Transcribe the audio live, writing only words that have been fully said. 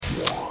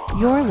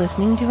You're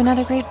listening to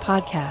another great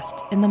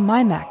podcast in the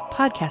MyMac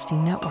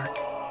Podcasting Network.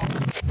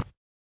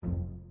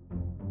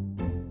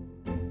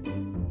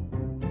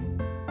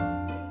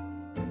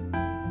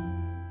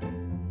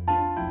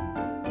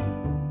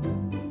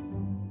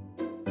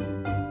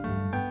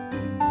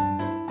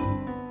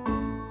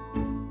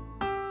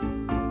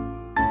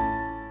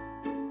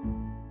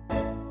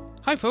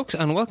 Hi folks,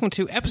 and welcome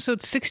to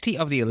episode 60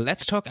 of the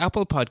Let's Talk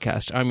Apple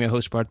podcast. I'm your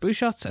host Bart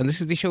Busschots, and this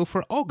is the show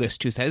for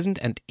August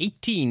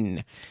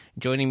 2018.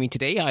 Joining me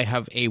today, I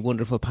have a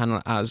wonderful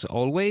panel as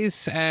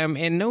always.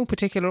 In no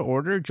particular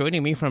order,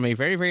 joining me from a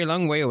very, very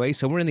long way away,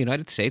 somewhere in the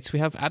United States, we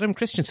have Adam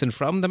Christensen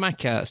from the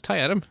Maccast. Hi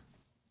Adam.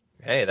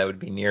 Hey, that would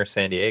be near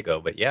San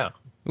Diego, but yeah,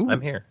 Ooh, I'm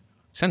here.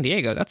 San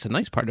Diego, that's a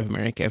nice part of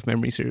America if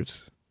memory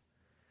serves.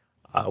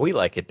 We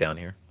like it down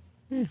here.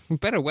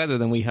 Better weather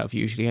than we have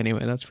usually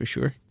anyway, that's for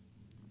sure.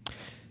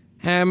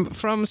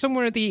 From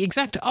somewhere the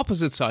exact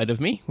opposite side of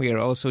me, we are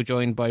also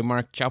joined by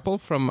Mark Chappell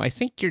from, I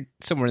think you're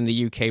somewhere in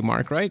the UK,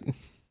 Mark, right?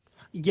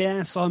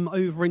 Yes, I'm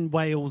over in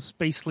Wales.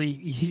 Basically,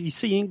 you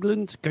see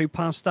England, go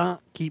past that,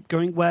 keep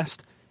going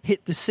west,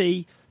 hit the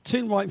sea,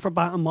 turn right for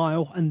about a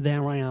mile, and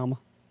there I am.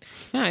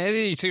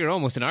 Yeah, so you're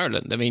almost in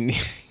Ireland. I mean,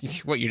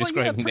 what you're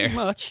describing pretty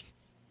there.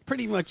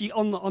 Pretty much.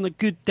 On a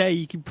good day,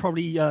 you can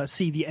probably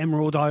see the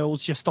Emerald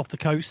Isles just off the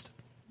coast.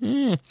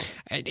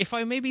 If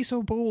I may be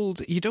so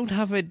bold, you don't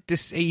have a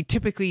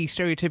typically,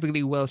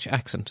 stereotypically Welsh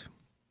accent.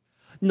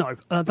 No,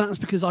 that's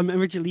because I'm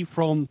originally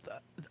from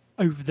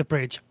over the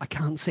bridge. I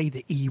can't say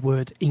the E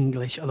word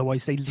English,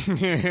 otherwise they...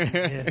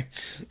 That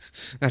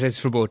is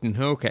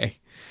verboten, okay.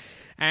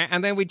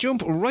 And then we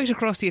jump right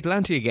across the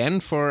Atlantic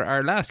again for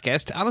our last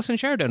guest, Alison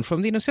Sheridan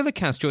from the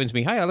NosillaCast joins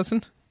me. Hi,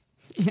 Alison.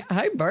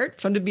 Hi, Bart.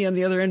 Fun to be on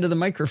the other end of the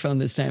microphone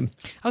this time.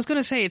 I was going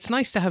to say, it's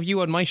nice to have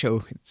you on my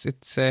show.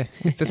 It's a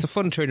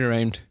fun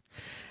turnaround.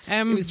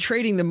 It was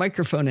trading the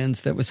microphone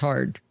ends that was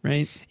hard,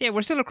 right? Yeah,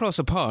 we're still across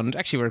a pond.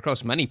 Actually, we're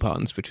across many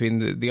ponds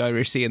between the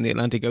Irish Sea and the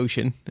Atlantic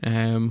Ocean.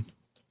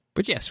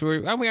 But yes,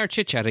 we are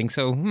chit-chatting,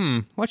 so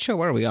what show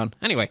are we on?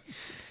 Anyway,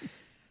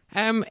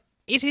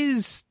 it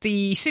is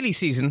the silly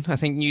season, I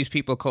think news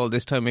people call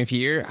this time of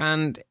year,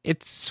 and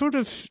it sort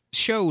of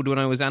showed when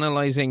I was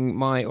analysing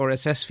my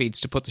RSS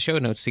feeds to put the show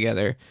notes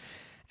together.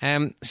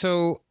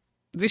 So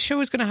this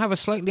show is going to have a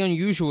slightly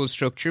unusual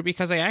structure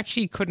because I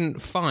actually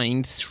couldn't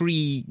find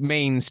three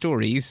main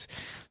stories.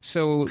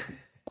 So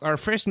our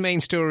first main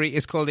story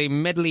is called a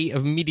medley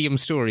of medium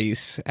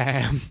stories.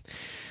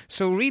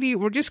 So really,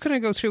 we're just going to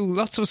go through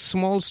lots of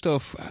small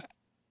stuff,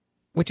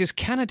 which is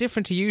kind of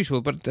different to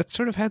usual, but that's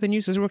sort of how the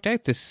news has worked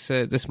out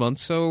this month.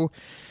 So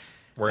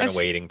we're in a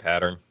waiting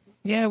pattern.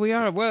 Yeah, we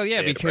are. Well,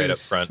 yeah, because right up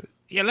front.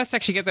 Yeah, let's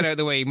actually get that out of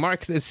the way.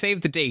 Mark,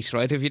 save the date,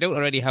 right? If you don't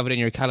already have it in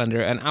your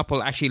calendar, and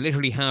Apple actually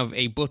literally have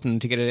a button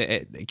to get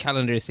a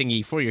calendar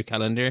thingy for your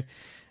calendar.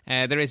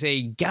 There is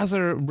a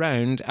Gather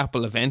Round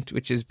Apple event,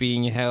 which is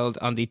being held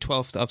on the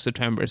 12th of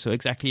September, so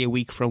exactly a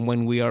week from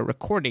when we are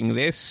recording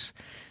this.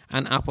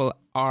 And Apple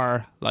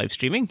are live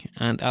streaming.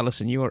 And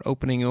Alison, you are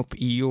opening up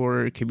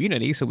your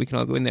community so we can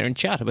all go in there and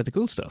chat about the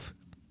cool stuff.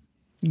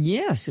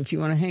 Yes, if you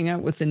want to hang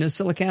out with the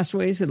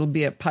NosillaCastaways, it'll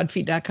be at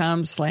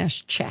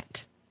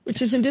podfeet.com/chat,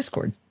 which is in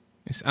Discord.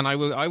 Yes, and I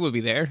will be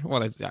there.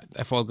 Well,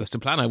 if all goes to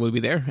plan, I will be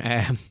there.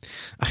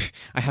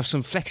 I have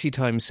some flexi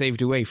time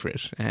saved away for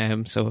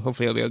it. So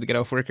hopefully I'll be able to get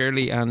off work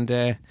early and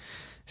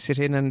sit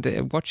in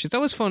and watch. It's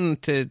always fun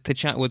to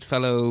chat with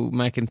fellow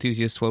Mac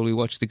enthusiasts while we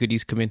watch the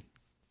goodies come in.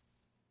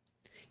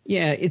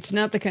 Yeah, it's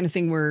not the kind of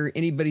thing where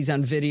anybody's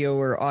on video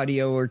or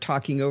audio or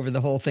talking over the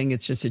whole thing.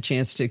 It's just a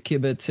chance to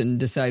kibitz and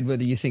decide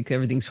whether you think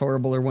everything's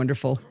horrible or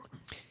wonderful.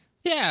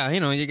 Yeah,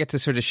 you get to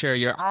sort of share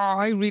your,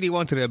 I really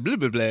wanted a blah,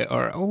 blah, blah,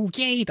 or, oh,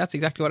 yay, that's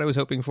exactly what I was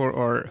hoping for,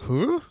 or,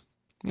 huh?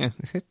 Yeah,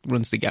 it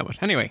runs the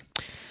gamut. Anyway,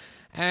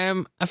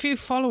 a few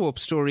follow-up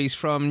stories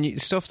from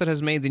stuff that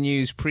has made the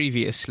news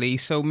previously.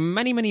 So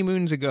many, many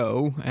moons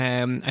ago,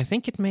 I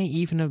think it may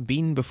even have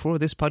been before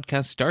this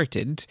podcast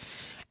started,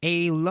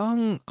 a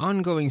long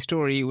ongoing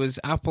story was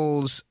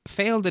Apple's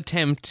failed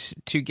attempt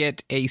to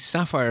get a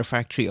Sapphire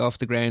factory off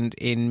the ground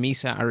in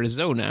Mesa,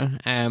 Arizona.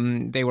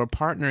 They were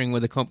partnering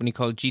with a company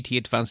called GT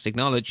Advanced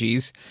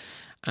Technologies,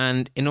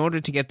 and in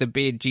order to get the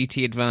bid,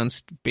 GT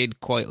Advanced bid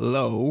quite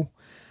low,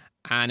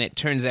 and it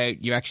turns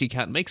out you actually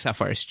can't make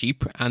sapphires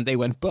cheap, and they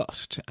went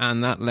bust.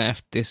 And that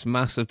left this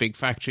massive big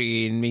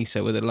factory in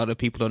Mesa with a lot of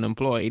people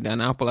unemployed,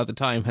 and Apple at the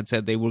time had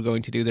said they were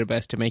going to do their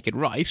best to make it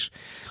right.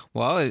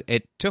 Well,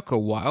 it took a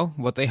while,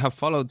 but they have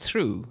followed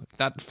through.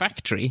 That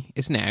factory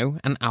is now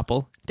an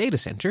Apple data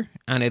center,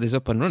 and it is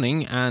up and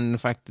running. And in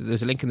fact,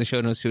 there's a link in the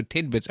show notes to a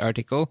Tidbits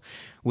article,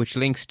 which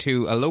links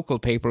to a local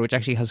paper which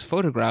actually has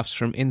photographs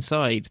from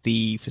inside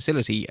the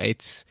facility.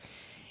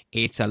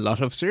 It's a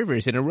lot of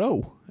servers in a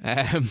row.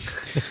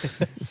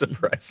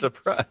 Surprise,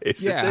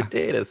 surprise. Yeah. It's a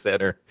data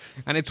center.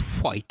 And it's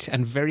white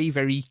and very,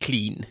 very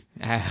clean,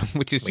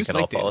 which is we just can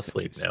like all fall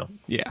asleep now.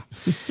 Yeah.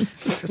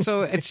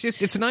 So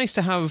it's nice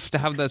to have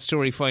that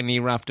story finally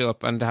wrapped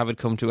up and to have it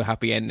come to a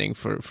happy ending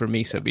for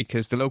Mesa,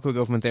 because the local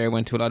government there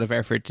went to a lot of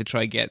effort to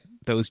try get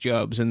those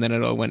jobs, and then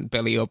it all went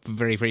belly up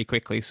very, very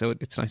quickly. So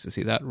it's nice to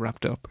see that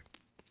wrapped up.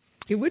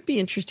 It would be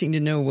interesting to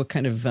know what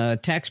kind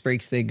of tax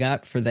breaks they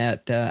got for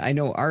that. I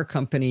know our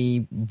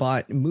company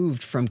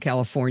moved from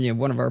California,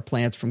 one of our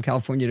plants from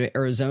California to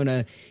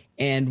Arizona,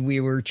 and we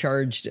were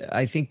charged,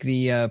 I think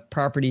the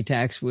property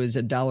tax was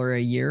 $1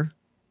 a year.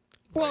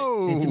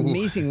 Whoa! It's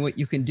amazing what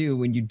you can do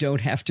when you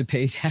don't have to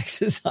pay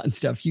taxes on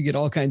stuff. You get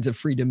all kinds of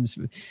freedoms,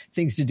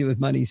 things to do with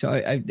money.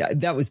 So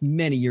that was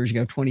many years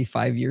ago,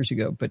 25 years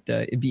ago. But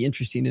it'd be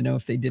interesting to know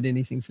if they did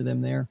anything for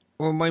them there.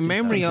 Well, my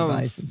memory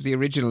of the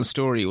original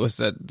story was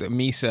that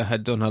Mesa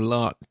had done a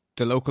lot.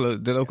 The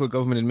local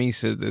government in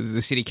Mesa,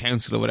 the city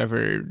council or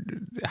whatever,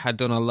 had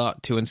done a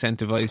lot to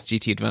incentivize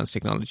GT Advanced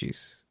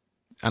Technologies.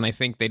 And I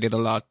think they did a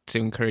lot to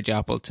encourage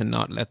Apple to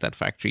not let that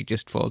factory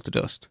just fall to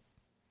dust.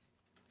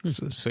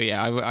 So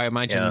yeah, I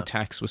imagine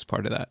tax was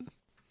part of that.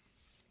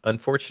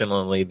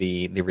 Unfortunately,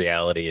 the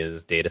reality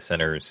is data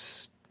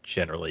centers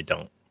generally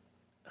don't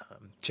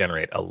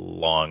generate a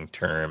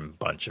long-term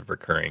bunch of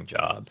recurring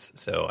jobs.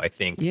 So I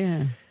think,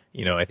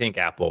 I think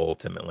Apple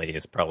ultimately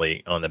is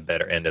probably on the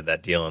better end of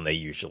that deal, and they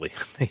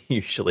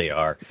usually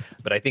are.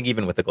 But I think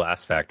even with the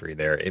glass factory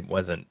there, it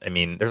wasn't. I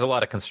mean, there's a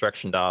lot of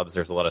construction jobs.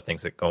 There's a lot of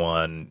things that go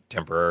on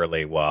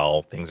temporarily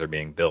while things are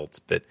being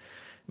built. But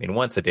I mean,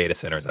 once a data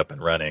center is up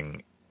and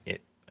running,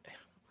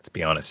 let's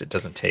be honest, it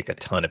doesn't take a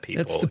ton of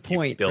people. That's the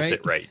point, you built right?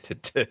 it right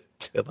to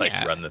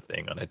run the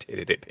thing on a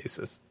day-to-day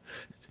basis.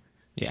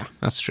 Yeah,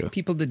 that's true.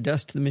 People to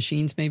dust the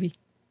machines, maybe?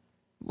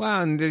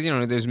 Well, and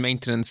there's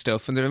maintenance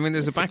stuff, and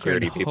there's a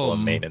security background people home.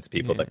 and maintenance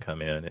people that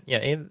come in. Yeah,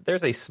 and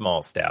there's a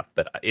small staff,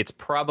 but it's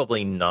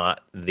probably not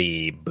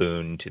the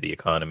boon to the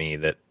economy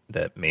that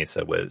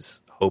Mesa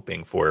was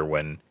hoping for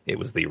when it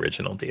was the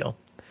original deal.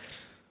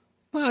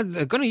 Well,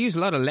 they're going to use a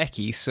lot of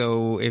lecky,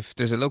 so if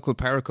there's a local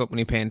power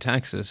company paying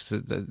taxes,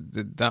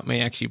 that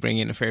may actually bring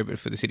in a fair bit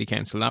for the city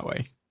council that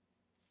way.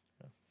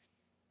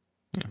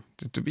 Yeah,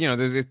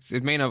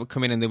 it may not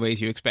come in the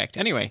ways you expect.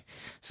 Anyway,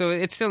 so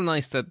it's still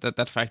nice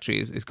that factory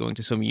is going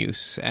to some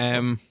use.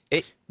 The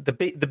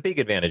big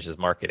advantage is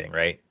marketing,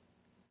 right?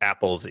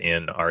 Apple's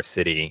in our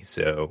city,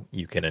 so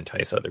you can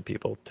entice other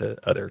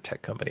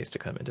tech companies to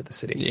come into the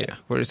city. Yeah, too.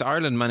 whereas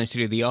Ireland managed to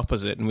do the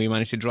opposite, and we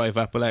managed to drive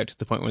Apple out to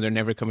the point where they're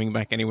never coming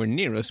back anywhere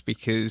near us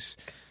because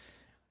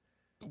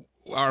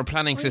our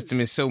planning system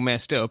is so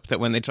messed up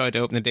that when they tried to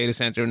open a data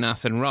center in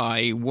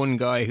Athenry, one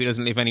guy who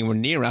doesn't live anywhere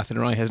near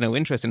Athenry, has no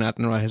interest in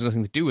Athenry, has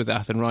nothing to do with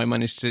Athenry,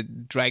 managed to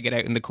drag it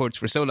out in the courts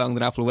for so long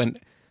that Apple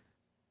went,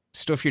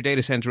 stuff your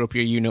data center up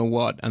here, you know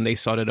what, and they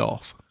sawed it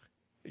off.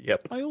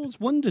 Yep. I always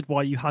wondered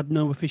why you had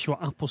no official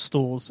Apple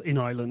stores in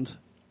Ireland.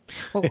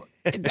 Well,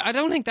 I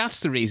don't think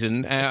that's the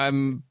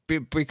reason,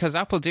 because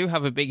Apple do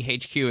have a big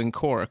HQ in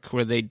Cork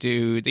where they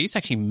used to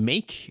actually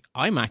make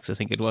iMacs, I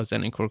think it was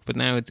then in Cork, but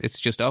now it's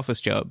just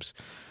office jobs.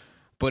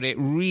 But it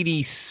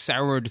really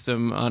soured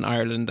them on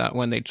Ireland that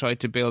when they tried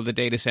to build a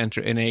data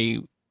center in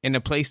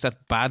a place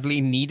that badly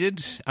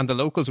needed, and the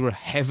locals were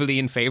heavily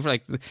in favor.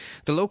 Like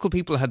the local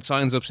people had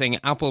signs up saying,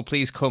 Apple,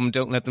 please come,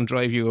 don't let them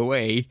drive you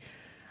away.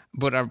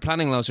 But our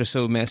planning laws are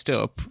so messed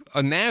up.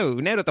 And now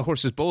that the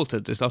horse is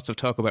bolted, there's lots of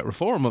talk about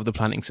reform of the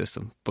planning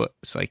system. But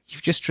it's like,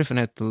 you've just driven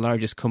out the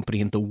largest company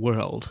in the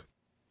world.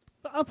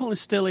 But Apple is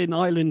still in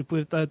Ireland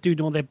with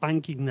doing all their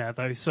banking there,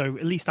 though. So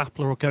at least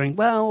Apple are going,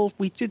 well,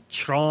 we did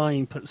try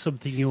and put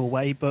something your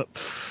way, but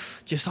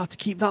just have to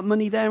keep that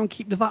money there and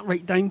keep the VAT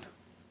rate down.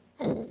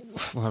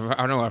 Well,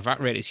 I know our VAT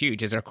rate is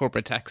huge as our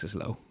corporate tax is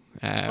low.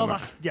 Our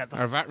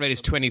VAT rate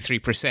is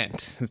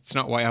 23%. That's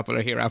not why Apple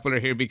are here. Apple are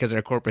here because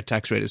our corporate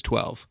tax rate is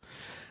 12%.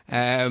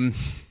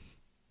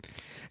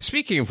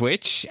 Speaking of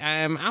which,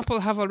 Apple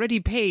have already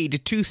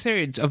paid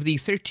 2/3 of the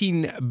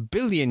 €13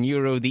 billion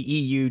the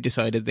EU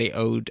decided they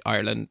owed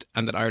Ireland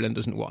and that Ireland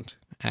doesn't want.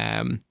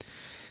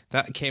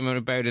 That came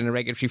about in a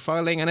regulatory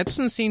filing, and it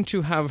doesn't seem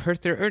to have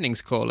hurt their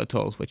earnings call at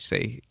all, which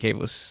they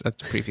gave us at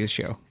the previous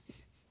show.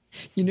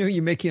 You know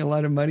you're making a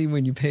lot of money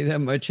when you pay that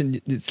much, and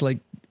it's like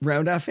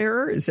round-off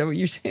error? Is that what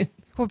you're saying?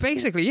 Well,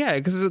 basically, yeah,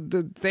 because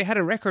they had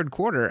a record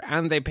quarter,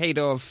 and they paid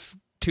off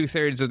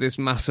 2/3 of this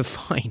massive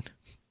fine.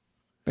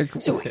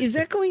 So is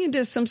that going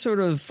into some sort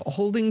of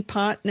holding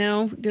pot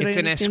now? It's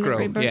an escrow,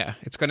 yeah.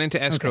 It's gone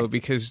into escrow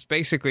because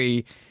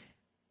basically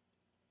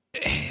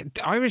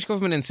the Irish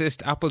government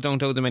insists Apple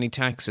don't owe them any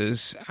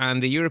taxes,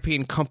 and the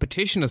European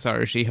Competition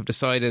Authority have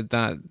decided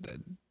that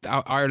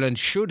Ireland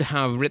should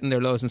have written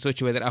their laws in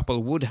such a way that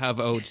Apple would have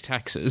owed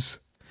taxes,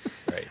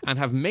 right, and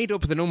have made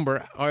up the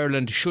number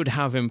Ireland should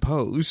have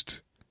imposed.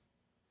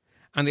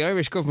 And the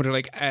Irish government are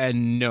like,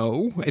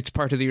 no, it's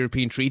part of the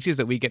European treaties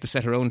that we get to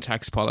set our own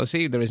tax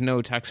policy. There is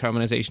no tax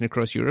harmonisation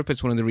across Europe.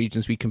 It's one of the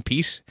regions we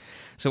compete.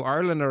 So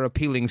Ireland are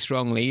appealing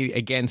strongly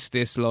against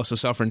this loss of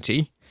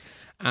sovereignty.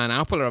 And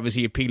Apple are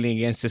obviously appealing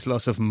against this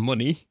loss of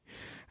money.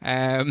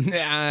 I mean,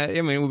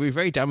 it would be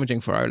very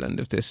damaging for Ireland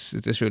if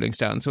this ruling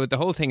stands. So the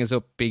whole thing is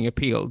up being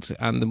appealed,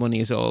 and the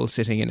money is all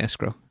sitting in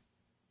escrow.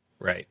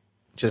 Right.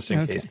 Just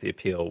in case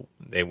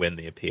they win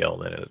the appeal,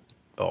 then it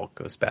all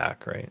goes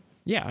back, right?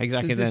 Yeah,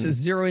 exactly. So is this a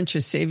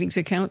zero-interest savings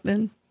account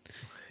then?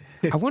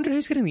 I wonder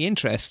who's getting the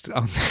interest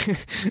on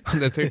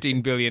the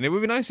 13 billion. It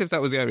would be nice if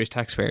that was the Irish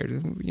taxpayer.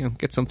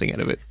 Get something out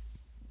of it.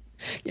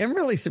 Yeah, I'm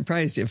really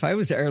surprised. If I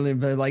was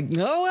Ireland, I'd be like,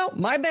 oh, well,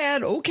 my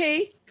bad.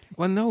 Okay.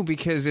 Well, no,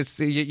 because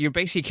you're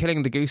basically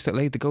killing the goose that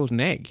laid the golden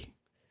egg.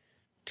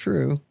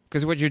 True.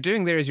 Because what you're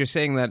doing there is you're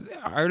saying that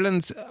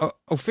Ireland's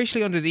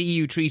officially under the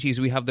EU treaties,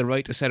 we have the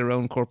right to set our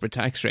own corporate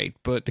tax rate,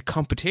 but the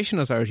competition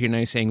authority are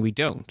now saying we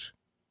don't.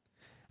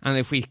 And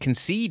if we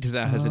concede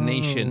that as a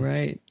nation,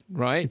 right,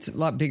 it's a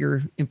lot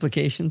bigger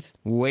implications.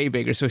 Way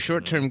bigger. So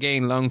short-term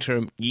gain,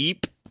 long-term,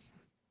 yeep.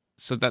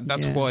 So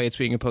that's why it's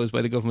being opposed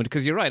by the government.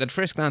 Because you're right, at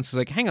first glance, it's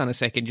like, hang on a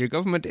second, your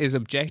government is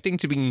objecting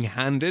to being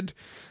handed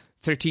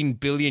 13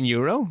 billion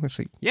euro? It's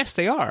like, yes,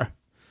 they are.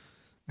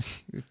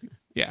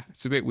 Yeah,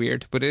 it's a bit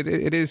weird, but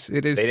it is.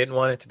 They didn't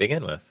want it to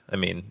begin with. I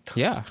mean,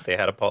 yeah, they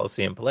had a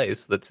policy in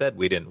place that said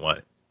we didn't want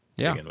it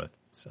to begin with.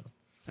 So,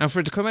 and for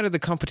it to come out of the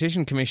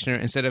competition commissioner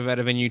instead of out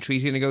of a new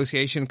treaty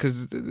negotiation,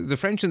 because the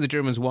French and the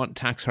Germans want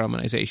tax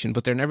harmonization,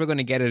 but they're never going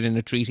to get it in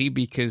a treaty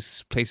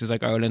because places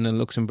like Ireland and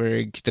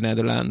Luxembourg, the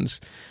Netherlands,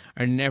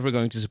 are never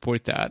going to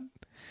support that.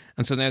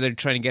 And so now they're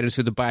trying to get it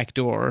through the back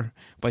door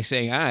by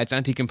saying, it's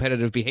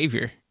anti-competitive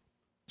behavior.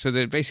 So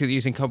they're basically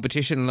using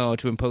competition law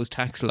to impose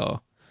tax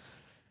law,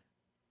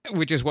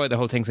 which is why the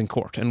whole thing's in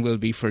court and will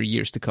be for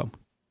years to come.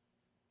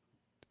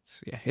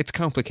 It's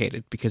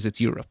complicated because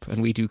it's Europe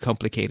and we do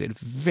complicated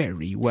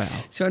very well.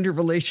 So under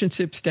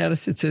relationship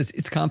status, it says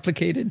it's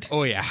complicated.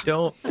 Oh yeah.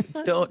 Don't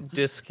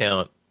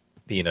discount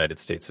the United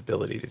States'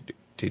 ability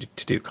to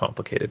do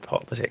complicated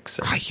politics.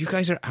 You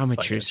guys are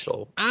amateurs.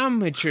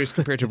 Amateurs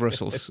compared to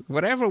Brussels.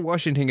 Whatever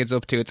Washington gets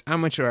up to, it's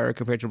amateur hour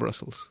compared to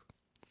Brussels.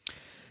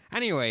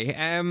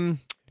 Anyway,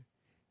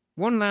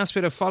 one last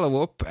bit of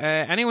follow-up.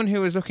 Anyone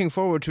who is looking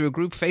forward to a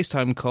group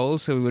FaceTime call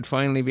so we would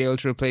finally be able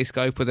to replace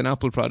Skype with an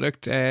Apple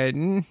product,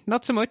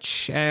 not so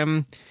much.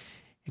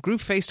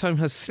 Group FaceTime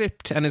has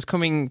slipped and is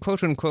coming,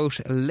 quote-unquote,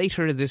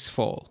 later this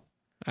fall.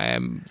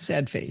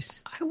 Sad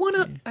face. I want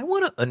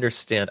to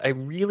understand. I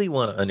really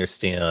want to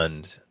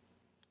understand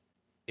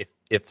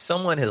if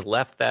someone has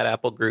left that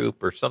Apple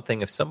group or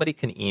something. If somebody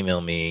can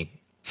email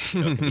me, it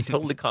can be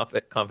totally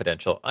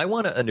confidential. I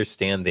want to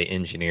understand the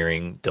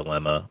engineering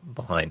dilemma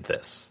behind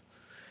this,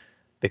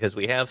 because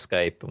we have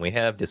Skype and we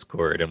have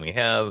Discord and we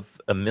have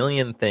a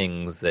million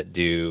things that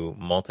do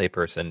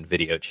multi-person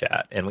video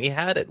chat, and we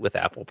had it with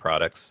Apple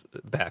products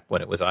back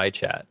when it was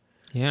iChat.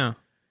 Yeah.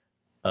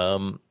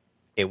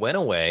 It went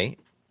away.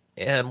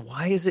 And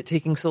why is it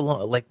taking so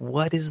long? Like,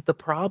 what is the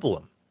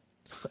problem?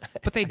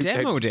 But they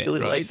demoed it,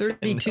 right?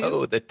 Like to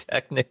know the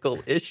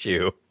technical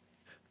issue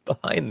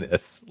behind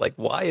this. Like,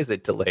 why is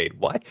it delayed?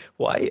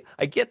 Why?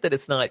 I get that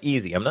it's not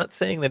easy. I'm not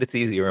saying that it's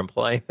easy or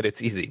implying that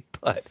it's easy,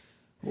 but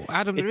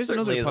Adam, there is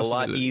another possibility. It's a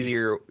lot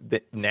easier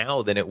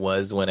now than it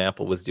was when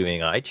Apple was doing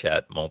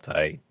iChat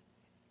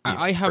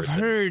I have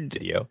heard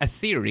video. A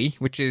theory,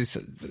 which is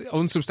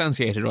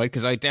unsubstantiated, right?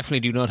 Because I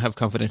definitely do not have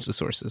confidential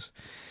sources.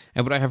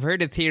 But I have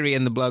heard a theory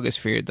in the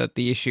blogosphere that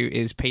the issue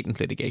is patent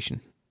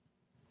litigation.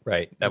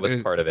 Right. That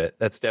was part of it.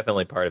 That's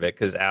definitely part of it,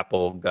 because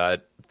Apple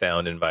got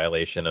found in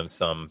violation of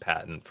some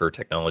patent for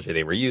technology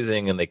they were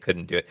using and they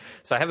couldn't do it.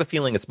 So I have a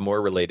feeling it's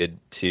more related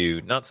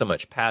to not so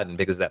much patent,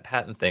 because that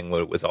patent thing,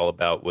 what it was all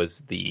about was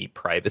the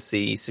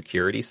privacy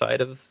security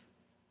side of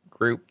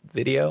group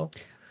video.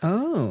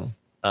 Oh.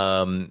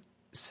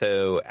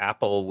 So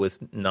Apple was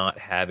not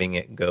having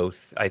it go.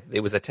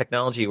 It was a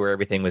technology where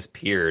everything was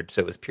peered,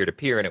 so it was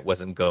peer-to-peer, and it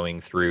wasn't going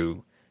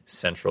through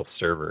central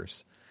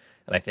servers.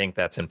 And I think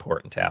that's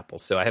important to Apple.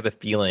 So I have a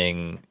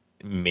feeling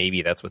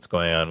maybe that's what's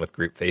going on with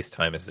group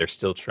FaceTime, is they're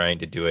still trying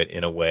to do it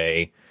in a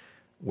way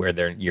where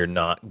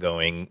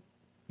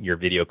your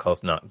video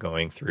call's not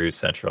going through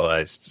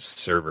centralized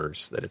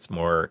servers. That it's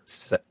more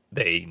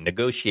they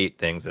negotiate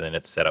things and then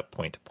it's set up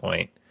point to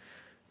point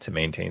to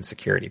maintain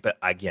security. But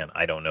again,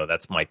 I don't know.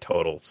 That's my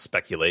total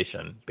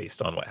speculation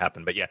based on what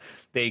happened. But yeah,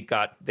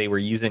 they were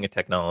using a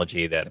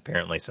technology that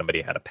apparently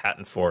somebody had a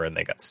patent for, and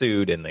they got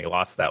sued and they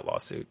lost that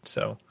lawsuit.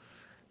 So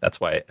that's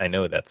why I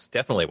know that's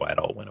definitely why it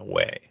all went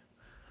away.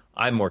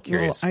 I'm more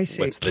curious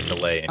what's the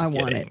delay in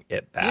getting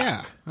it back.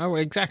 Yeah. Oh,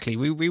 exactly.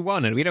 We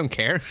want it. We don't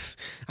care.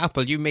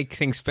 Apple, you make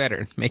things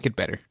better. Make it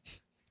better.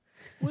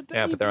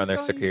 Yeah, but they're on their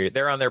security.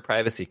 They're on their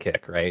privacy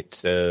kick, right?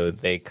 So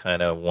they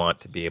kind of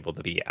want to be able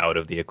to be out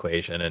of the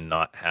equation and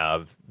not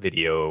have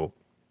video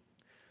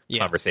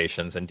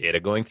conversations and data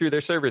going through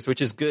their servers,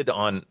 which is good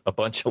on a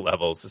bunch of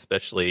levels,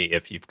 especially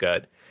if you've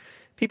got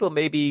people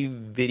maybe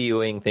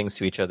videoing things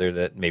to each other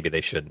that maybe they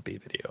shouldn't be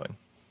videoing.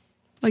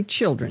 Like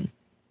children.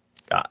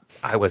 God,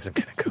 I wasn't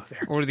going to go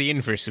there. Or the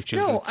inverse of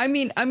children. No, I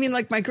mean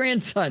like my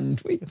grandson.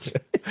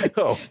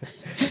 Oh,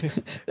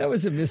 that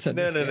was a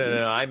misunderstanding.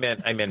 No. I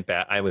meant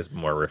bad. I was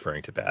more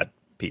referring to bad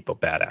people,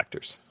 bad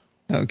actors.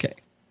 Okay.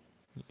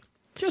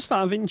 Just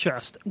out of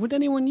interest, would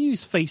anyone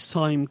use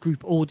FaceTime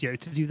group audio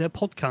to do their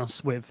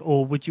podcasts with,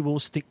 or would you all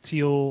stick to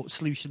your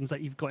solutions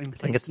that you've got in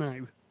place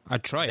now?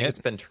 I'd try it. It's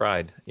been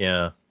tried,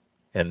 yeah,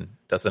 and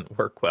doesn't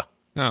work well.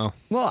 Oh.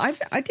 Well,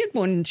 I did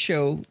one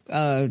show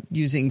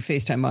using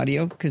FaceTime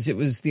audio because it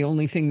was the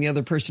only thing the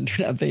other person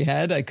turned out they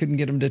had. I couldn't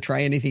get them to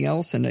try anything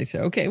else. And I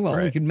said, okay,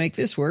 well, we could make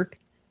this work.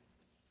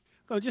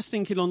 I was just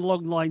thinking on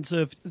long lines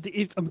of,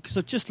 because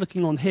I'm just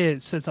looking on here,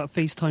 it says that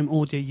FaceTime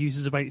audio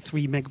uses about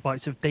 3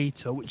 megabytes of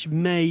data, which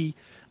may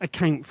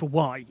account for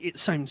why it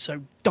sounds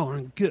so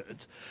darn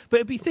good. But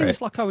it'd be things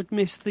like I would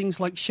miss things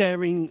like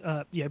sharing,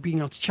 being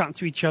able to chat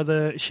to each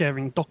other,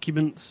 sharing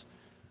documents.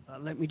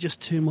 Let me just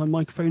turn my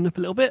microphone up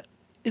a little bit.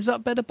 Is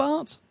that better,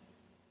 Bart?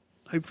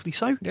 Hopefully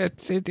so. Yeah,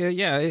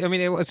 I mean,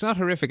 it's not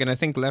horrific, and I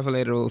think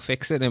Levelator will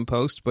fix it in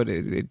post, but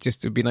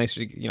it'd be nice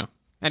to,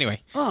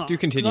 Anyway, do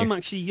continue. I'm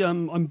actually,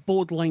 I'm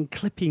borderline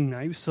clipping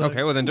now. So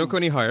okay, well then don't go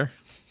any higher.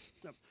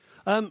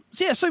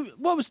 So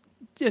what was,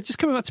 just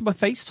coming back to my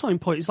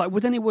FaceTime point, is like,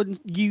 would anyone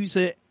use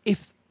it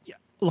if,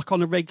 like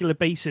on a regular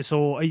basis,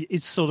 or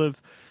is sort of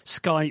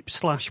Skype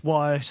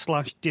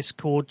 /Wire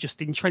 /Discord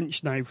just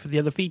entrenched now for the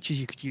other features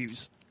you could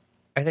use?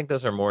 I think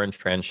those are more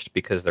entrenched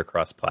because they're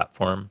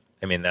cross-platform.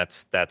 I mean,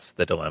 that's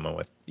the dilemma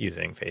with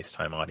using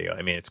FaceTime audio.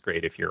 I mean, it's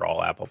great if you're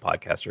all Apple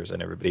podcasters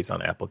and everybody's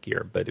on Apple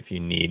gear, but if you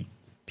need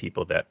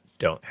people that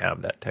don't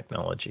have that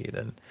technology,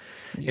 then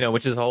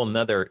which is a whole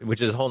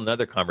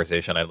nother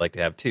conversation I'd like to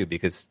have too,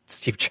 because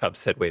Steve Jobs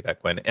said way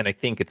back when, and I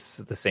think it's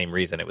the same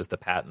reason, it was the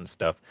patent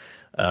stuff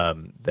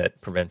that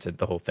prevented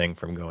the whole thing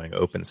from going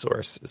open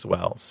source as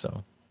well.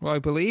 So. Well, I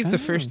believe the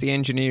first the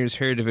engineers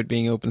heard of it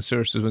being open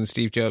source was when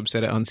Steve Jobs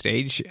said it on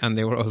stage, and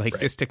they were all like,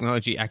 this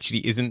technology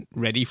actually isn't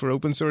ready for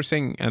open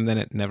sourcing, and then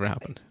it never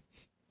happened.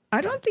 I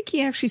don't think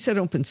he actually said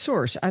open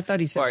source. I thought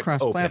he said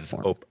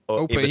cross-platform.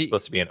 It was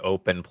supposed to be an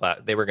open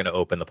platform. They were going to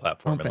open the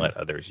platform and let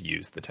others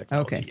use the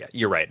technology. Okay. Yeah,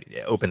 you're right.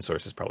 Yeah, open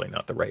source is probably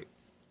not the right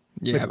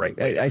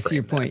way I see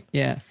your point,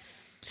 yeah.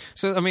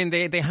 So, I mean,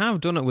 they have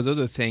done it with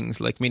other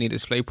things like Mini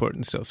DisplayPort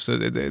and stuff. So,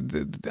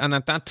 and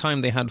at that time,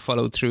 they had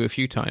followed through a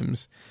few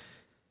times.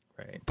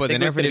 Right. But they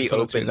never did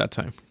follow through that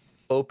time.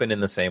 Open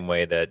in the same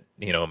way that,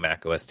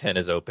 Mac OS X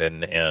is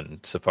open and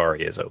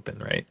Safari is open,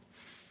 right?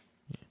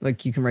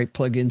 Like you can write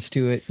plugins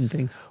to it and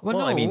things. Well,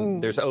 no. I mean,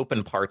 there's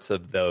open parts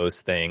of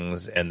those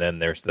things, and then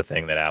there's the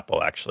thing that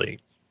Apple actually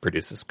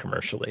produces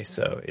commercially.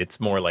 So it's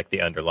more like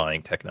the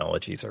underlying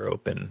technologies are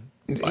open.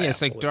 Yeah,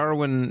 it's like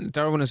Darwin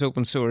is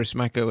open source.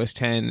 Mac OS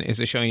X is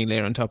a shiny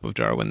layer on top of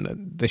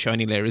Darwin. The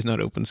shiny layer is not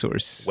open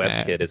source.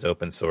 WebKit is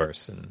open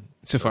source, and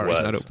Safari is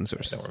not open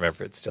source. I don't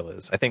remember if it still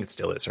is. I think it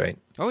still is, right?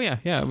 Oh yeah.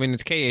 I mean,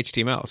 it's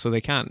KHTML, so they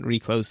can't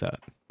reclose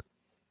that.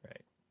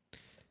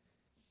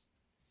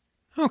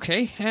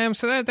 Okay,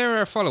 so there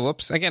are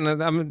follow-ups. Again,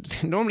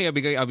 normally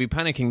I'll be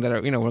panicking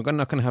that we're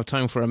not going to have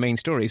time for our main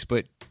stories,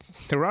 but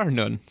there are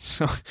none,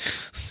 so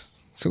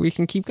we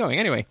can keep going.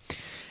 Anyway,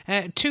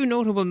 2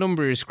 notable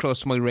numbers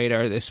crossed my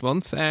radar this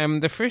month.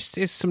 The first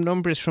is some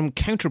numbers from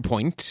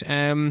Counterpoint,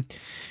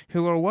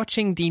 who are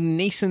watching the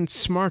nascent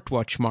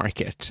smartwatch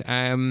market.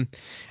 And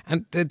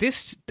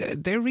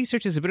their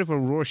research is a bit of a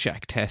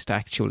Rorschach test,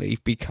 actually,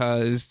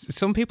 because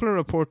some people are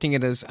reporting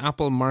it as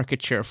Apple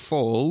market share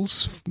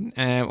falls.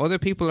 Other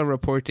people are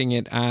reporting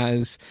it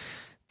as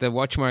the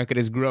watch market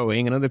is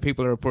growing, and other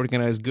people are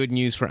reporting it as good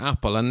news for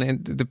Apple.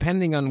 And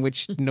depending on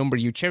which number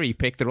you cherry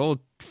pick, they're all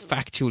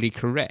factually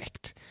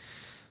correct.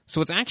 So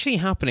what's actually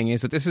happening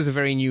is that this is a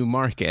very new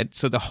market.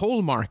 So the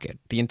whole market,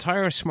 the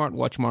entire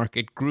smartwatch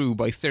market, grew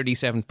by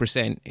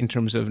 37% in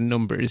terms of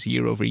numbers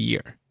year over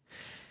year.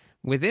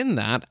 Within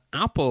that,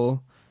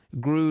 Apple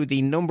grew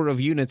the number of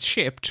units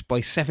shipped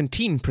by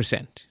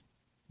 17%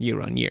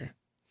 year on year.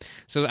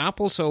 So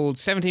Apple sold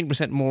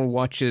 17% more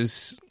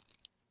watches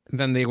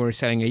than they were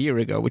selling a year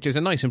ago, which is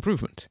a nice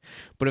improvement.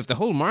 But if the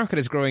whole market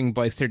is growing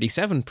by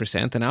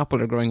 37% and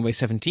Apple are growing by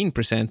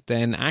 17%,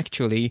 then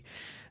actually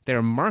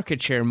their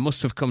market share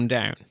must have come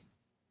down.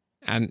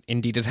 And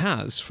indeed it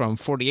has, from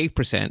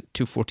 48%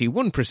 to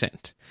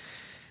 41%.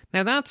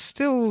 Now that's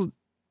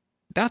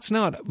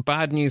not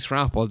bad news for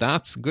Apple.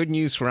 That's good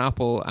news for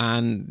Apple,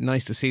 and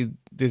nice to see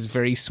this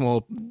very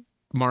small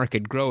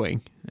market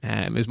growing,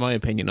 is my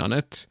opinion on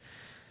it.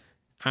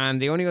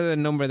 And the only other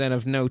number then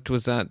of note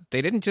was that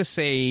they didn't just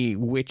say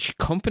which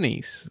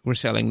companies were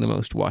selling the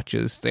most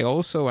watches. They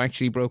also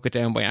actually broke it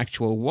down by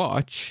actual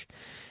watch.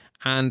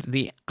 And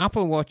the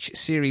Apple Watch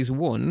Series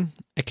 1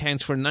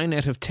 accounts for 9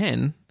 out of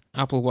 10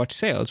 Apple Watch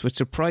sales, which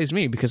surprised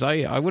me because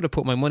I would have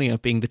put my money on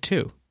being the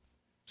 2.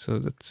 So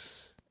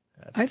that's...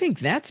 I think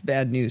that's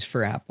bad news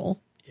for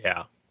Apple.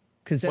 Yeah.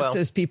 Because that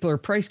says people are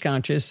price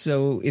conscious.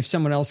 So if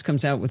someone else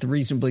comes out with a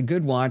reasonably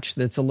good watch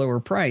that's a lower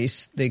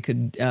price, they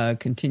could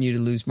continue to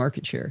lose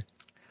market share.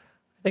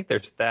 I think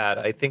there's that.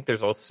 I think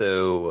there's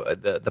also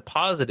the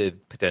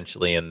positive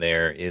potentially in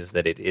there is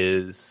that it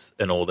is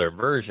an older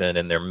version,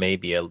 and there may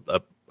be a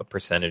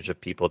percentage of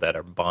people that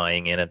are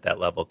buying in at that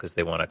level because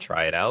they want to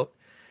try it out.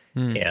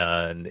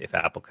 And if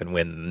Apple can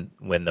win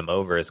them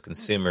over as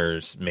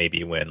consumers,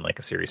 maybe when like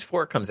a Series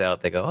 4 comes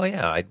out, they go, "Oh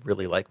yeah, I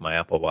really like my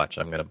Apple Watch.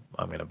 I'm gonna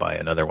buy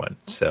another one."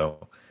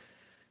 So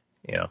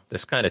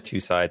there's kind of two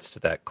sides to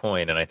that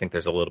coin, and I think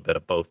there's a little bit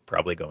of both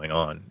probably going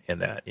on in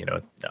that.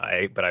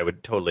 But I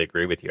would totally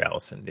agree with you,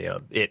 Allison.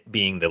 It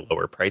being the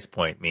lower price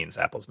point means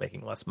Apple's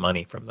making less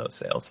money from those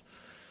sales.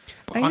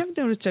 I have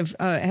noticed I've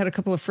had a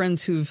couple of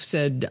friends who've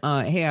said,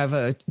 hey, I have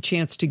a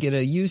chance to get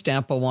a used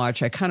Apple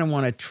Watch. I kind of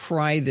want to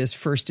try this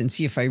first and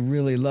see if I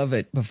really love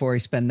it before I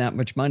spend that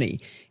much money.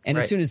 And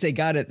As soon as they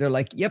got it, they're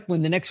like, yep,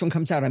 when the next one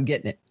comes out, I'm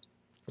getting it.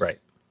 Right.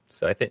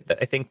 So I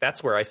think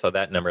that's where I saw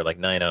that number, like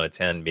 9 out of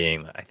 10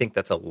 being, I think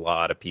that's a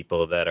lot of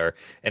people that are,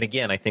 and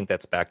again, I think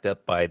that's backed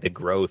up by the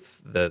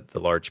growth, the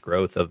large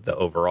growth of the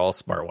overall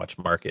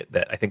smartwatch market,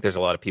 that I think there's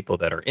a lot of people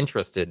that are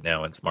interested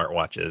now in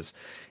smartwatches,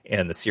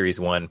 and the Series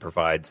 1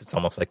 provides, it's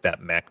almost like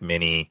that Mac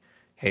Mini,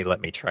 hey,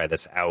 let me try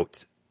this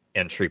out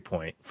entry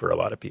point for a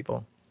lot of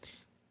people.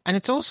 And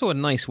it's also a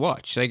nice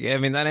watch. Like, I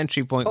mean, that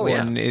entry point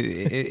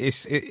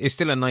is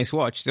still a nice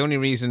watch. The only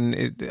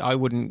reason I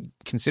wouldn't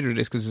consider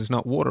this because it's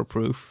not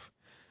waterproof,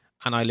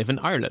 and I live in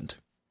Ireland.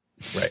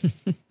 Right.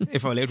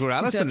 If I lived where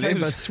Alison lives,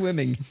 about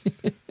swimming.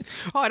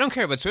 I don't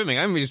care about swimming.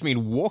 I just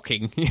mean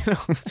walking.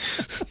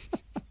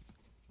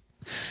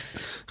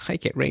 I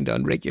get rained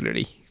on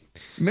regularly.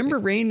 Remember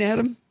rain,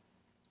 Adam?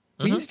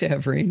 We used to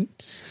have rain.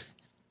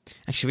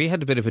 Actually, we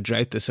had a bit of a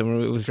drought this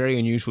summer. It was very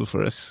unusual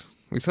for us.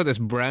 We saw this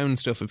brown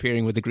stuff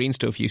appearing where the green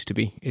stuff used to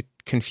be. It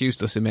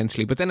confused us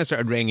immensely. But then it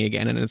started raining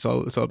again, and it's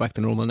all back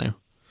to normal now.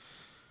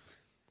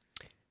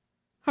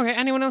 Okay,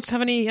 anyone else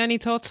have any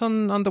thoughts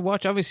on the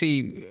watch?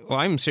 Obviously,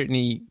 I'm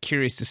certainly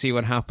curious to see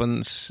what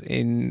happens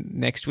in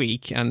next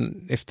week,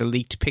 and if the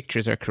leaked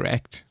pictures are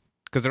correct.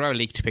 Because there are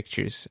leaked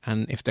pictures,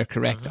 and if they're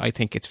correct, I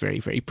think it's very,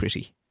 very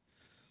pretty.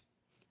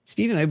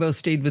 Steve and I both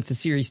stayed with the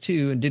Series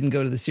 2 and didn't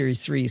go to the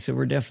Series 3, so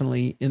we're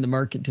definitely in the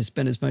market to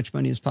spend as much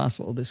money as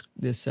possible this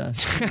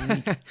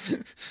week.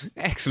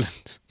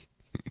 Excellent.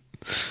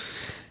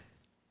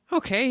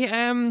 Okay,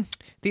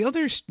 the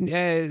other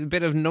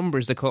bit of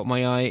numbers that caught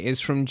my eye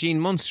is from Gene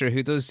Munster,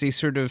 who does these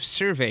sort of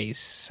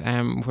surveys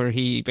where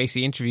he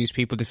basically interviews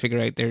people to figure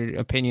out their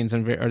opinions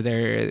on or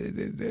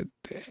their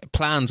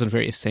plans on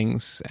various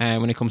things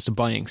when it comes to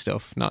buying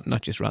stuff,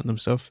 not just random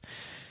stuff.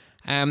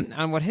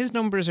 And what his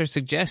numbers are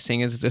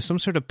suggesting is there's some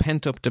sort of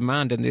pent-up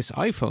demand in this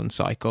iPhone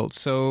cycle.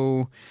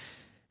 So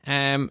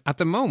at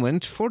the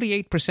moment,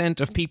 48%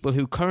 of people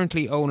who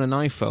currently own an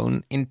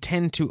iPhone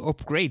intend to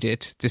upgrade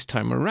it this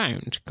time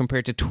around,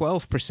 compared to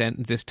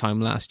 12% this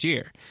time last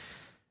year.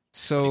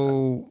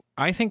 So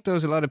I think there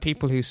was a lot of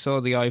people who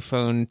saw the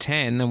iPhone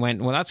 10 and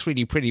went, well, that's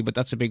really pretty, but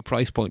that's a big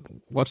price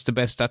point. What's the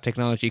best that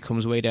technology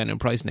comes way down in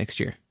price next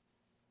year?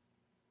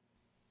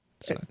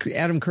 So,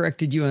 Adam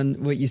corrected you on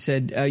what you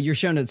said. Your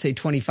show notes say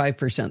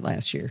 25%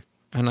 last year.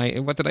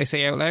 And what did I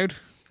say out loud?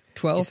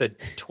 12? You said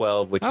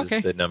 12, which is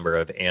the number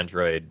of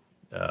Android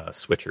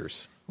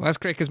switchers. Well, that's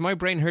great, because my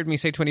brain heard me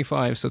say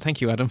 25, so thank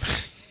you, Adam.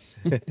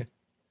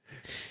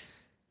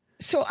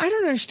 So I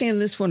don't understand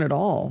this one at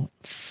all.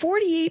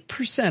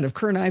 48% of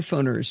current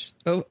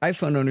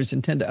iPhone owners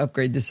intend to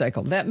upgrade this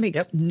cycle. That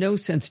makes no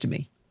sense to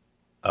me.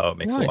 Oh, it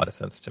makes a lot of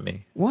sense to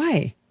me.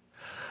 Why?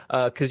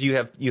 Because you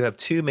have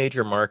two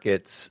major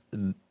markets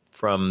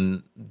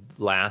from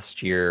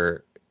last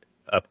year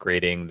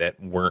upgrading that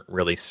weren't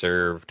really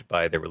served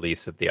by the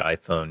release of the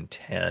iPhone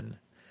 10.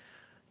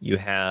 You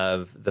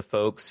have the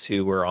folks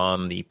who were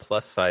on the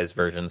plus size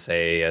version,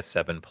 say a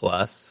 7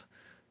 Plus,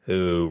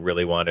 who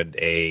really wanted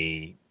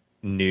a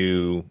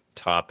new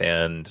top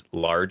end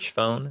large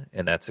phone,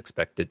 and that's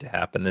expected to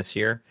happen this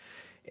year.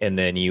 And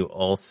then you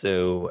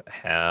also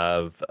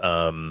have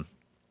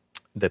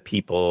the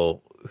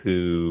people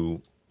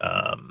who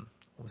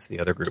what was the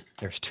other group?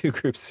 There's two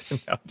groups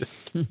now. Just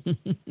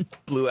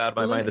blew out of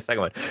my mind the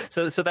second one.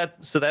 So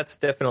that's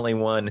definitely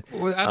one.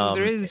 Well,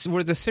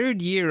 we're the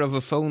third year of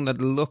a phone that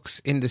looks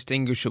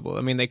indistinguishable.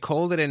 I mean, they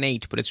called it an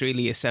 8, but it's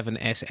really a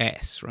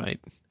 7SS, right?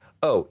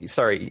 Oh,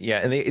 sorry. Yeah.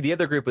 And the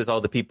other group was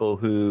all the people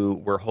who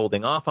were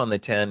holding off on the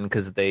 10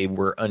 because they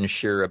were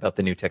unsure about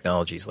the new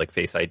technologies like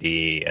Face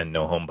ID and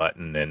no home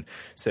button. And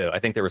so I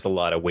think there was a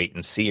lot of wait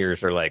and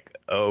seers are like,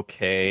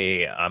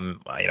 okay,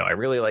 I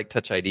really like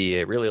Touch ID.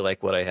 I really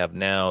like what I have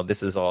now.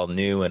 This is all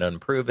new and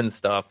unproven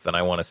stuff. And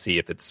I want to see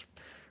if it's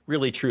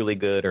really, truly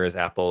good, or is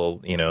Apple,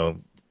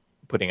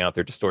 putting out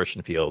their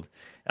distortion field.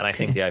 And I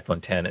think the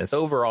iPhone 10 is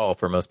overall,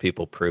 for most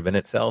people, proven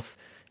itself.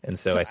 And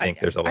so I think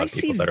there's a lot of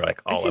people that are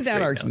like, I see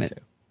that argument.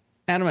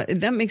 Adam,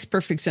 that makes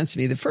perfect sense to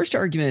me. The first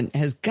argument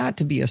has got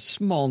to be a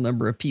small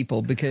number of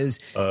people, because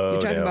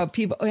you're talking about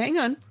people. Oh, hang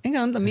on.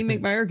 Let me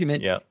make my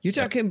argument. You're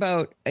talking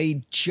about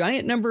a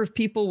giant number of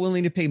people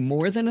willing to pay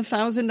more than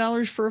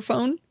 $1,000 for a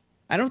phone.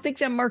 I don't think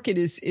that market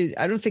is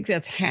I don't think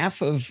that's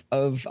half of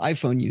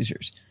iPhone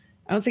users.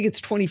 I don't think it's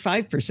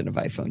 25% of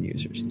iPhone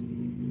users.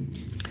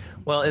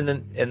 Well, and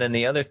then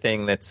the other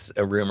thing that's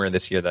a rumor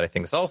this year that I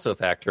think is also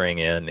factoring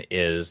in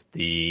is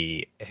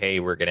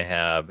we're going to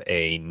have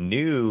a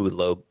new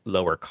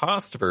lower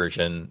cost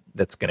version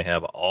that's going to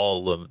have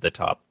all of the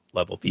top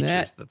level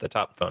features that the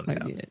top phones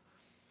have.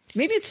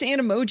 Maybe it's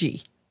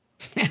Animoji.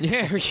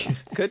 Yeah,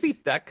 could be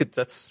that.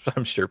 That's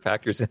I'm sure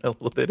factors in a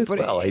little bit as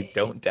well. I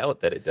don't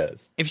doubt that it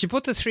does. If you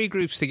put the three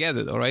groups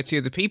together, though, right? So you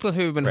have the people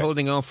who have been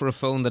holding off for a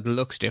phone that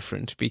looks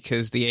different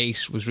because the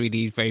 8 was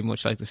really very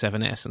much like the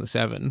 7S and the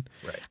 7,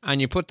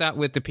 and you put that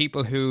with the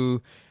people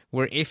who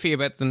were iffy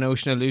about the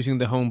notion of losing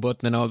the home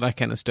button and all that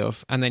kind of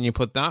stuff, and then you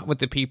put that with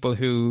the people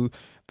who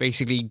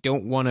basically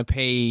don't want to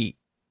pay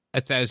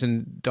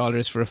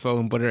 $1,000 for a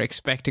phone but are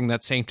expecting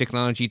that same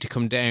technology to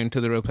come down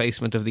to the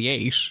replacement of the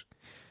 8.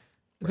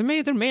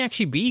 There may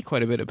actually be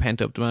quite a bit of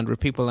pent-up demand where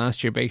people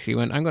last year basically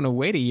went, I'm going to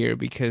wait a year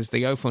because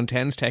the iPhone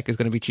X's tech is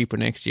going to be cheaper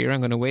next year.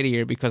 I'm going to wait a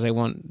year because I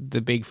want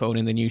the big phone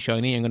in the new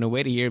shiny. I'm going to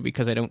wait a year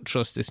because I don't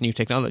trust this new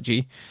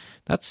technology.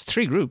 That's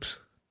three groups.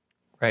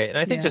 Right. And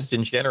I think just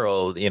in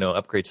general,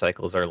 upgrade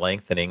cycles are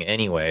lengthening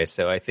anyway.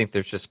 So I think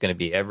there's just going to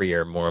be every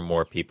year more and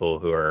more people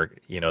who are,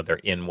 they're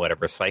in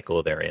whatever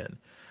cycle they're in.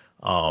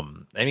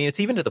 It's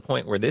even to the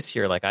point where this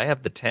year, like I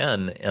have the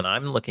 10 and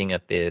I'm looking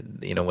at the,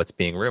 what's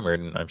being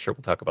rumored, and I'm sure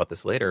we'll talk about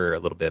this later a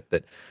little bit,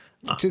 but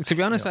to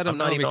be honest, I don't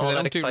know because I don't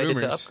don't excited do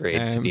rumors. To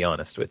upgrade, to be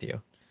honest with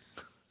you.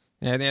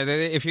 Yeah,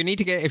 if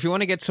you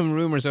want to get some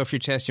rumors off your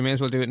chest, you may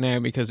as well do it now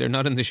because they're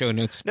not in the show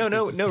notes.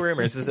 No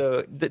rumors.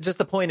 So just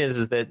the point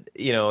is that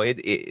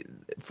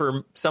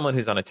for someone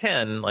who's on a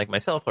 10 like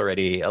myself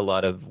already, a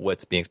lot of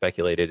what's being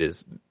speculated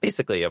is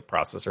basically a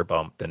processor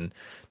bump and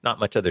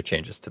not much other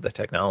changes to the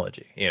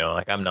technology.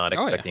 Like I'm not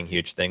expecting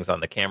huge things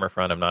on the camera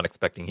front. I'm not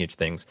expecting huge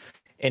things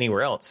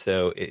anywhere else.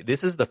 So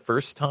this is the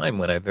first time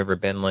when I've ever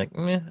been like,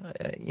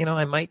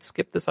 I might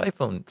skip this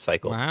iPhone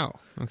cycle. Wow.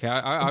 Okay,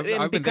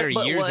 I've been there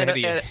years ahead of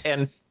you.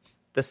 And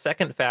the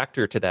second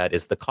factor to that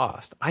is the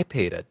cost. I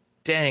paid a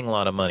dang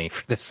lot of money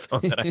for this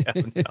phone that I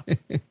have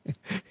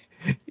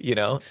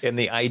now. And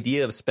the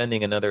idea of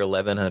spending another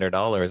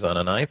 $1,100 on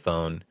an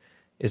iPhone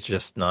is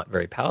just not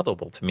very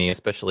palatable to me,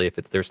 especially if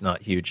there's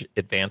not huge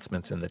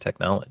advancements in the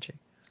technology.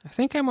 I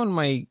think I'm on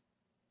my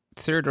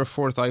third or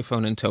fourth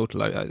iPhone in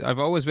total. I've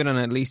always been on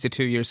at least a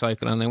 2-year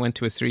cycle, and I went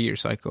to a 3-year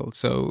cycle.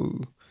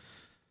 So,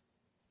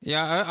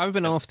 yeah, I've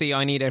been off the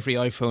I need every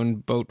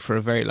iPhone boat for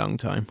a very long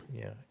time.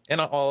 Yeah.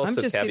 And I'll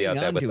also caveat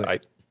that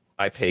with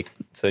I pay,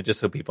 so just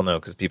so people know,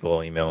 because people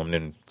will email them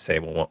and say,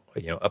 well,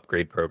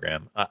 upgrade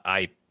program.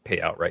 I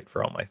pay outright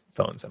for all my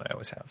phones, and I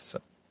always have.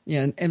 So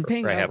yeah, and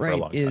paying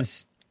outright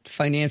is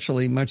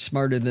financially much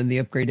smarter than the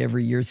upgrade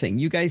every year thing.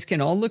 You guys can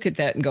all look at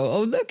that and go,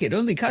 oh, look, it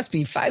only cost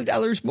me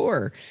 $5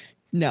 more.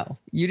 No,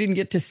 you didn't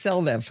get to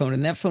sell that phone,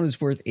 and that phone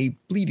is worth a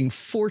bleeding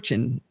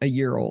fortune a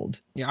year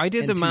old. Yeah, I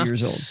did the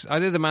maths. I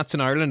did the maths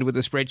in Ireland with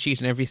a spreadsheet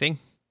and everything,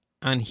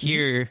 and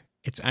here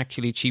it's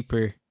actually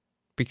cheaper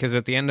because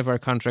at the end of our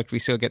contract we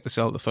still get to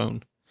sell the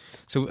phone.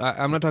 So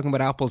I'm not talking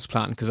about Apple's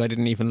plan because I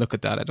didn't even look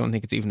at that. I don't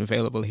think it's even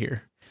available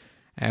here.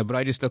 But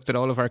I just looked at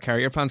all of our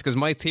carrier plans because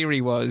my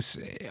theory was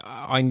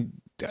I'm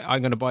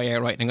going to buy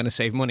outright and I'm going to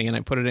save money, and I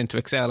put it into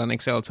Excel, and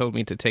Excel told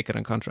me to take it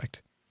on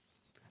contract.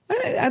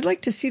 I'd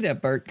like to see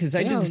that, Bart, because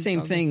I did the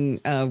same thing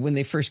when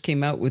they first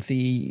came out with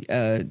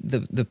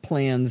the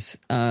plans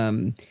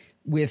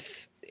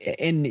with.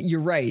 And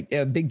you're right.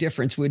 A big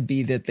difference would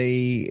be that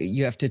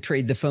you have to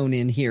trade the phone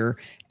in here.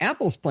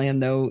 Apple's plan,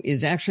 though,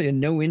 is actually a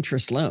no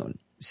interest loan.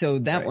 So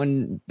that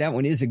one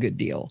is a good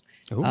deal.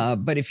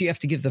 But if you have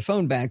to give the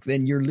phone back,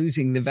 then you're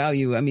losing the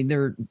value. I mean,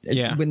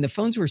 when the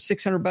phones were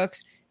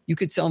 $600, you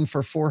could sell them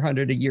for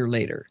 $400 a year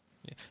later.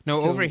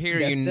 No, so over here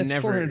that's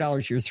never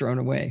 $400 you're throwing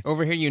away.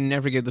 Over here, you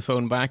never give the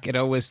phone back.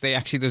 There's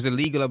a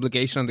legal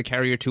obligation on the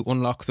carrier to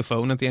unlock the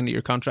phone at the end of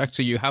your contract.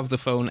 So you have the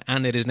phone,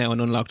 and it is now an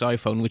unlocked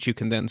iPhone, which you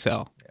can then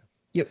sell.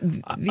 Yeah,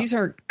 these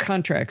aren't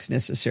contracts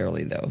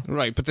necessarily, though.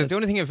 Right, but the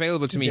only thing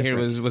available to me here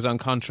was on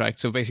contract.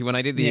 So basically, when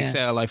I did the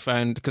Excel, I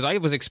found, because I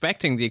was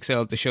expecting the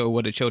Excel to show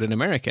what it showed in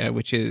America,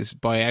 which is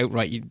buy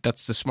outright.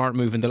 That's the smart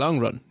move in the long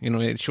run.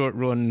 In short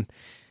run,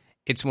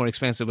 it's more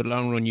expensive, but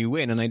long run you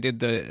win. And I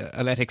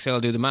let Excel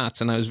do the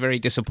maths, and I was very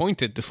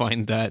disappointed to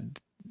find that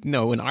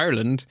no, in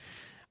Ireland,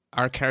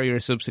 our carrier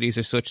subsidies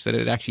are such that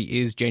it actually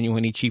is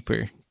genuinely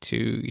cheaper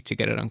to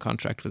get it on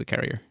contract with a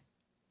carrier.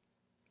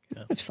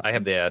 Yeah. I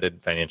have the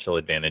added financial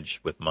advantage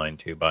with mine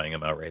too, buying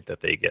them outright,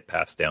 that they get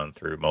passed down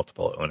through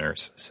multiple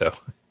owners. So,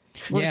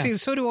 see,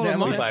 so do all of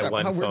mine. We buy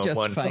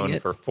one phone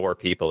for 4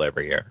 people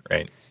every year,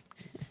 right?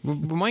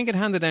 Mine get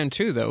handed down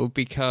too, though,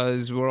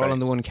 because we're all on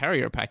the one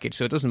carrier package,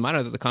 so it doesn't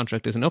matter that the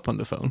contract isn't up on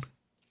the phone.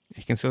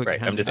 You can still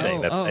get I'm just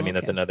saying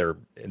that's another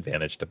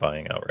advantage to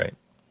buying outright.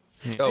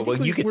 Oh, well,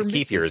 you get to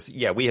keep yours.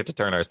 Yeah, we have to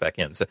turn ours back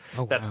in. So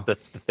that's the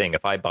thing.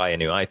 If I buy a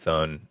new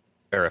iPhone,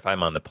 or if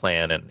I'm on the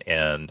plan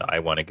and I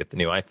want to get the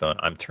new iPhone,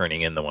 I'm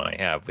turning in the one I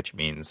have, which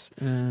means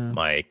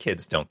my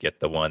kids don't get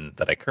the one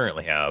that I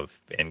currently have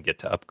and get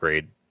to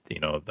upgrade,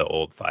 the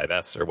old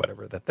 5S or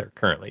whatever that they're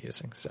currently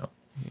using. So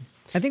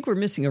I think we're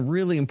missing a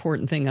really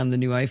important thing on the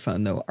new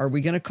iPhone, though. Are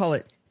we going to call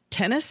it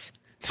tennis,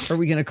 or are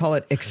we going to call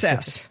it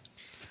excess?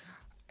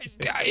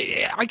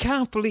 I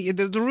can't believe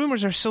the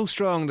rumors are so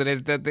strong that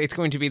it's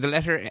going to be the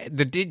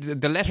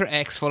letter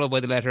X followed by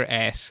the letter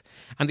S,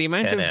 and the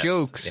amount of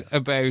jokes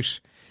about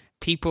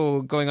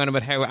people going on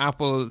about how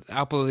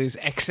Apple is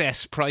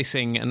excess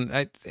pricing,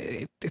 and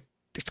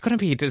it's going to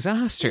be a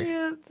disaster.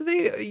 Yeah,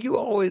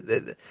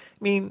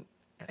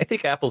 I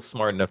think Apple's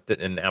smart enough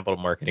and Apple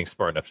marketing's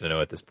smart enough to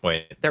know at this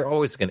point, they're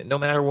always going to, no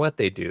matter what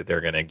they do,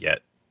 they're going to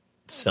get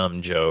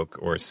some joke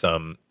or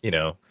some,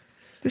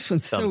 this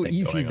one's so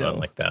easy going though, on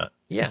like that.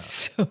 Yeah,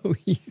 so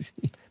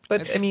easy.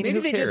 But I mean, maybe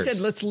they just said,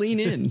 let's lean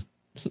in.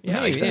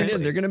 Yeah, exactly. Lean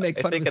in. They're going to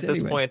make fun of us I think at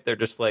this point they're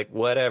just like,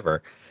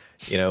 whatever.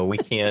 We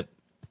can't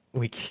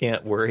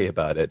worry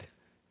about it.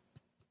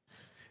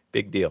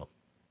 Big deal.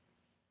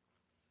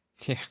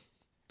 Yeah.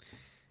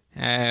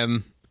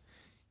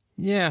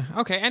 Yeah.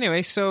 Okay.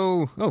 Anyway,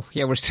 so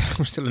we're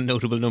still a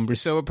notable number.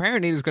 So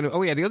apparently there's going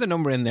to. The other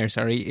number in there,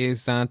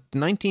 is that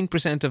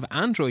 19% of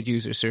Android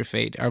users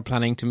surveyed are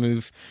planning to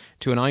move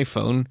to an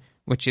iPhone,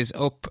 which is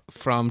up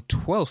from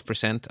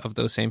 12% of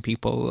those same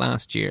people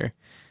last year.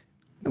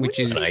 Which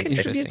is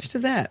interesting. To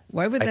that.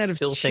 Why would that have changed? I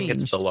still think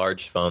it's the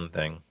large phone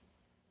thing.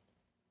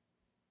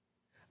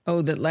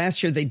 Oh, that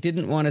last year they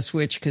didn't want to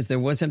switch because there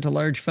wasn't a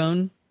large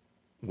phone?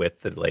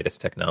 With the latest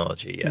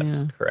technology,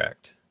 yes,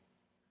 correct.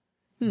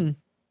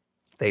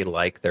 They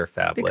like their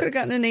phablets. They could have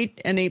gotten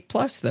an 8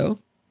 Plus, though.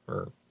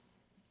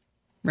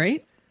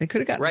 Right? They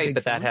could have gotten a big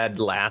but phone. that had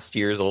last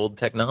year's old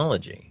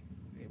technology.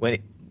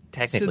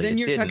 Technically, so then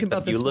you're talking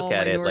about if you look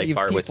at it, like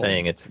Bart was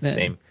saying, it's the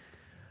same.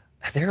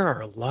 There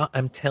are a lot.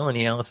 I'm telling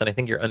you, Allison, I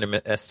think you're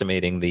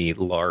underestimating the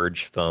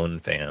large phone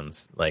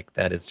fans. Like,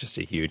 that is just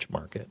a huge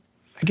market.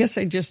 I guess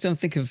I just don't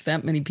think of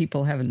that many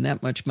people having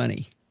that much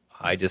money.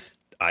 I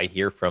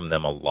hear from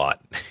them a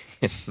lot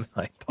in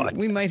my podcast.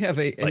 We might have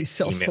a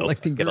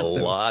self-selecting group. I get a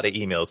lot of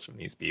emails from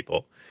these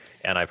people,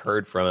 and I've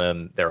heard from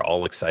them. They're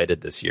all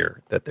excited this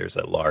year that there's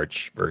a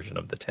large version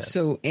of the 10.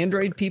 So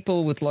Android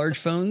people with large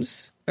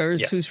phones are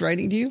who's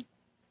writing to you?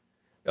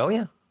 Oh,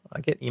 yeah.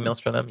 I get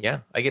emails from them. Yeah.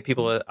 I get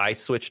people. I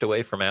switched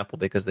away from Apple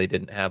because they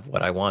didn't have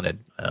what I wanted,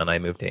 and I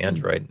moved to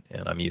Android,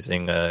 and I'm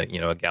using a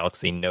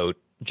Galaxy Note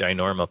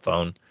Ginorma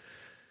phone,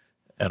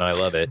 and I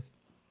love it.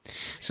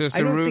 So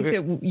I don't think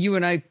that you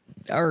and I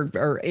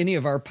or any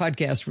of our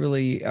podcasts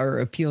really are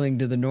appealing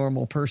to the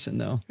normal person,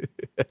 though.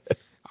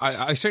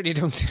 I certainly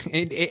don't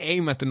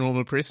aim at the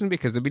normal person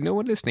because there'd be no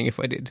one listening if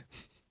I did.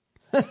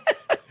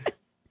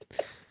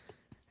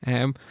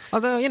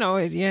 Although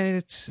it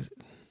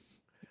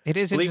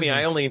is. Believe me,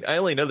 I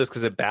only know this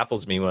because it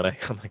baffles me when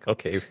I'm like,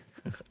 okay,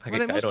 I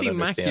don't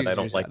understand. I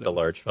don't like the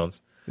large phones.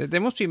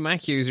 There must be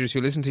Mac users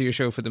who listen to your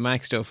show for the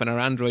Mac stuff and are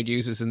Android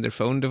users in their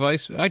phone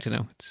device. I don't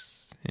know.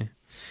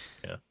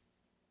 Yeah.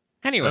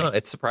 Anyway,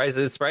 it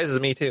surprises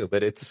me too,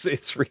 but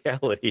it's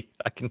reality.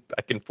 I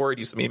can forward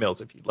you some emails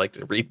if you'd like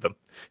to read them.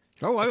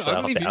 Oh, I'll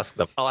have to ask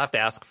them. I'll have to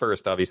ask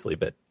first, obviously,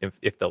 but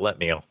if they'll let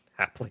me, I'll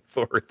happily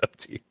forward them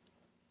to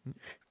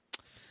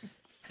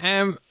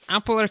you.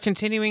 Apple are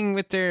continuing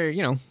with their,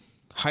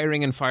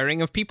 hiring and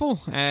firing of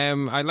people.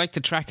 I like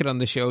to track it on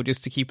the show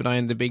just to keep an eye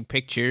on the big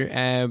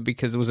picture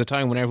because there was a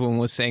time when everyone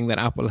was saying that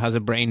Apple has a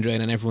brain drain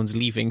and everyone's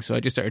leaving, so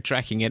I just started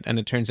tracking it, and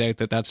it turns out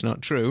that that's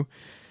not true.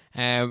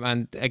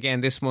 And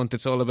again, this month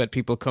it's all about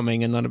people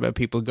coming and not about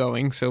people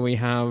going. So we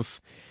have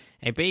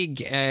a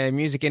big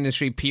music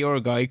industry PR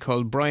guy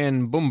called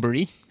Brian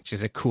Bumbury, which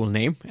is a cool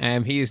name.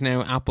 He is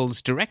now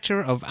Apple's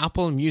Director of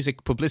Apple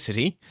Music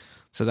Publicity.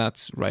 So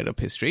that's right up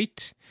his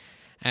street.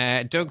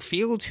 Doug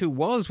Field, who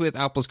was with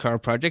Apple's car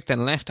project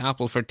and left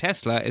Apple for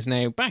Tesla, is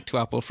now back to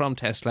Apple from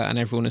Tesla, and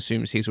everyone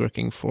assumes he's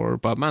working for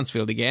Bob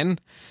Mansfield again.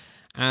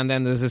 And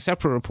then there's a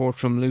separate report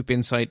from Loop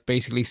Insight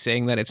basically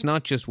saying that it's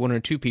not just one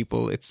or two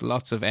people, it's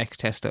lots of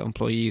ex-Tesla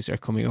employees are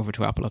coming over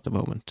to Apple at the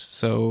moment.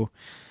 So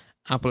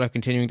Apple are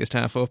continuing to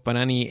staff up, and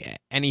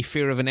any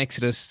fear of an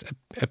exodus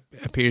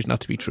appears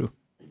not to be true.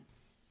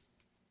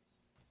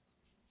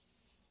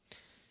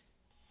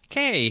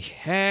 Okay,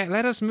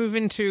 let us move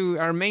into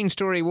our main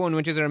story one,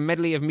 which is our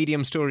medley of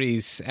medium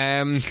stories.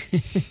 Apple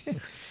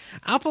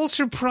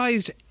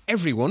surprised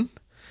everyone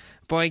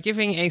by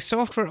giving a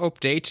software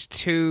update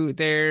to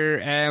their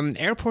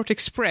AirPort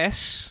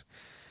Express,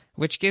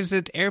 which gives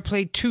it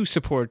AirPlay 2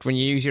 support when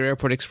you use your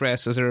AirPort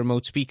Express as a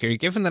remote speaker.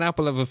 Given that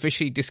Apple have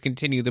officially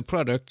discontinued the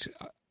product,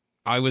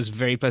 I was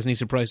very pleasantly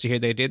surprised to hear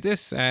they did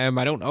this. I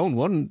don't own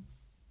one,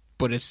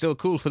 but it's still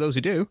cool for those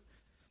who do.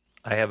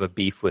 I have a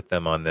beef with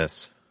them on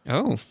this.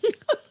 Oh.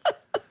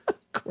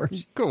 Of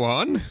course. Go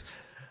on.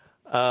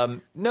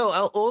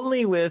 No,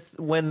 only with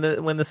when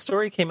the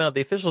story came out,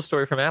 the official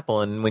story from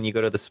Apple, and when you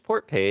go to the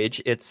support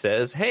page, it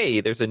says,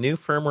 hey, there's a new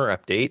firmware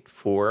update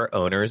for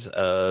owners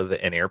of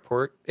an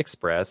AirPort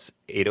Express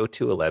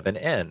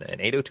 802.11n. An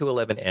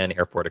 802.11n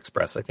AirPort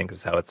Express, I think,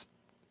 is how it's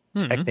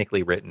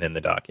technically written in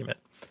the document.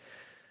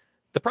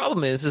 The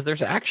problem is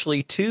there's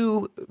actually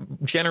two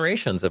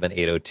generations of an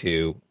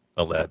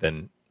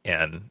 802.11n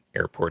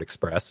AirPort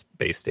Express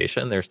base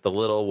station. There's the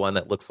little one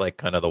that looks like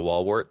kind of the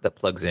wallwart that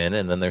plugs in,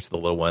 and then there's the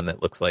little one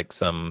that looks like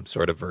some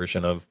sort of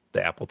version of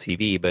the Apple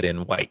TV, but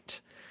in white.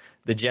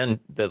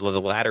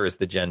 The latter is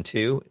the Gen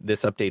 2.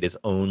 This update is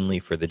only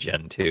for the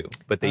Gen 2,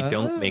 but they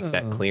don't make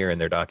that clear in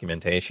their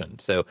documentation.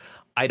 So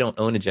I don't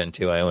own a Gen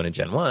 2. I own a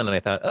Gen 1, and I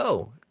thought,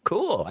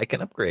 cool, I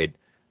can upgrade.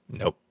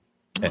 Nope.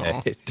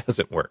 It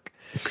doesn't work.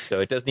 So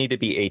it does need to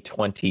be a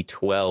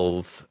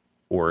 2012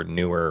 or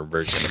newer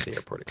version of the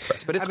Airport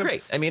Express. But it's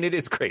great. I mean, it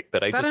is great.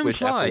 But I just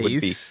wish Apple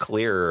would be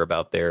clearer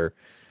about their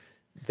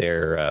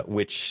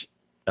which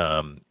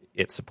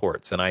it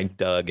supports. And I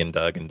dug and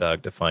dug and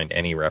dug to find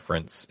any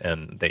reference,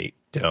 and they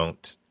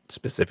don't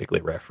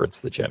specifically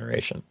reference the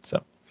generation.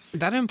 So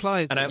that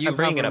implies that I'm you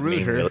bringing have it a up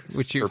router, mainly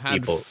which you've for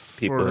had people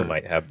who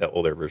might have the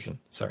older version.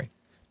 Sorry.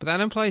 But that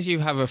implies you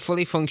have a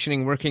fully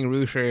functioning working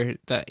router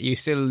that you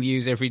still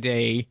use every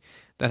day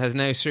that has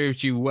now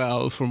served you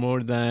well for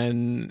more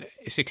than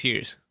 6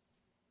 years.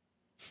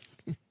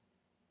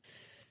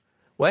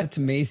 What? That's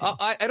amazing.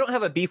 I don't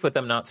have a beef with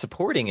them not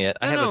supporting it.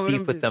 I have a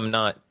beef with them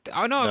not.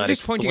 Oh no, I'm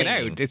just pointing it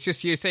explaining. out. It's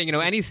just you're saying,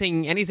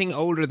 anything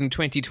older than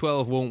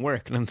 2012 won't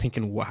work, and I'm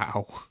thinking,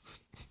 wow,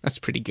 that's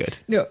pretty good.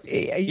 No,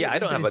 I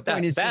don't have that.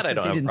 I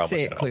don't have a problem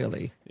say with it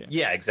clearly.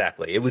 Yeah,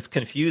 exactly. It was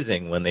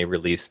confusing when they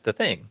released the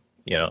thing.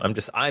 I'm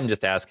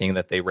just asking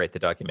that they write the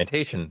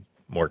documentation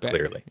more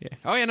clearly. Yeah.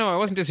 Oh yeah, no, I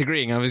wasn't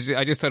disagreeing.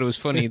 I just thought it was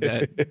funny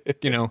that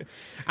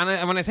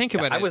and when I think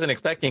about it, I wasn't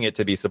expecting it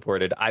to be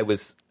supported.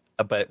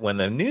 But when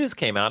the news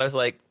came out, I was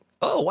like,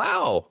 oh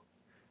wow,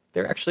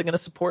 they're actually going to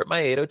support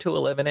my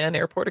 802.11n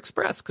Airport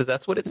Express because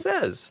that's what it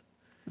says.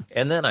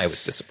 And then I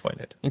was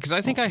disappointed because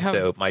I think I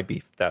have my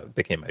beef. That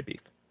became my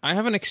beef. I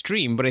have an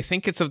Extreme, but I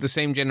think it's of the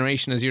same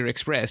generation as your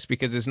Express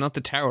because it's not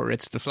the tower,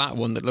 it's the flat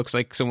one that looks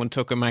like someone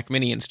took a Mac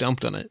Mini and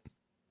stomped on it.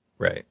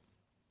 Right.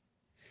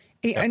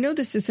 Hey, I know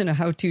this isn't a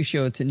how-to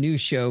show, it's a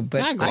news show,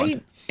 but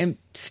I am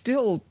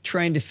still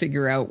trying to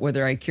figure out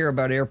whether I care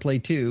about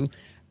AirPlay 2.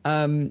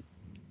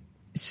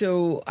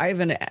 So I have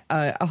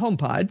a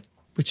HomePod,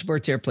 which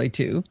supports AirPlay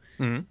 2.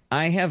 Mm-hmm.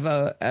 I have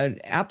an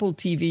Apple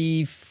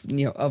TV,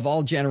 of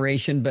all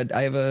generation, but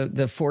I have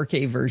the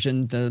 4K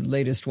version, the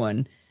latest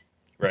one.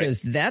 Right.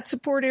 Does that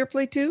support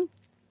AirPlay 2?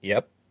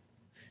 Yep.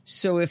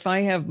 So if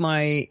I have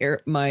my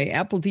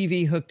Apple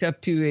TV hooked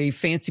up to a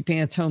fancy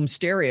pants home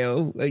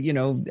stereo,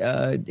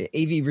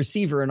 AV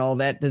receiver and all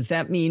that, does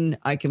that mean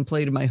I can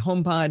play to my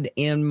HomePod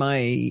and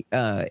my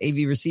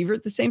AV receiver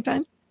at the same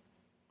time?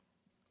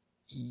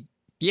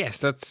 Yes,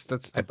 that's.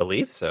 I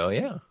believe so.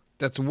 Yeah,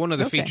 that's one of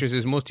the features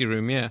is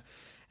multi-room. Yeah,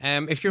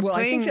 if you're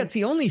I think that's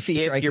the only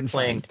feature if you're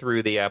playing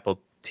through the Apple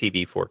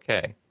TV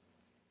 4K.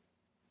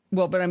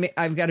 Well, but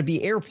I've got to be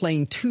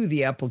airplaying to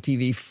the Apple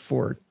TV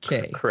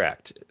 4K.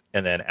 Correct.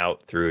 And then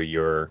out through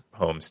your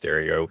home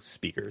stereo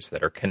speakers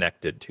that are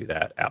connected to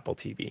that Apple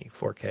TV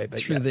 4K. But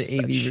through the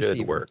AV that should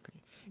receiver. Work.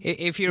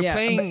 If you're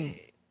playing...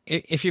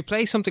 If you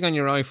play something on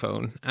your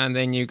iPhone and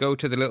then you go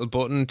to the little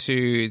button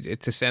to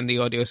send the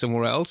audio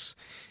somewhere else,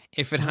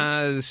 if it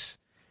has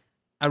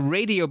a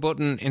radio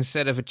button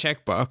instead of a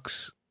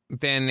checkbox,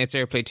 then it's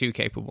AirPlay 2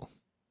 capable.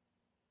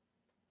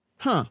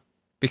 Huh.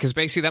 Because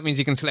basically that means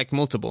you can select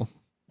multiple.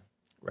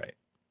 Right.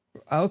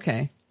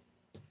 Okay.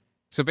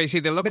 So basically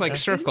they look like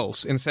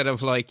circles instead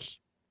of like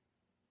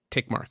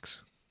tick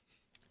marks.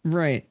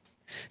 Right.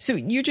 So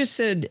you just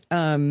said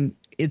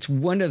it's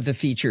one of the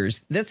features.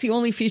 That's the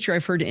only feature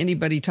I've heard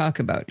anybody talk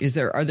about.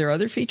 Are there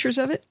other features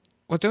of it?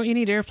 Well, don't you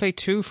need AirPlay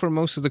 2 for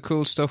most of the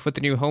cool stuff with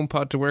the new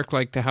HomePod to work,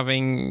 like to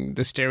having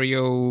the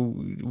stereo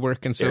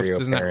work and stereo stuff?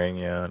 Doesn't pairing,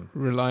 that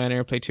rely on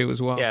AirPlay 2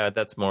 as well? Yeah,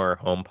 that's more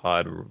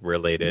HomePod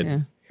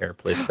related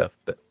AirPlay stuff.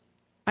 But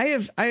I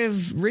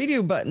have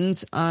radio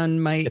buttons on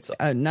my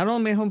not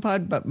only my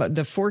HomePod but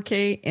the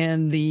 4K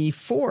and the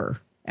 4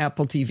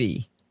 Apple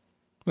TV.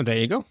 Well, there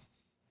you go.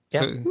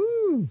 Yeah.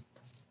 So,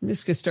 I'm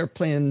just going to start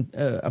playing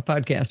a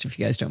podcast if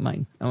you guys don't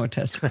mind. I want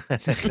to test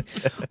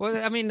it. Well,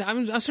 I mean,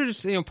 I'm sort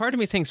of, part of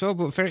me thinks,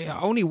 but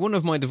only one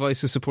of my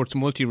devices supports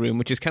multi-room,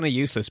 which is kind of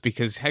useless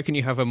because how can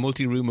you have a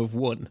multi-room of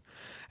one?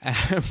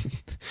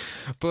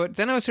 But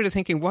then I was sort of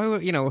thinking,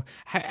 why,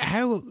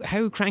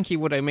 how cranky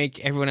would I make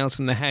everyone else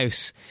in the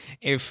house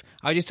if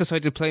I just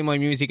decided to play my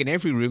music in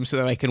every room so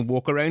that I can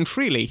walk around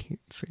freely?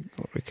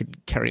 Or I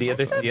could carry the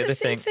other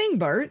thing,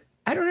 Bart.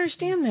 I don't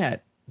understand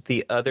that.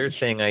 The other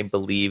thing I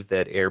believe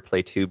that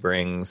AirPlay 2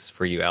 brings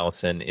for you,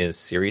 Allison, is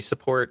Siri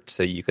support.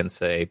 So you can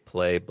say,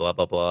 play blah,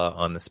 blah, blah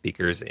on the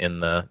speakers in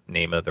the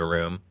name of the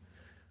room.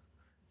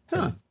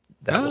 Huh.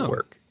 That will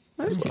work.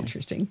 That's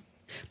interesting.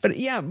 But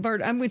yeah,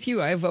 Bart, I'm with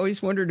you. I've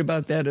always wondered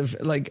about that of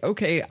like,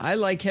 okay, I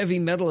like heavy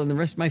metal and the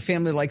rest of my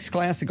family likes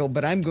classical,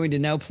 but I'm going to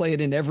now play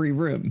it in every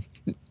room.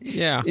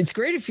 Yeah. It's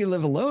great if you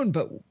live alone,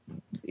 but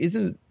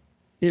isn't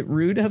it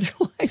rude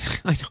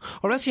otherwise? I know.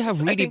 Or else you have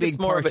really big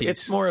parties.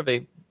 It's more of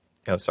a...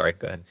 Oh, sorry.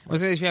 Go ahead. I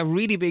was saying, if you have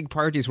really big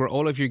parties where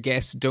all of your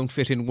guests don't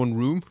fit in one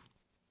room.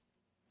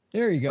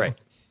 There you go. Right.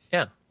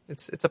 Yeah.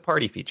 It's a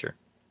party feature.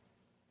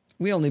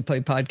 We only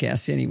play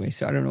podcasts anyway,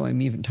 so I don't know why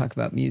I'm even talking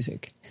about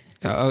music.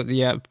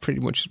 Yeah,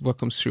 pretty much what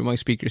comes through my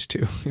speakers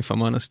too, if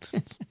I'm honest.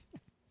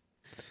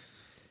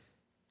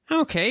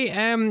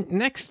 Okay,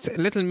 next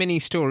little mini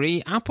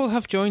story. Apple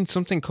have joined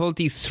something called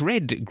the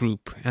Thread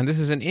Group, and this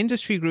is an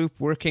industry group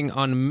working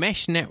on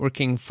mesh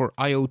networking for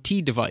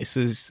IoT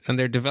devices, and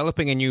they're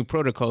developing a new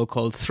protocol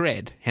called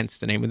Thread, hence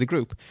the name of the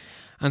group.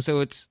 And so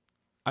it's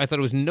I thought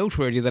it was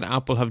noteworthy that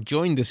Apple have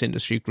joined this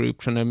industry group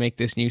trying to make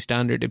this new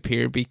standard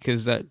appear,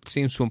 because that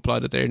seems to imply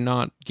that they're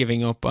not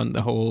giving up on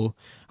the whole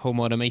home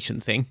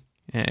automation thing,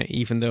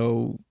 even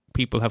though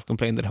people have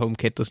complained that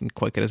HomeKit doesn't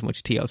quite get as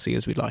much TLC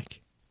as we'd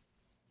like.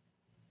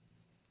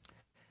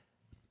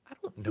 I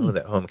don't know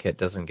that HomeKit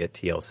doesn't get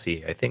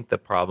TLC. I think the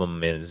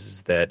problem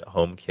is that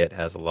HomeKit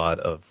has a lot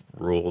of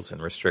rules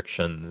and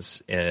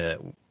restrictions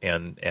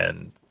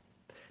and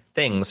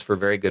things for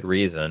very good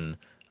reason,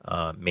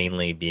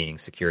 mainly being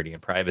security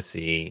and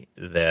privacy,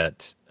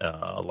 that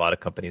a lot of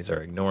companies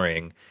are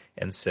ignoring.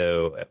 And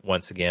so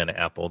once again,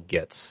 Apple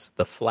gets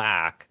the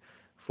flack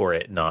for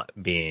it not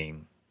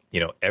being,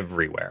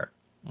 everywhere,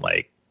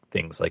 like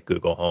things like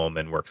Google Home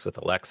and works with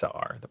Alexa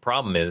are. The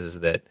problem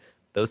is that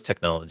those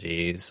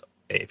technologies,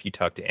 if you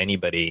talk to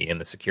anybody in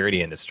the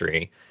security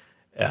industry,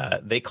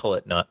 they call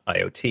it not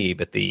IoT,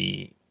 but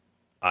the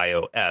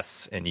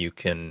iOS, and you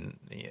can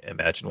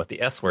imagine what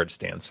the S word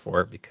stands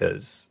for,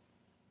 because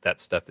that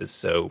stuff is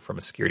so, from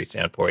a security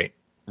standpoint,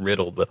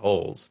 riddled with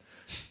holes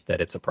that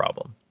it's a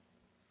problem.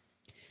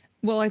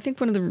 Well, I think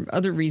one of the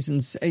other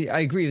reasons, I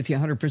agree with you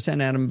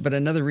 100%, Adam, but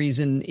another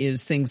reason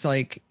is things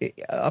like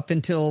up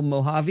until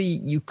Mojave,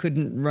 you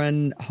couldn't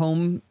run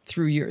Home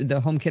through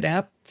the HomeKit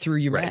app through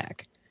your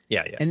rack.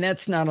 Yeah. And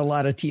that's not a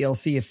lot of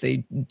TLC if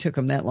they took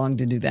them that long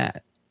to do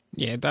that.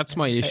 Yeah, that's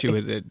my issue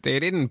with it. They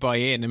didn't buy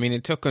in. I mean,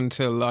 it took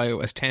until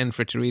iOS 10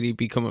 for it to really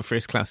become a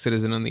first-class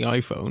citizen on the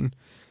iPhone.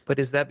 But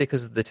is that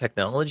because the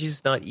technology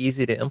is not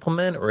easy to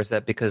implement, or is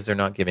that because they're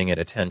not giving it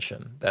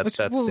attention? That's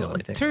the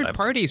only thing. Third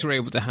parties were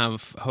able to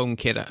have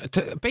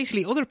HomeKit.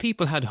 Basically, other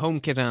people had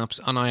HomeKit apps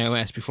on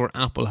iOS before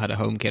Apple had a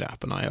HomeKit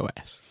app on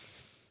iOS.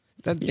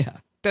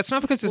 That's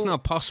not because it's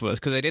not possible. It's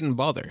because they didn't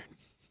bother.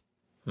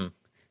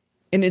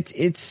 And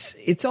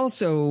it's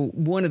also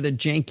one of the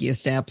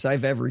jankiest apps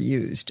I've ever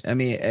used. I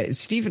mean,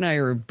 Steve and I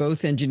are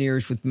both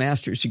engineers with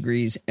master's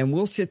degrees, and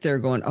we'll sit there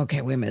going, okay,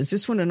 wait a minute, is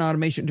this one an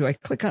automation? Do I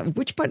click on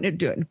which button to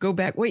do it? Go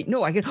back. Wait, no,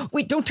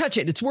 wait, don't touch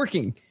it. It's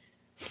working.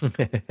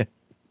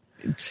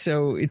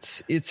 So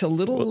it's a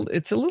little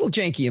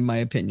janky in my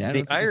opinion.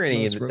 The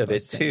irony of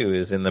it too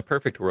is, in the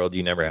perfect world,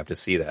 you never have to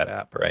see that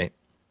app, right?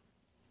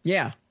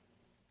 Yeah.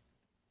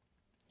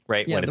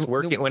 Right, yeah, when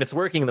it's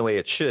working the way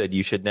it should,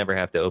 you should never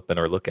have to open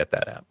or look at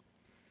that app.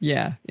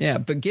 Yeah.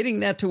 But getting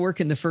that to work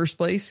in the first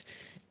place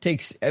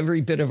takes every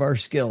bit of our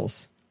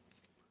skills.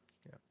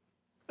 Yeah.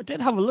 I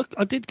did have a look.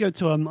 I did go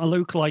to a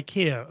local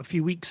IKEA a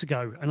few weeks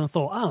ago, and I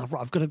thought,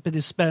 right, I've got a bit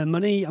of spare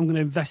money. I'm going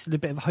to invest in a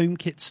bit of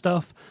HomeKit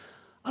stuff.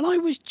 And I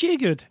was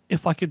jiggered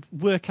if I could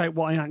work out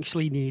what I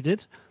actually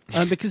needed,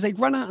 because they'd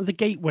run out of the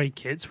gateway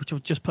kits, which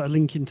I've just put a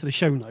link into the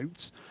show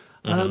notes.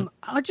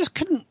 I just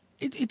couldn't.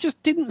 It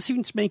just didn't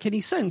seem to make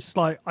any sense. It's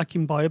like, I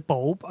can buy a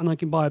bulb and I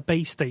can buy a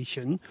base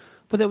station,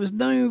 but there was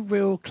no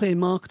real clear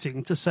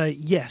marketing to say,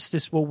 yes,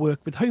 this will work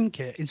with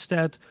HomeKit.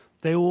 Instead,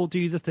 they all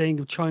do the thing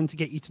of trying to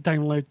get you to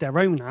download their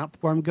own app,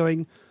 where I'm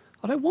going,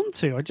 I don't want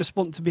to. I just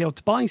want to be able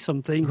to buy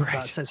something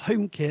that says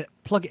HomeKit,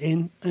 plug it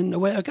in, and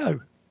away I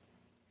go.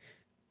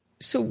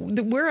 So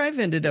where I've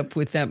ended up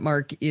with that,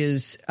 Mark,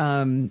 is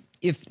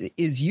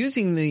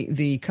using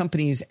the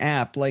company's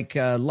app, like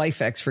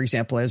LifeX, for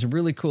example, has a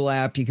really cool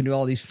app. You can do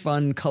all these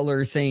fun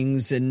color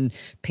things and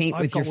paint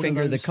with your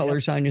finger the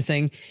colors on your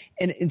thing.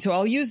 And so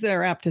I'll use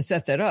their app to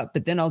set that up,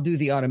 but then I'll do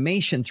the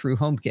automation through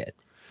HomeKit.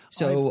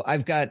 So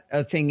I've got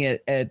a thing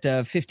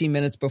at 15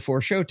 minutes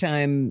before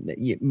showtime.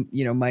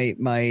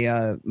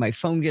 My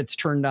phone gets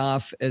turned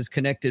off as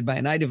connected by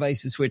an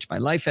iDevice switch. My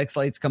LifeX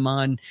lights come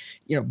on.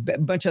 A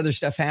bunch of other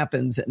stuff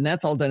happens, and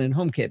that's all done in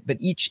HomeKit. But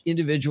each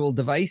individual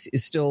device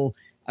is still,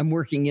 I'm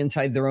working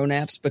inside their own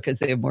apps because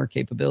they have more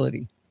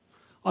capability.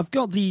 I've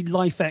got the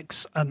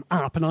LifeX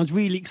app, and I was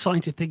really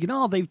excited, thinking,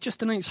 they've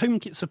just announced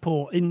HomeKit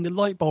support in the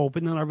light bulb,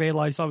 and then I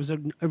realised I was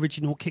an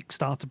original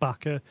Kickstarter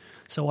backer,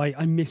 so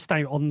I missed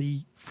out on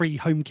the free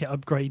HomeKit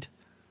upgrade.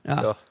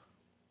 That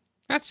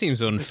seems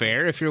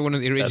unfair if you're one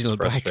of the original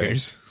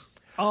backers.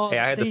 Hey,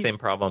 I had the same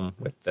problem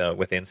with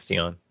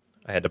Insteon.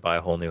 I had to buy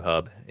a whole new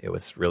hub. It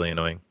was really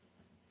annoying.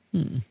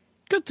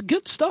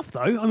 Good stuff,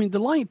 though. I mean, the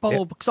light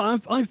bulb,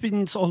 because I've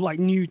been sort of like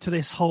new to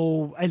this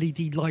whole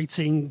LED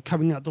lighting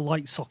coming out the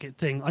light socket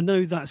thing. I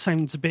know that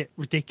sounds a bit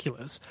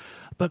ridiculous,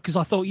 but because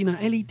I thought,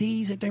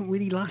 LEDs, they don't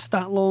really last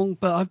that long,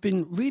 but I've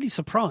been really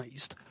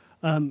surprised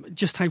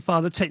just how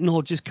far the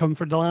technology's come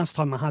from the last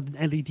time I had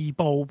an LED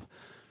bulb,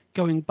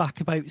 going back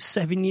about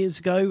 7 years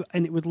ago,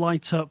 and it would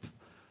light up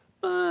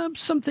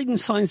something the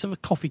size of a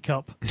coffee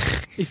cup,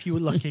 if you were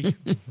lucky.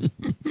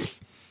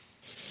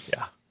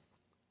 Yeah.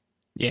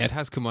 Yeah, it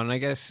has come on. I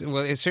guess,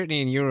 well, it's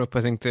certainly in Europe,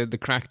 I think the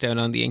crackdown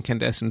on the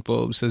incandescent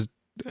bulbs has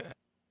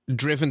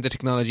driven the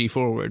technology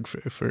forward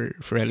for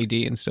LED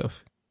and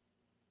stuff.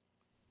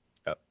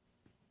 Yep.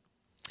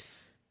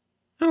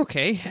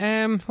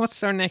 Okay,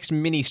 what's our next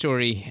mini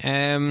story?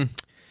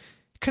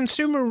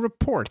 Consumer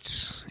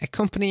Reports, a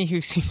company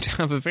who seem to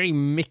have a very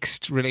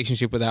mixed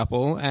relationship with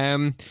Apple.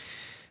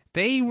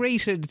 They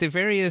rated the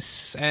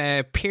various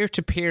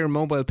peer-to-peer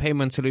mobile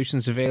payment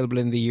solutions available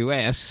in the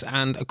US,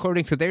 and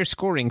according to their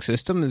scoring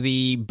system,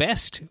 the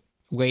best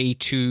way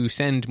to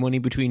send money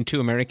between two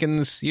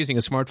Americans using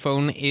a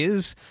smartphone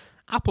is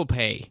Apple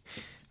Pay.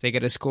 They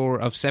get a score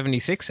of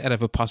 76 out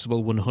of a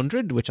possible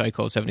 100, which I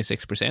call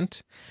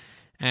 76%.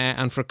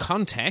 And for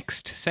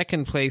context,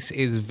 second place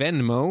is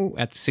Venmo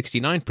at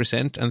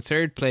 69%, and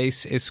third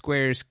place is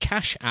Square's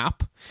Cash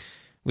App,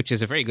 which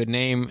is a very good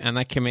name, and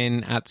that came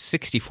in at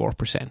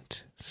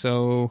 64%.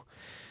 So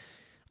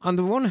on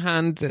the one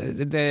hand,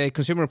 the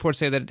Consumer Reports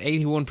say that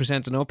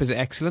 81% and up is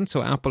excellent,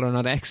 so Apple are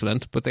not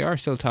excellent, but they are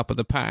still top of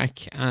the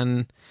pack,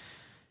 and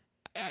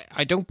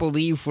I don't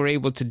believe we're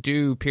able to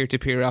do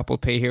peer-to-peer Apple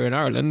Pay here in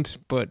Ireland,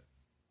 but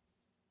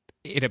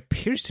it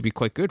appears to be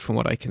quite good from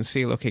what I can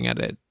see looking at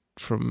it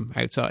from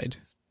outside.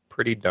 It's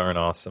pretty darn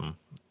awesome.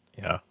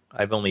 Yeah,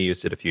 I've only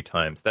used it a few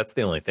times. That's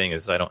the only thing,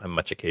 is I don't have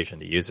much occasion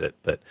to use it,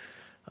 but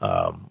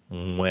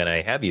when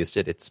I have used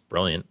it, it's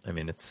brilliant. I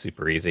mean, it's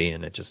super easy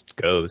and it just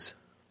goes.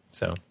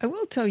 So I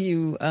will tell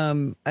you,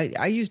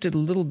 I used it a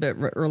little bit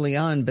early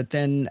on, but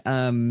then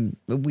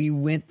we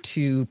went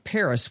to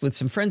Paris with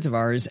some friends of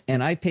ours,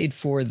 and I paid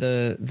for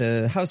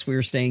the house we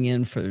were staying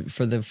in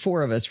for the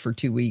four of us for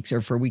 2 weeks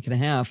or for a week and a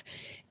half.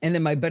 And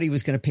then my buddy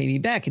was going to pay me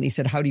back, and he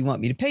said, "How do you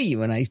want me to pay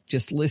you?" And I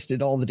just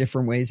listed all the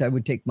different ways I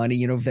would take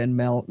money,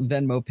 Venmo,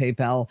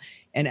 PayPal,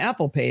 and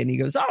Apple Pay. And he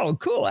goes, "Oh,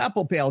 cool,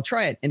 Apple Pay, I'll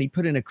try it." And he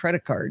put in a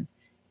credit card,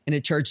 and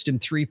it charged him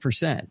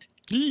 3%.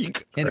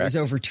 Eek. And it was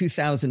over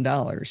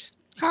 $2,000.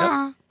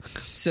 Ah.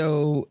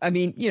 So, I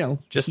mean,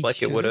 just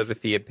like it would have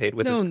if he had paid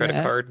with his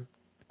credit card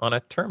on a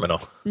terminal.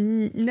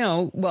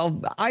 No,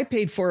 well, I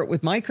paid for it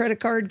with my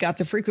credit card, got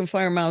the frequent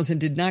flyer miles, and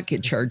did not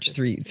get charged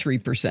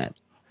 3%.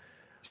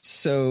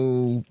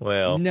 So,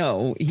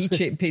 no, he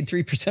paid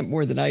 3%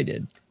 more than I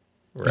did.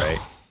 Right.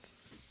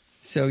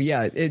 So,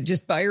 yeah,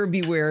 just buyer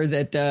beware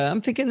that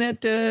I'm thinking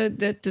that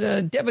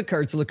debit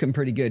card's looking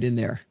pretty good in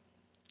there.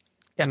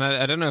 And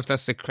I don't know if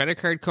that's the credit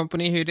card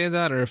company who did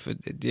that, or if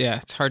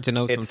it's hard to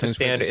know. It's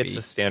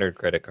a standard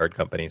credit card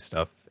company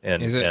stuff,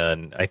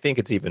 and I think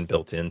it's even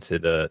built into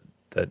the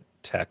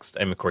text.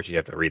 I mean, of course, you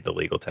have to read the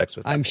legal text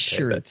with. I'm Apple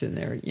sure Pay, it's in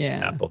there.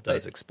 Yeah, Apple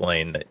does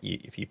explain that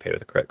if you pay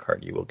with a credit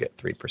card, you will get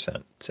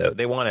 3%. So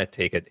they want to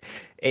take it.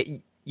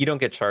 You don't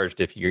get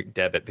charged if you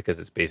debit, because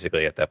it's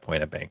basically at that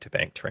point a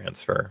bank-to-bank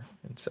transfer,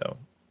 and so.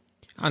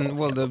 And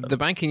well, the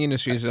banking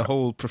industry as a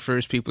whole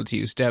prefers people to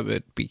use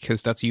debit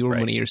because that's your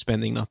money you're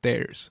spending, not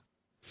theirs.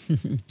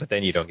 But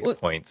then you don't get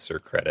points or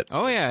credits.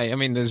 Oh, yeah. I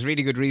mean, there's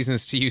really good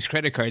reasons to use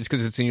credit cards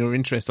because it's in your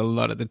interest a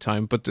lot of the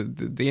time. But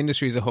the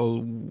industry as a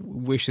whole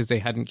wishes they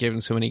hadn't given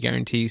so many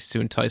guarantees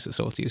to entice us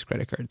all to use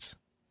credit cards.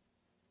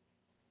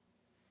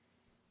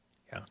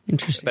 Yeah.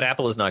 Interesting. But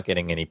Apple is not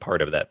getting any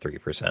part of that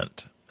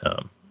 3%.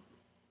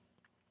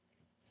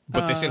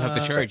 But they still have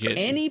to charge it.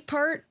 Any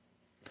part?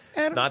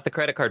 Not the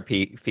credit card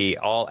fee.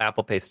 All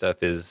Apple Pay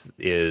stuff is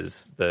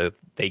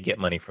they get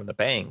money from the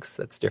banks.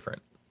 That's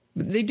different.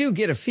 They do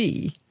get a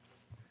fee.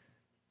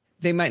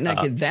 They might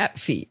not get that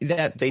fee.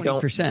 That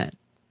 20%.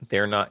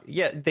 They're not.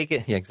 Yeah, they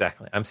get. Yeah,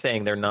 exactly. I'm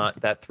saying they're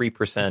not. That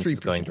 3% is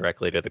going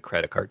directly to the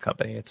credit card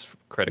company. It's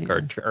credit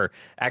card, or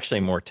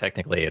actually, more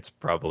technically, it's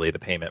probably the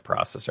payment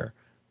processor.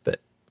 But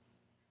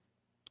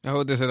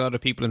there's a lot of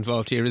people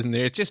involved here, isn't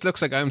there? It just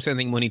looks like I'm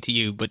sending money to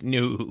you, but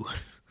no.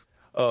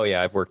 Oh,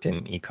 yeah, I've worked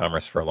in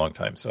e-commerce for a long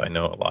time, so I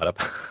know a lot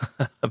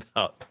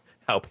about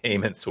how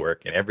payments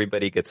work, and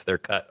everybody gets their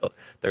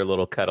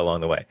little cut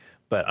along the way.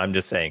 But I'm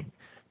just saying,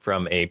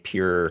 from a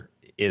pure,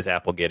 is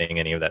Apple getting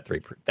any of that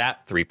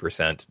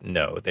 3%?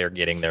 No, they're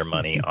getting their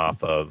money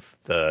off of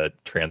the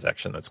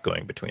transaction that's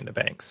going between the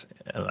banks.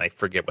 And I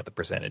forget what the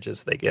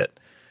percentages they get.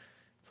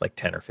 It's like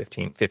 10 or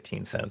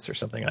 15 cents or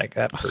something like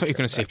that. I thought you were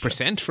going to say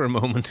percent for a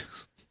moment.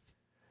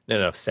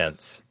 No,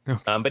 cents.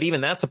 Oh. But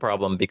even that's a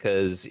problem,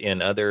 because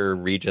in other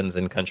regions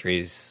and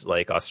countries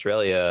like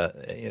Australia,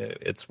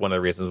 it's one of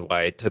the reasons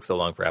why it took so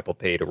long for Apple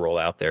Pay to roll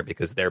out there,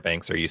 because their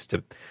banks are used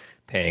to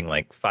paying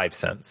like 5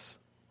 cents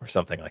or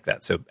something like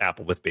that. So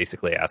Apple was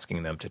basically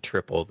asking them to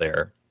triple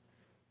their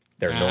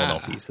normal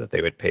fees that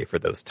they would pay for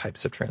those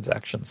types of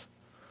transactions.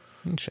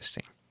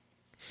 Interesting.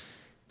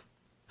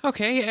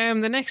 Okay,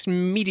 the next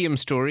medium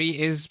story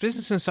is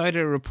Business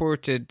Insider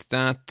reported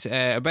that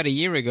about a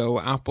year ago,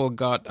 Apple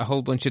got a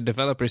whole bunch of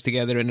developers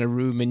together in a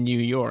room in New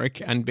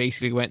York and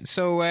basically went,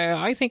 so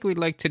I think we'd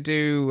like to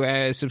do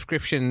a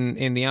subscription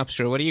in the App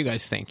Store. What do you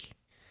guys think?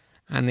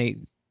 And they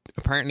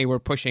apparently were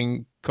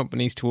pushing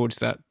companies towards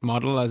that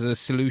model as a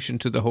solution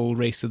to the whole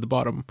race to the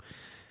bottom.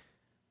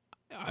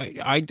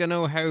 I don't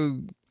know how...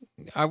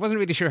 I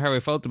wasn't really sure how I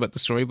felt about the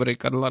story, but it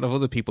got a lot of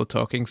other people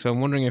talking, so I'm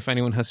wondering if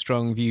anyone has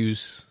strong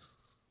views.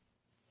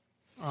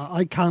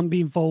 I can't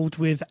be involved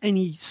with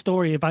any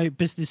story about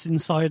Business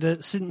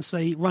Insider since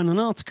they ran an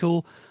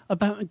article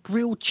about a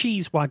grilled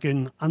cheese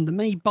wagon, and the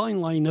main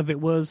byline of it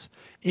was,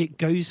 it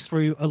goes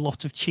through a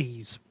lot of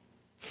cheese.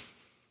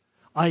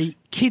 I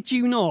kid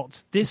you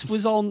not, this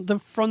was on the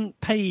front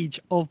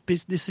page of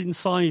Business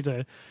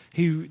Insider,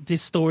 who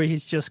this story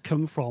has just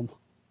come from.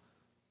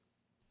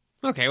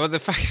 Okay, well, the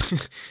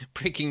fact,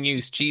 breaking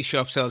news, cheese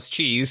shop sells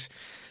cheese.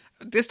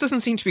 This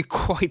doesn't seem to be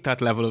quite that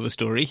level of a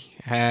story.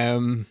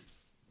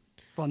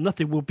 Well,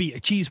 nothing will beat a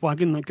cheese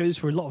wagon that goes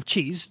for a lot of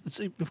cheese,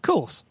 of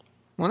course.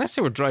 Well, unless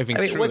they were driving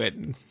through it.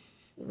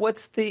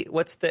 What's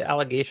the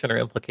allegation or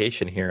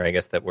implication here? I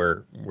guess that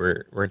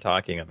we're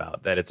talking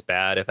about, that it's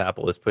bad if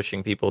Apple is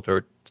pushing people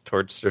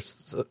towards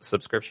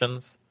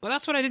subscriptions. Well,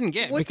 that's what I didn't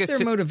get. What's because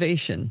their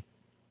motivation?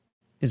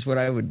 Is what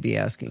I would be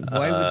asking.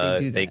 Why would they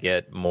do that? They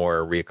get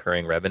more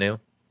recurring revenue.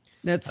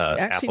 That's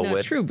actually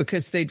not true,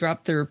 because they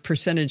dropped their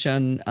percentage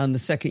on the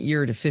second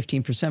year to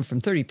 15% from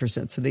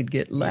 30%, so they'd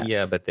get less.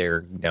 Yeah, but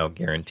they're now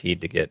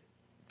guaranteed to get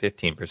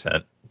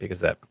 15%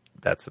 because that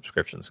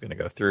subscription is going to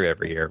go through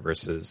every year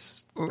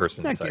versus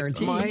person decides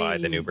to buy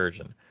the new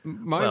version.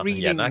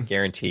 Yeah, not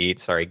guaranteed.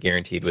 Sorry,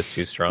 guaranteed was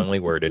too strongly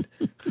worded.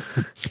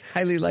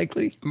 Highly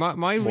likely.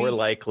 More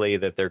likely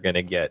that they're going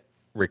to get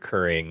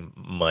recurring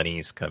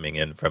monies coming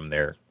in from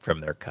their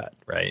cut,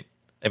 right?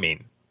 I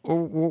mean,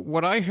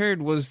 what I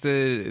heard was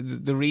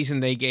the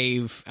reason they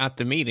gave at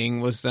the meeting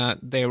was that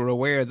they were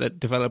aware that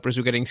developers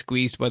were getting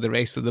squeezed by the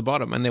race to the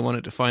bottom, and they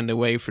wanted to find a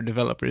way for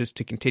developers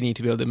to continue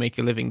to be able to make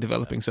a living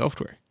developing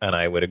software. And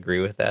I would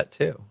agree with that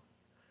too.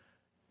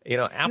 You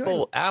know,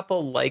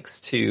 Apple likes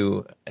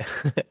to.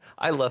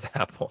 I love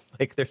Apple.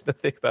 Like, there's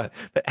nothing about it,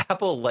 but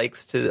Apple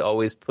likes to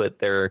always put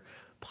their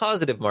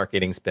positive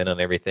marketing spin on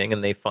everything,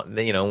 and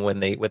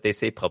what they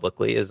say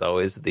publicly is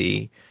always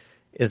the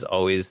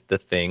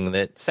thing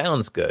that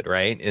sounds good,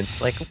 right?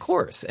 It's like, of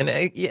course. And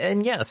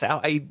yes,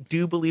 I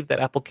do believe that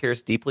Apple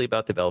cares deeply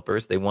about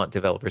developers. They want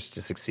developers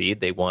to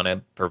succeed. They want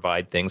to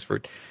provide things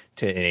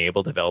to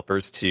enable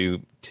developers to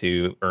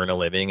earn a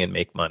living and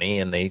make money.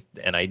 And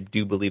I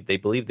do believe they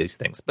believe these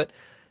things. But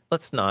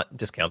let's not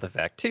discount the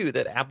fact, too,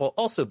 that Apple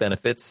also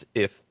benefits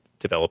if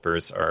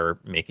developers are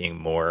making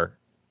more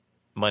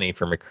money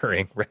from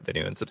recurring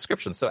revenue and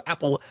subscriptions. So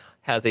Apple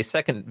has a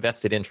second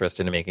vested interest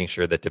in making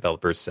sure that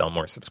developers sell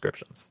more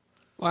subscriptions.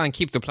 Well, and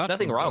keep the platform.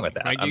 Nothing wrong with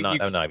that. Right? I'm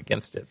not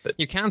against it. But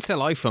you can't sell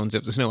iPhones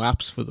if there's no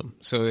apps for them.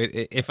 So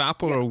if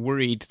Apple are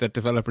worried that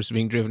developers are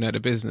being driven out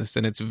of business,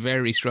 then it's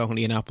very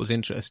strongly in Apple's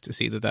interest to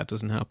see that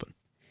doesn't happen.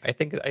 I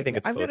think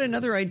it's. I've got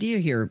another idea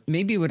here.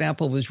 Maybe what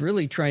Apple was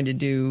really trying to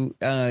do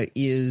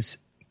is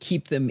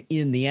keep them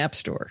in the App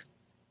Store,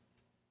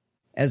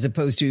 as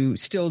opposed to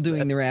still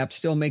doing their app,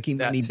 still making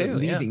money, but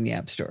leaving the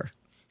App Store.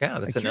 Yeah,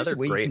 that's another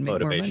great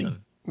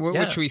motivation.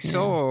 Which we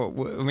saw.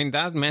 I mean,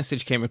 that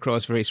message came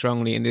across very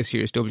strongly in this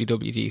year's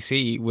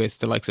WWDC with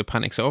the likes of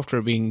Panic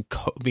Software being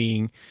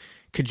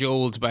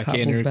cajoled back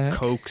in, or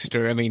coaxed,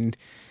 or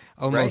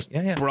almost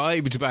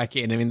bribed back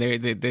in. I mean,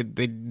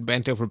 they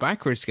bent over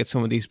backwards to get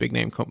some of these big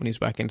name companies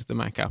back into the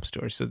Mac App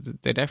Store. So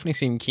they definitely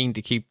seem keen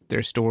to keep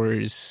their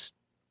stores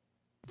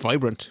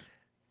vibrant.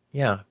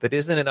 Yeah, but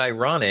isn't it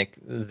ironic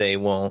they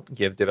won't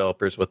give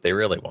developers what they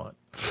really want?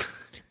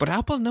 But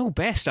Apple know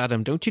best,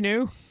 Adam, don't you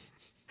know?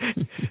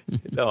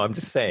 No, I'm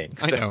just saying.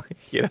 I know.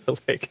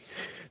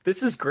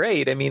 This is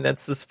great. I mean,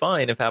 that's just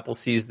fine if Apple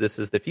sees this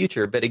as the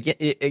future. But again,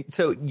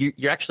 so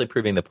you're actually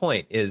proving the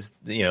point is,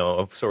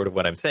 of sort of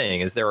what I'm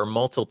saying is there are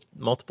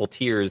multiple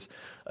tiers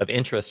of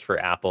interest for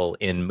Apple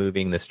in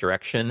moving this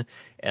direction.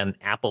 And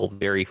Apple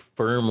very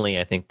firmly,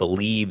 I think,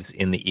 believes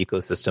in the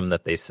ecosystem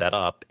that they set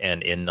up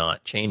and in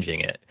not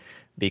changing it.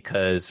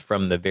 Because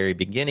from the very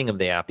beginning of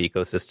the app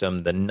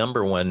ecosystem, the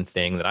number one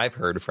thing that I've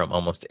heard from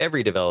almost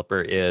every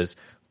developer is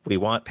we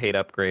want paid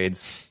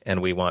upgrades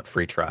and we want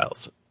free trial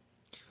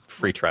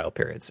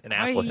periods. And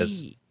Apple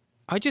has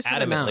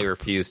adamantly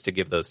refused to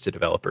give those to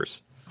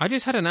developers. I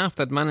just had an app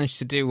that managed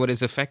to do what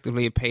is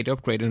effectively a paid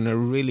upgrade in a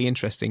really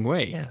interesting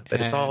way. Yeah,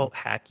 but it's all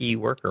hacky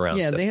workarounds.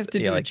 Yeah, stuff. They have to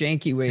do a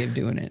janky way of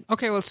doing it.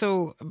 Okay, well,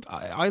 so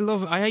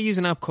I use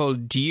an app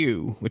called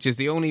Due, which is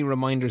the only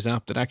reminders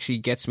app that actually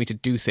gets me to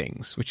do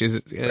things, which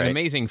is an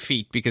amazing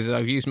feat because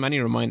I've used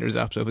many reminders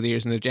apps over the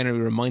years and they've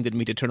generally reminded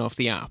me to turn off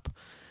the app.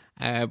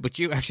 But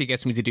Due actually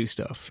gets me to do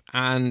stuff.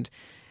 And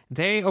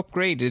they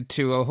upgraded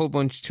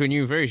to a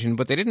new version,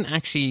 but they didn't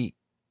actually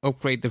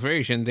upgrade the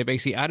version. They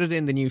basically added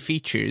in the new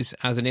features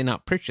as an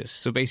in-app purchase.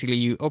 So basically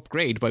you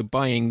upgrade by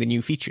buying the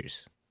new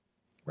features.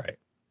 Right.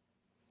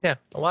 Yeah,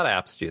 a lot of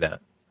apps do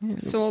that.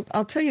 So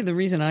I'll tell you the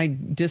reason I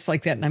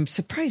dislike that, and I'm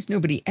surprised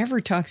nobody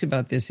ever talks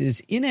about this,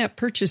 is in-app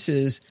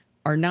purchases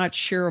are not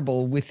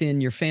shareable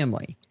within your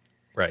family.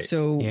 Right.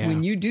 So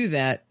when you do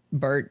that,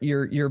 Bart,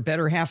 your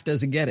better half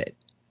doesn't get it.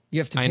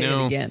 You have to pay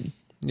it again.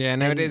 Yeah,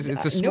 no, it's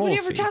a small Nobody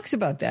ever fee. talks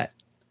about that.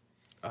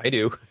 I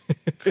do.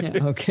 Yeah,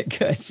 okay,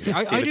 good.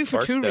 I do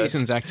for two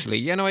reasons, actually.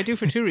 Yeah, no, I do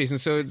for two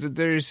reasons. So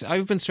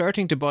I've been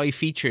starting to buy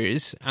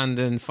features and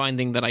then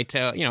finding that I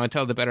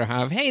tell the better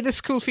half, hey,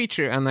 this cool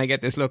feature, and I get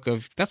this look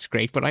of, that's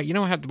great, but I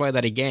have to buy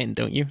that again,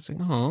 don't you? It's like,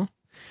 oh.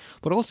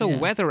 But also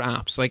weather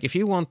apps, like if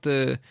you want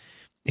the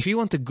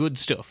good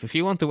stuff, if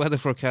you want the weather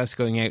forecast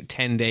going out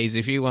 10 days,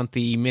 if you want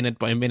the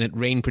minute-by-minute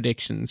rain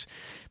predictions,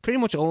 pretty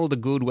much all the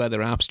good weather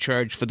apps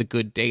charge for the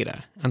good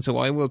data. And so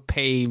I will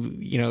pay,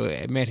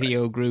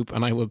 Meteo Group,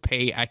 and I will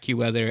pay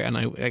AccuWeather, and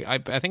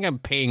I think I'm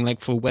paying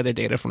for weather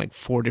data from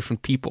 4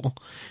 different people.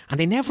 And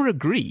they never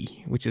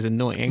agree, which is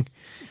annoying.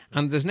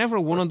 And there's never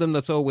one of them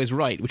that's always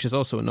right, which is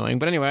also annoying.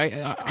 But anyway,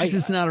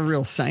 it's not a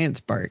real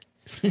science, Bart.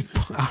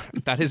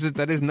 That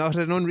is not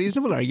an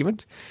unreasonable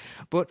argument.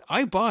 But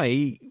I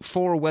buy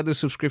 4 weather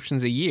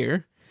subscriptions a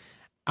year,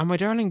 and my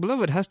darling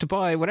beloved has to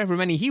buy whatever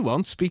many he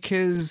wants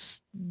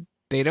because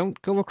they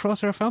don't go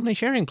across our family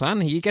sharing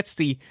plan. He gets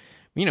the,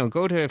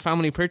 go to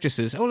family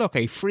purchases. Oh, look,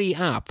 a free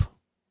app.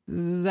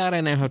 That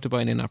I now have to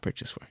buy an in-app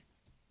purchase for.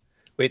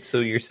 Wait, so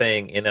you're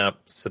saying in-app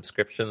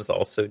subscriptions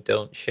also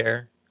don't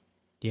share?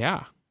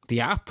 Yeah,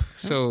 the app.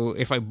 So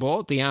if I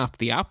bought the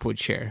app would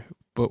share.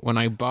 But when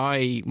I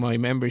buy my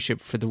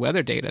membership for the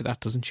weather data, that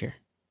doesn't share.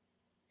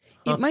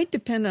 It might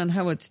depend on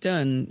how it's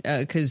done,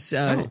 because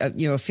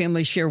a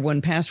family share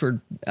 1Password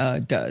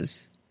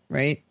does,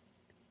 right?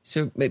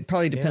 So it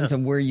probably depends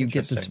on where you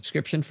get the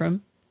subscription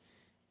from.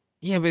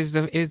 Yeah, but is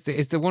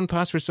the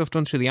 1Password stuff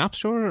done through the App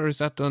Store, or is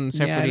that done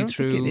separately I don't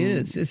through? think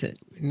it is it?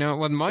 No,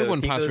 well, my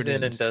 1Password. He goes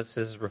in and does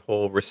his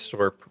whole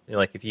restore.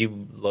 Like if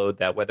you load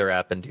that weather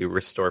app and do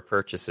restore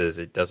purchases,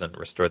 it doesn't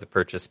restore the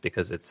purchase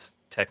because it's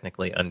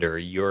technically under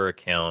your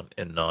account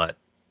and not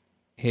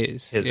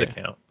his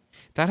account.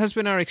 That has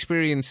been our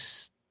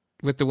experience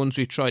with the ones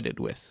we've tried it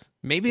with.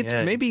 Maybe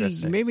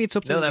it's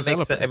up to the developer.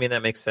 Makes sense. I mean,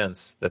 that makes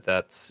sense.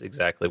 That's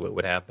exactly what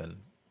would happen.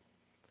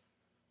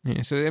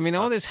 Yeah, so I mean,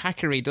 all this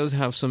hackery does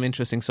have some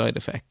interesting side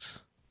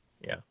effects.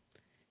 Yeah.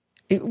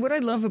 What I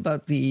love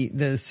about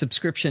the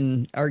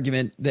subscription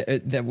argument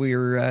that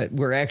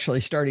we're actually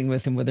starting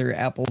with, and whether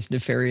Apple's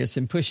nefarious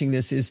in pushing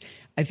this, is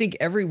I think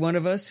every one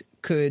of us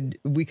could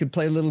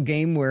play a little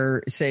game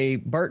where, say,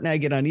 Bart and I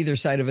get on either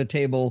side of a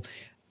table.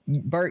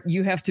 Bart,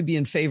 you have to be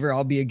in favor,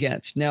 I'll be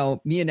against. Now,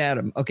 me and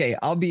Adam, okay,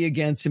 I'll be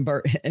against, and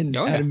Bart and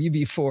Adam, you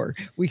be for.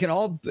 We can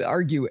all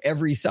argue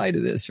every side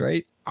of this,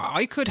 right?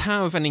 I could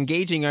have an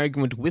engaging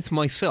argument with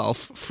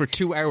myself for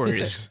 2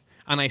 hours,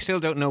 and I still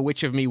don't know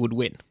which of me would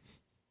win.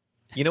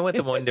 You know what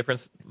the one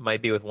difference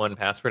might be with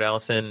 1Password,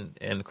 Allison?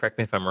 And correct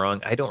me if I'm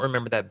wrong. I don't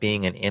remember that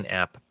being an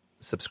in-app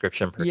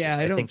subscription purchase. Yeah,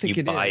 I don't think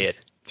you buy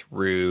it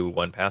through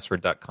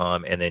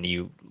 1Password.com, and then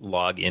you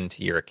log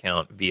into your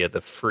account via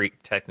the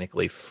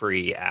technically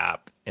free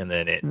app, and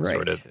then it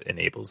sort of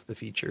enables the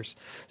features.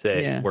 So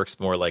it works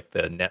more like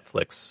the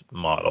Netflix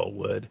model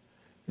would,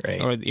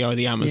 right? Or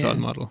the Amazon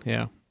model,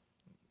 yeah.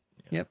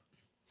 Yep.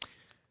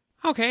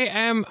 Okay,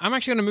 I'm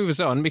actually going to move us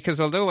on, because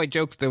although I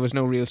joked there was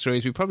no real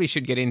stories, we probably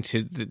should get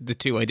into the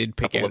 2 I did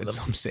pick out at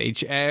some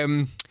stage.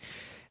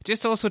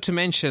 Just also to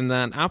mention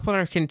that Apple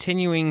are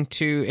continuing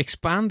to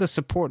expand the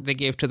support they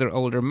give to their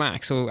older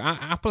Mac. So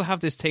Apple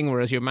have this thing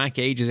where as your Mac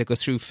ages, it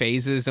goes through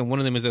phases, and one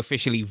of them is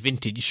officially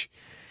vintage,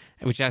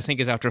 which I think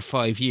is after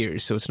 5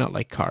 years, so it's not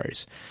like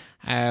cars.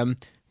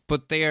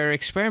 But they are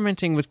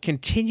experimenting with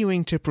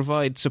continuing to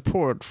provide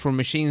support for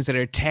machines that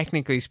are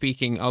technically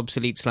speaking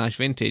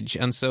obsolete/vintage,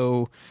 and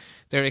so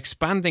they're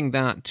expanding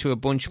that to a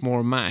bunch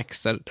more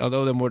Macs that,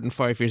 although they're more than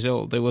 5 years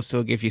old, they will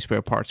still give you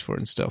spare parts for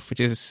and stuff, which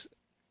is...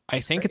 I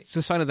think it's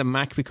a sign of the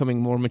Mac becoming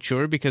more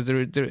mature, because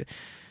they're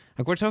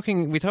like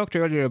we talked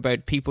earlier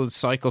about people's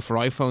cycle for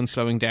iPhones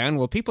slowing down.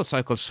 Well, people's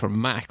cycles for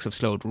Macs have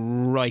slowed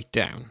right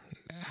down,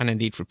 and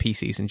indeed for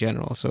PCs in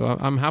general. So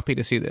I'm happy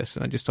to see this,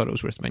 and I just thought it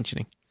was worth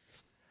mentioning.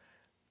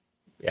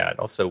 Yeah, it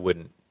also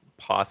wouldn't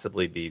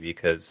possibly be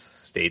because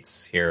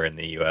states here in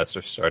the U.S.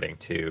 are starting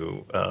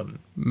to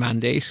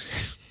mandate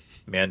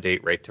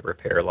right to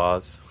repair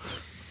laws.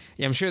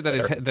 Yeah, I'm sure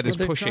that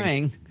is pushing.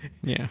 Trying.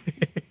 Yeah.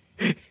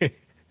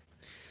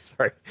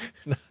 Sorry,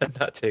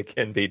 not to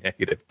again be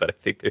negative, but I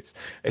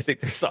think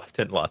there's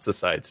often lots of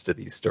sides to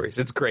these stories.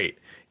 It's great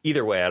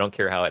either way. I don't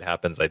care how it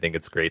happens. I think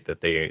it's great that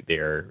they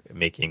are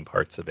making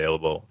parts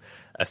available,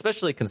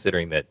 especially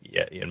considering that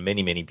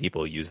many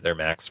people use their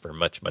Macs for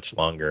much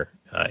longer.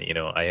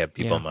 I have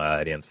people in my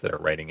audience that are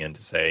writing in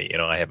to say,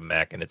 I have a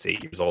Mac and it's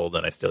 8 years old,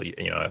 and I still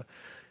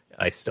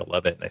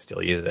love it and I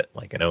still use it,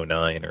 like an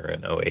 09 or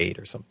an 08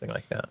 or something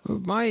like that.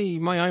 My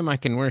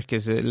iMac in work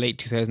is a late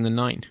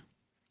 2009.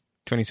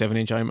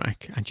 27-inch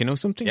iMac, and you know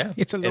something? Yeah,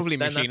 it's a lovely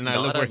machine, and I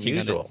love working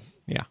on it.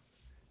 Yeah,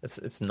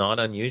 it's not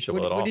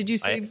unusual at all. What did you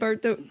say,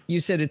 Bart? Though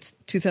you said it's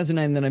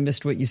 2009, then I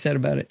missed what you said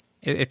about it.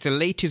 It's a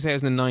late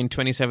 2009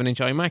 27-inch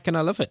iMac, and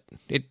I love it.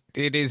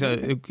 It is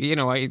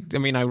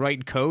I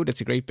write code.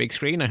 It's a great big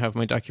screen. I have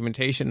my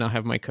documentation. I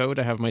have my code.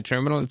 I have my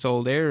terminal. It's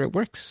all there. It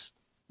works.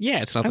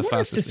 Yeah, it's not the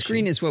fastest. If the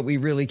screen is what we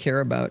really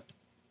care about.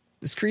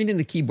 The screen and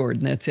the keyboard,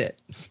 and that's it.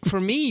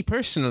 For me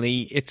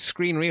personally, it's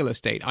screen real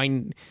estate.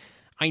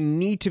 I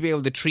need to be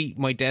able to treat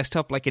my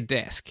desktop like a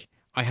desk.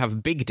 I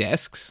have big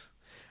desks,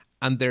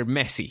 and they're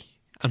messy,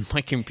 and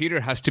my computer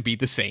has to be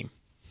the same.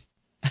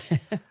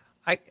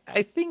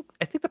 I think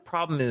the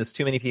problem is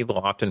too many people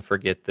often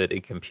forget that a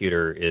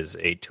computer is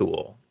a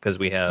tool, because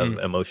we have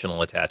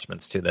emotional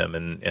attachments to them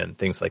and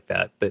things like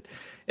that. But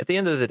at the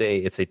end of the day,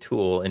 it's a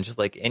tool, and just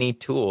like any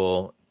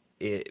tool,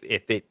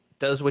 if it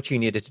does what you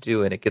need it to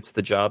do and it gets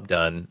the job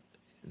done,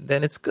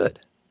 then it's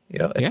good.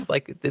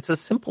 It's a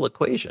simple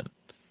equation.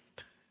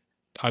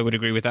 I would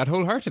agree with that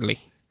wholeheartedly.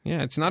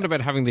 Yeah, it's not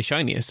about having the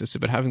shiniest, it's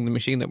about having the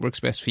machine that works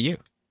best for you.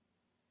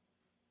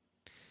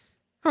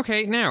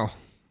 Okay, now,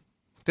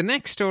 the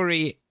next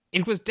story,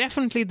 it was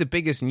definitely the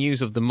biggest news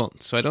of the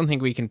month, so I don't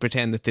think we can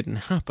pretend that didn't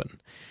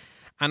happen.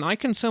 And I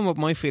can sum up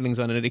my feelings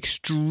on it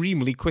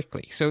extremely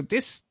quickly. So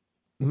this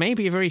may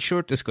be a very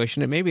short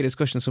discussion. It may be a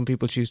discussion some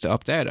people choose to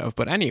opt out of.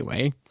 But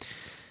anyway,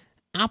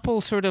 Apple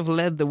sort of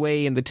led the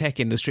way in the tech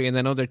industry, and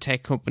then other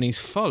tech companies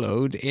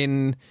followed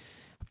in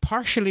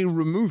partially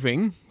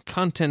removing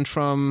content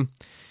from,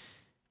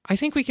 I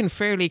think we can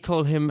fairly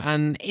call him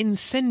an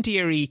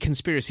incendiary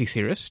conspiracy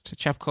theorist, a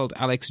chap called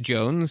Alex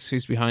Jones,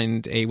 who's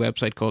behind a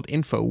website called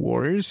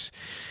InfoWars,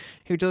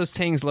 who does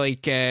things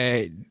like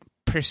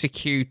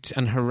persecute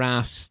and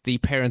harass the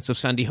parents of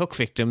Sandy Hook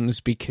victims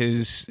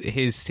because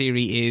his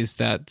theory is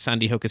that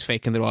Sandy Hook is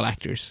fake and they're all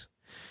actors.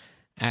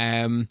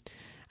 And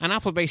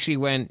Apple basically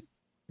went,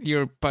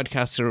 your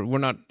podcasts are, we're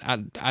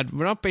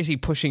not basically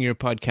pushing your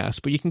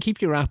podcast, but you can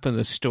keep your app in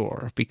the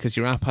store because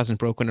your app hasn't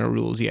broken our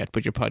rules yet,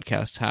 but your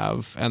podcasts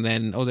have. And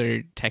then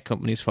other tech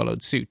companies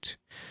followed suit.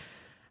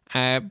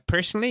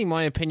 Personally,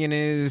 my opinion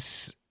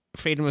is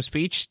freedom of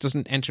speech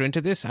doesn't enter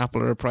into this.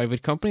 Apple are a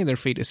private company. They're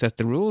free to set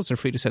the rules. They're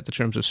free to set the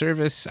terms of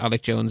service.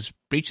 Alex Jones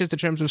breaches the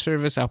terms of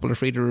service. Apple are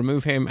free to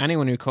remove him.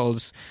 Anyone who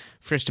calls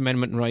First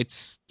Amendment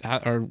rights,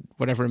 or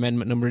whatever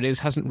amendment number it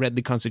is, hasn't read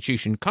the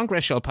Constitution.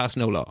 Congress shall pass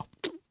no law.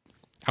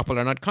 Apple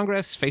are not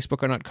Congress.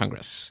 Facebook are not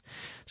Congress.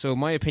 So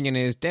my opinion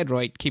is dead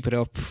right. Keep it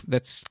up.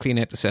 Let's clean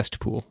out the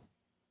cesspool.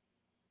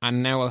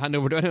 And now I'll hand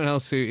over to anyone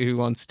else who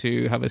wants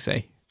to have a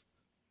say.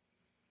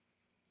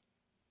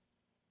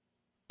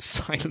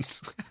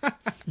 Silence.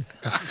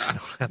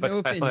 I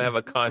don't have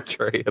a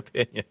contrary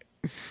opinion.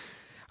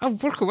 I'll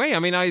work away. I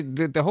mean,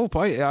 the whole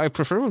point, I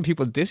prefer when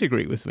people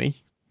disagree with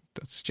me.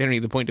 That's generally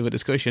the point of a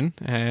discussion.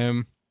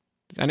 And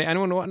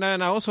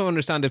I also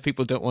understand if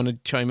people don't want to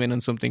chime in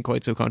on something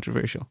quite so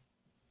controversial.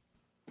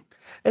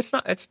 It's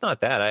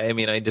not that. I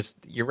mean,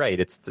 you're right.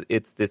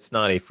 It's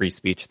not a free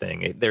speech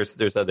thing.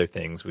 There's other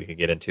things we could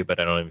get into, but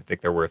I don't even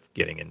think they're worth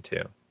getting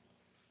into.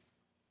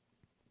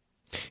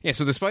 Yeah,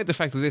 so despite the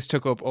fact that this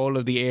took up all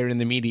of the air in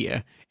the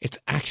media, it's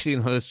actually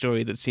another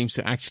story that seems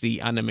to actually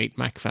animate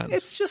Mac fans.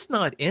 It's just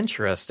not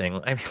interesting.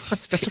 I mean,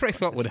 that's what I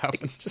thought would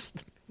happen.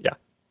 Yeah.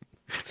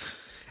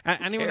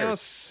 Anyone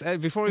else?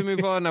 Before we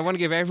move on, I want to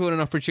give everyone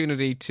an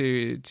opportunity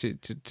to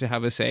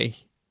have a say.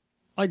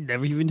 I'd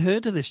never even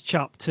heard of this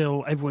chap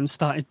till everyone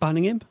started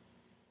banning him.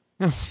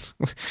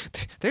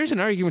 There's an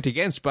argument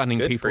against banning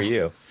Good people. for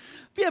you.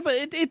 Yeah, but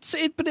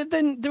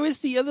then there is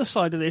the other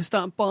side of this,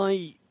 that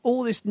by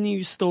all this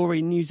news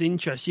story, news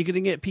interest, you're going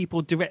to get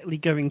people directly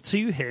going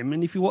to him.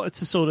 And if you wanted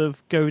to sort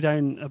of go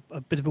down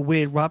a bit of a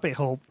weird rabbit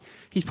hole,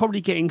 he's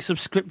probably getting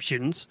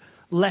subscriptions,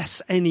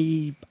 less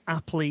any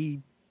Apple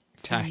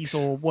fees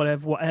or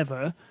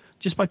whatever,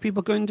 just by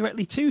people going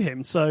directly to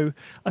him. So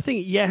I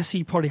think, yes,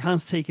 he probably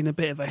has taken a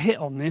bit of a hit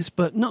on this,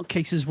 but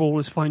nutcases will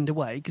always find a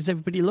way because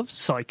everybody loves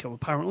Psycho,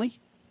 apparently.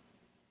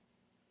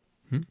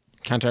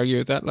 Can't argue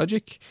with that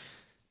logic.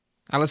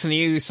 Alison, are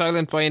you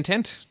silent by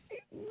intent?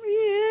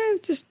 Yeah,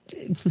 just...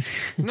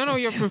 No,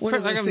 you're... One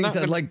of those things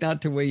I'd like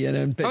not to weigh in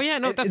on. But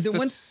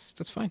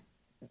that's fine.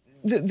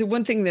 The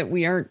one thing that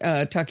we aren't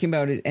talking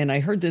about, and I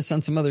heard this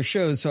on some other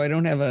shows, so I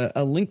don't have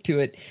a link to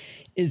it,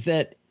 is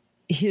that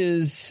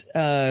his...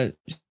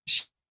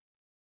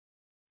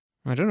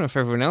 I don't know if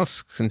everyone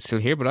else can still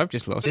hear, but I've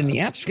just lost in the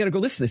app. You got to go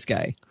listen to this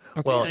guy.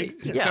 Okay. Well,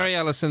 sorry,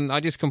 Alison. I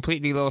just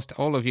completely lost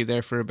all of you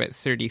there for about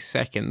 30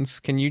 seconds.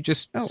 Can you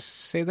just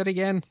say that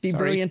again? Be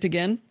brilliant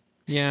again?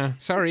 Yeah,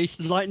 sorry.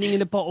 Lightning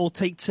in a bottle,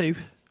 take two.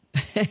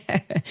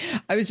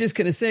 I was just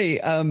going to say,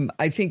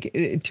 I think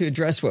to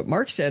address what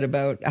Mark said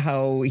about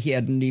how he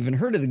hadn't even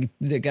heard of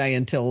the guy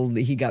until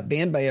he got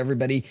banned by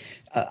everybody.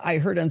 I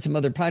heard on some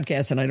other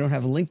podcasts, and I don't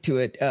have a link to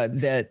it,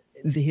 that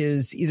either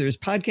his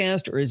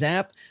podcast or his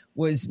app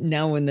was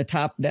now in the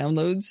top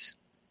downloads.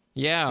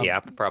 Yeah. The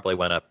app probably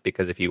went up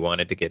because if you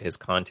wanted to get his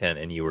content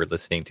and you were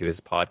listening to his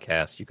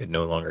podcast, you could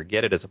no longer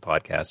get it as a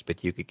podcast,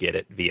 but you could get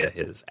it via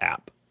his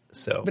app.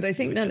 So, but I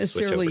think not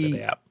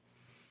necessarily.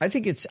 I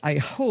think it's. I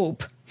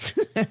hope.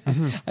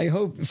 I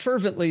hope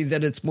fervently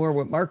that it's more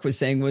what Mark was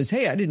saying was,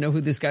 "Hey, I didn't know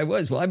who this guy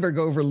was. Well, I better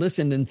go over,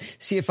 listen, and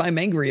see if I'm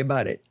angry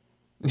about it."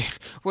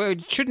 Well,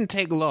 it shouldn't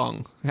take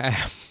long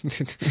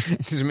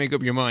to make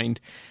up your mind.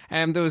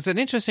 There was an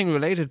interesting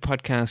related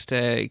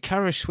podcast.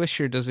 Kara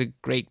Swisher does a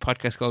great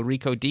podcast called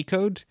Recode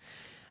Decode,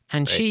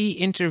 and she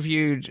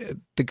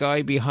interviewed the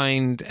guy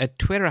behind a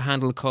Twitter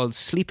handle called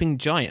Sleeping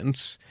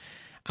Giants.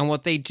 And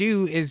what they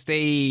do is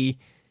they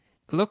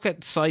look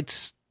at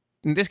sites.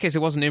 In this case,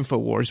 it wasn't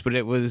InfoWars, but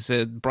it was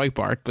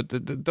Breitbart. But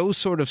those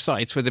sort of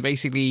sites where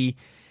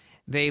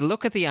they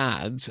look at the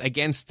ads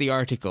against the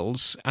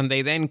articles and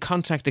they then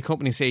contact the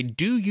company and say,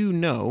 do you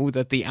know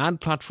that the ad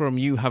platform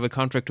you have a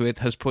contract with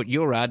has put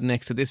your ad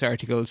next to this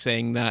article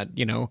saying that,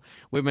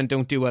 women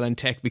don't do well in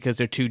tech because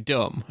they're too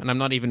dumb? And I'm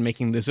not even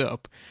making this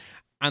up.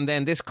 And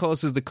then this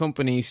causes the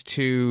companies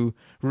to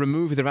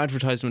remove their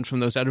advertisement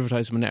from those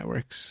advertisement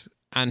networks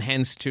and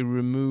hence to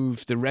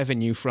remove the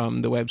revenue from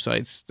the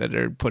websites that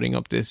are putting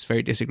up this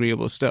very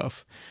disagreeable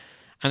stuff.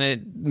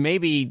 And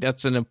maybe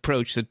that's an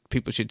approach that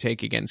people should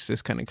take against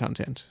this kind of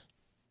content.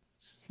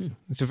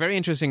 It's a very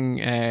interesting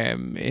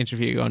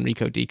interview on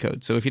Recode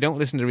Decode. So if you don't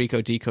listen to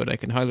Recode Decode, I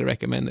can highly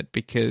recommend it,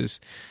 because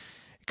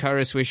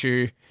Kara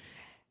Swisher,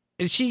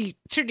 she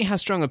certainly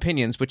has strong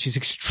opinions, but she's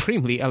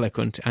extremely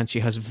eloquent, and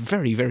she has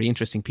very, very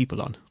interesting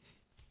people on.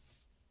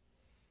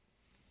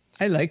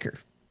 I like her.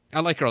 I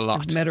like her a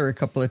lot. I've met her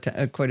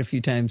quite a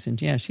few times,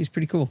 and yeah, she's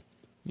pretty cool.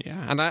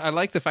 Yeah, and I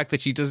like the fact that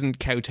she doesn't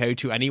kowtow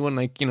to anyone.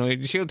 Like,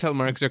 she'll tell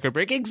Mark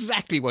Zuckerberg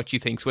exactly what she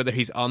thinks, whether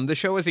he's on the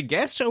show as a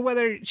guest or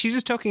whether she's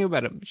just talking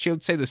about him. She'll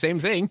say the same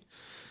thing.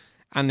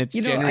 And it's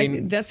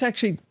genuine. That's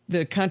actually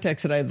the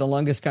context that I had the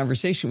longest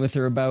conversation with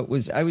her about.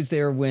 I was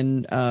there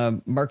when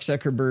Mark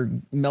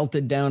Zuckerberg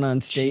melted down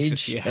on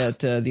stage at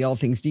the All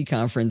Things D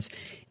conference.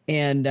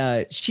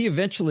 And she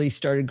eventually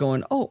started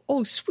going,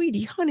 oh,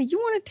 sweetie, honey, you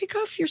want to take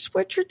off your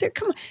sweatshirt there?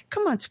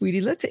 Come on, sweetie,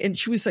 let's. And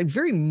she was like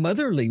very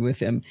motherly with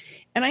him.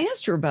 And I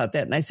asked her about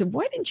that. And I said,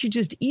 why didn't you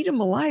just eat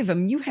him alive? I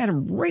mean, you had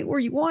him right where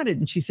you wanted.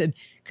 And she said,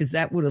 because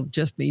that would have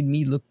just made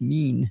me look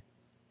mean.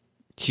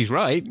 She's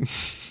right.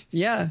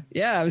 Yeah.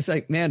 I was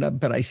like, man,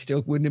 but I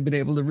still wouldn't have been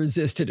able to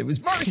resist it. It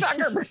was Mark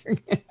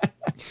Zuckerberg.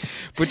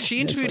 But she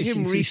interviewed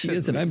him recently. She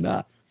is, and I'm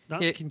not.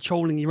 That's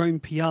controlling your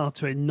own PR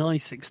to a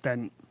nice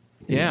extent.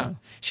 Yeah.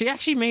 She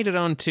actually made it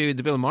onto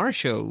the Bill Maher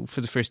show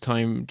for the first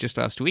time just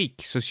last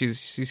week, so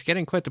she's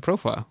getting quite the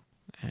profile.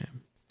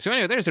 So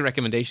anyway, there's a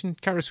recommendation.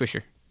 Kara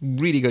Swisher.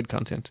 Really good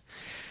content.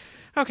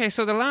 Okay,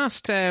 so the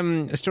last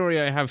story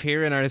I have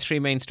here in our three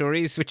main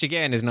stories, which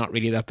again is not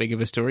really that big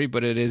of a story,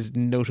 but it is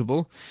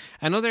notable.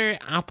 Another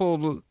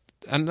Apple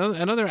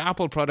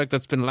product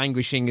that's been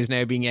languishing is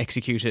now being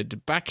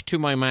executed. Back to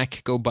my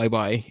Mac, go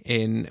bye-bye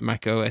in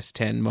Mac OS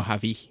X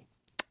Mojave.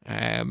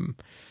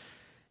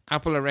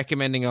 Apple are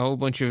recommending a whole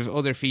bunch of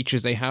other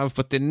features they have,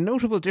 but the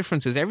notable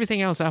difference is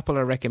everything else Apple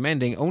are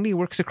recommending only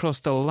works across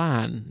the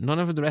LAN. None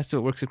of the rest of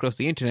it works across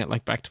the internet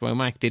like Back to My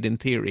Mac did in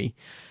theory.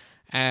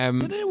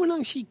 Did anyone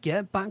actually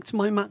get Back to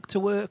My Mac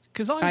to work?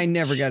 Because I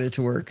never got it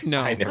to work.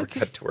 No, I never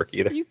got it to work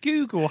either. You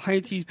Google how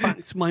to use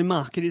Back to My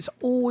Mac, and it's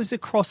always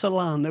across a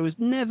LAN. There was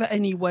never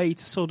any way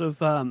to sort of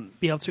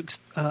be able to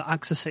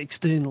access it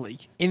externally.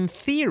 In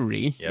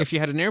theory, if you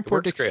had an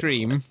Airport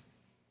Extreme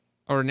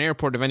or an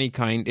airport of any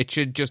kind, it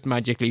should just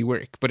magically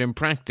work. But in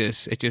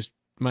practice, it just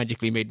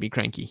magically made me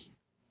cranky.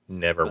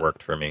 Never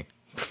worked for me.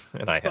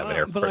 And I have an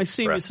Airport But I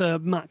assume Express. it's a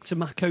Mac to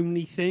Mac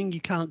only thing.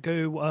 You can't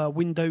go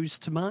Windows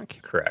to Mac.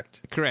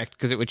 Correct,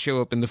 because it would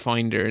show up in the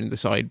Finder and the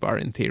sidebar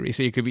in theory.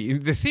 So you could be.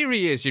 The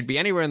theory is you'd be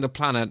anywhere on the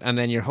planet, and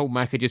then your home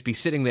Mac could just be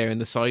sitting there in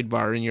the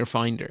sidebar in your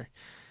Finder.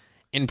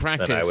 In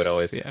practice, then I would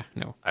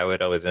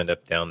always end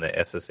up down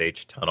the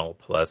SSH tunnel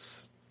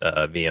plus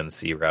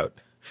VNC route.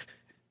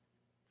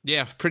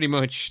 Yeah, pretty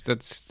much.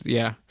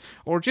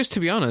 Or just to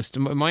be honest,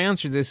 my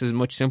answer to this is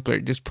much simpler.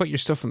 Just put your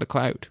stuff in the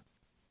cloud.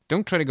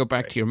 Don't try to go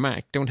back to your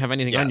Mac. Don't have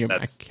anything on your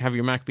Mac. Have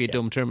your Mac be a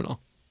dumb terminal.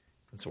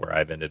 That's where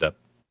I've ended up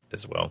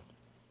as well.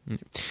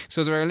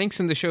 So there are links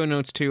in the show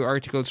notes to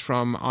articles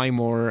from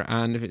iMore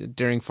and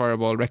Daring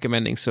Fireball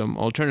recommending some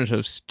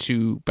alternatives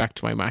to Back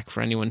to My Mac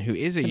for anyone who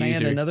is a user. Can I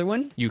add another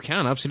one? You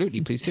can,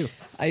 absolutely. Please do.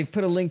 I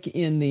put a link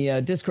in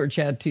the Discord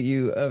chat to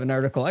you of an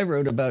article I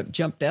wrote about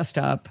Jump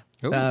Desktop,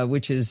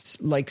 which is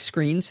like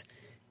Screens.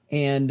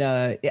 And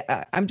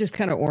I'm just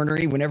kind of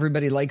ornery. When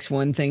everybody likes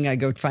one thing, I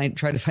go try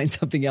to find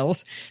something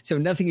else. So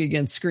nothing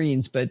against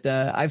Screens, but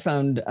I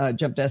found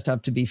Jump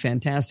Desktop to be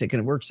fantastic. And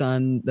it works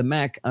on the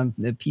Mac, on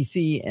the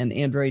PC, and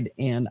Android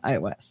and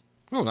iOS.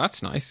 Oh,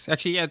 that's nice.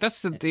 Actually, yeah,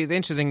 that's the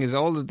interesting thing is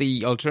all of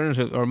the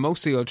alternative, or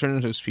most of the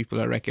alternatives people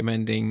are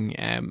recommending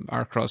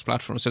are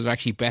cross-platform. So they're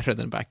actually better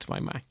than Back to My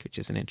Mac, which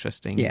is an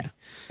interesting... Yeah.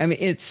 I mean,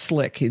 it's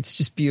slick. It's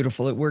just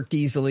beautiful. It worked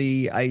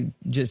easily. I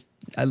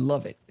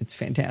love it. It's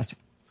fantastic.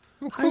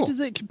 Oh, cool. How does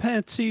it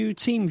compare to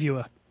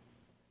TeamViewer?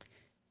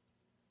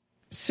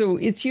 So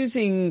it's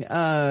using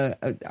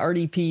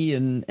RDP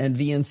and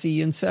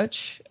VNC and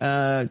such.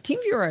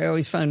 TeamViewer I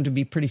always found to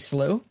be pretty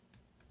slow.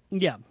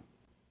 Yeah.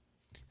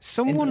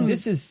 And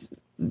this is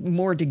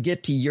more to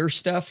get to your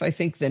stuff, I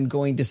think, than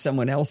going to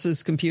someone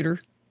else's computer.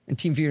 And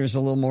TeamViewer is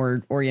a little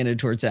more oriented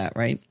towards that,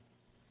 right?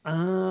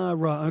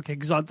 Right. Okay.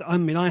 Because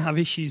I have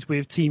issues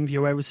with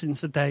TeamViewer ever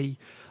since the day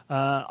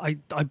I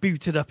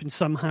booted up and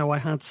somehow I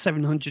had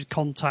 700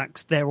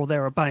 contacts there or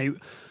thereabout.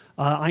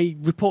 I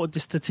reported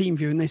this to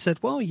TeamViewer and they said,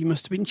 well, you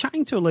must have been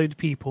chatting to a load of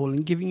people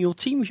and giving your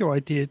TeamViewer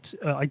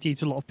ID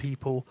to a lot of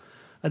people.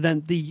 And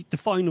then the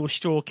final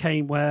straw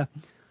came where,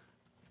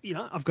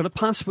 I've got a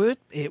password.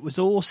 It was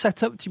all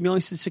set up to be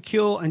nice and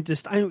secure, and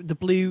just out of the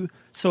blue,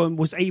 someone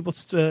was able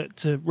to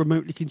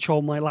remotely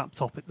control my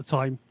laptop at the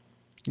time.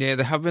 Yeah,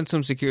 there have been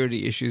some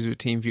security issues with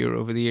TeamViewer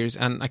over the years,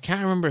 and I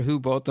can't remember who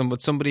bought them,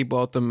 but somebody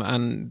bought them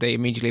and they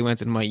immediately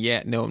went in my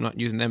no, I'm not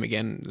using them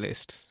again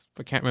list.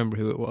 I can't remember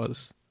who it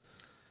was.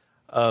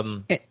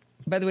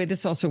 By the way,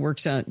 this also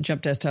works on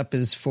Jump Desktop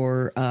is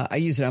for, I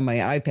use it on my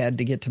iPad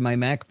to get to my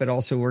Mac, but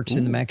also works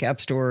in the Mac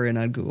App Store and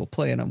on Google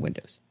Play and on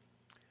Windows.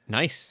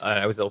 Nice.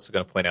 I was also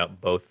going to point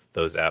out both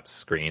those apps,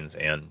 Screens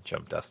and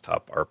Jump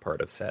Desktop, are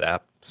part of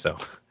SetApp. So,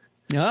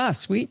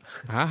 sweet.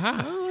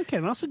 Aha. Oh, Okay,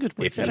 that's a good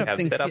way. If you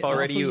have set up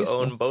already, you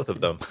own both of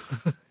them.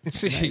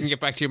 So you can get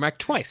back to your Mac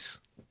twice.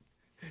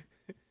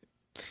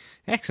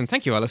 Excellent.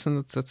 Thank you,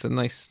 Alison. That's a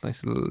nice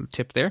little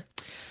tip there.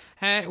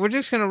 We're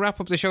just going to wrap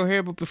up the show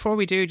here, but before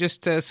we do,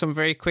 just some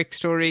very quick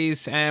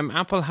stories.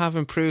 Apple have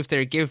improved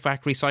their give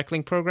back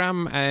recycling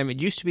program.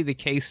 It used to be the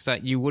case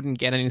that you wouldn't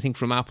get anything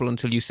from Apple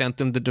until you sent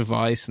them the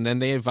device, and then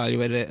they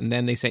evaluated it, and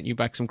then they sent you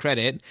back some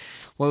credit.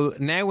 Well,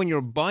 now when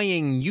you're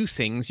buying new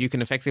things, you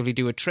can effectively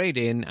do a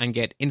trade-in and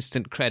get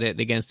instant credit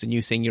against the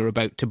new thing you're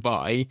about to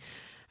buy.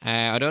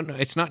 I don't know.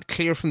 It's not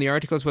clear from the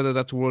articles whether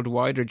that's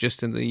worldwide or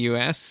just in the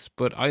US,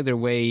 but either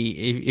way,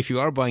 if you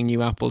are buying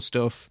new Apple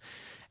stuff,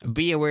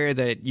 be aware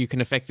that you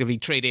can effectively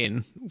trade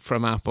in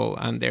from Apple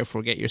and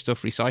therefore get your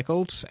stuff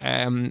recycled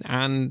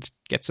and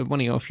get some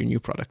money off your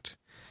new product.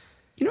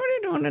 You know what I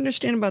don't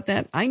understand about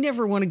that? I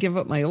never want to give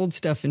up my old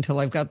stuff until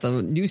I've got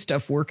the new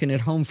stuff working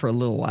at home for a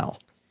little while.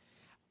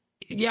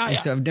 Yeah.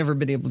 So I've never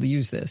been able to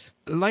use this.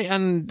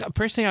 And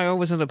personally, I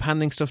always end up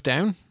handing stuff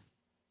down.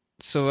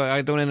 So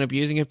I don't end up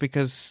using it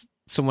because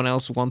someone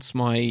else wants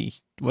my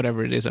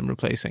whatever it is I'm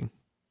replacing.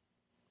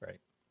 Right.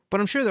 But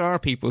I'm sure there are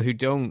people who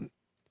don't,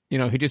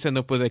 who just end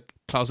up with a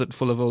closet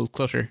full of old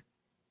clutter.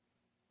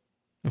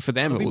 And for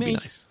them, it would be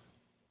nice.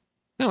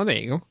 Oh, there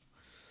you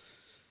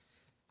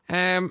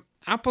go.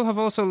 Apple have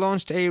also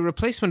launched a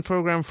replacement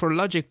program for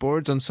logic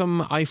boards on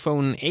some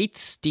iPhone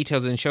 8s.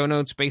 Details in show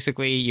notes.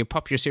 Basically, you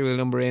pop your serial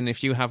number in.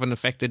 If you have an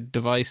affected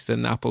device,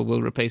 then Apple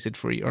will replace it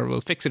for you or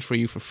will fix it for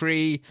you for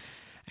free.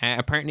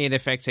 Apparently, it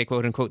affects a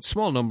quote-unquote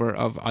small number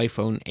of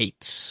iPhone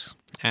 8s.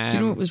 Do you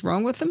know what was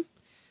wrong with them?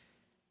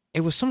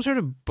 It was some sort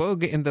of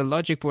bug in the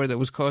logic board that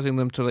was causing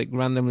them to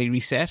randomly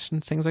reset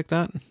and things like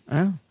that.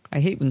 Oh, I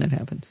hate when that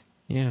happens.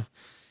 Yeah.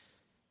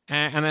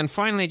 And then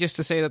finally, just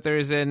to say that there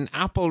is an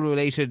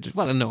Apple-related,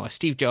 a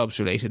Steve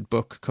Jobs-related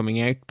book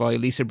coming out by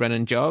Lisa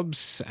Brennan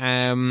Jobs.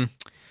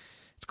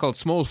 It's called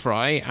Small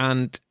Fry,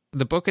 and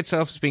the book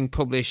itself is being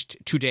published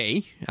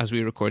today, as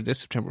we record this,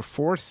 September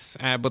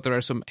 4th, but there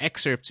are some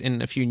excerpts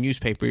in a few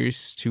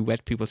newspapers to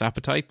whet people's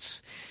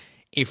appetites.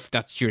 If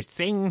that's your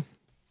thing,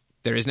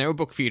 there is now a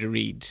book for you to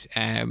read.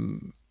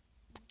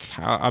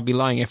 I'd be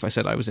lying if I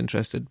said I was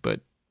interested, but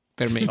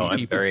there may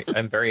be people.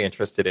 I'm very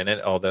interested in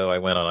it, although I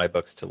went on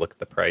iBooks to look at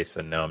the price,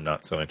 and now I'm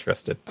not so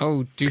interested.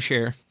 Oh, do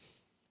share.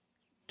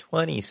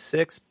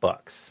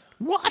 $26.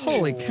 What?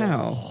 Holy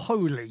cow.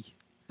 Holy.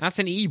 That's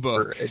an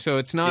ebook, so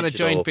it's not a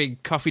giant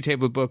big coffee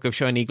table book of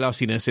shiny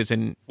glossiness. It's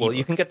an Well,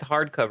 you can get the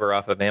hardcover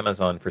off of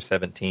Amazon for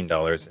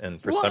 $17,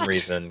 and for some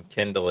reason,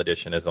 Kindle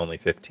edition is only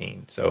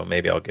 $15. So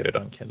maybe I'll get it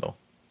on Kindle.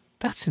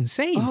 That's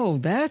insane. Oh,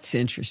 that's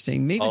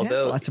interesting. Maybe it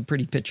has lots of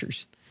pretty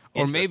pictures.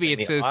 Or maybe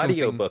it says the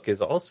audiobook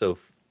is also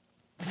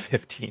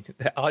 $15.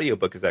 The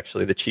audiobook is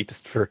actually the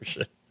cheapest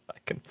version I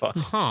can find.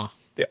 Huh.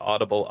 The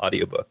Audible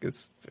audiobook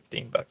is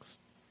 $15.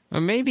 Or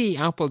maybe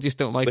Apple just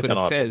don't like what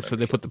it says, so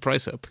they put the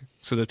price up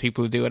so that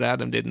people do what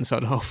Adam did and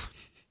sod off.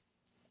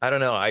 I don't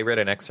know. I read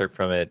an excerpt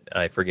from it.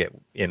 I forget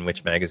in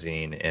which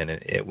magazine, and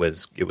it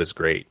was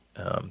great.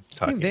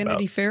 Talking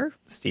Vanity about Fair?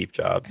 Steve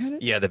Jobs.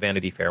 Yeah, the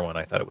Vanity Fair one.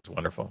 I thought it was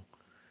wonderful.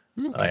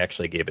 Okay. I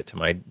actually gave it to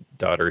my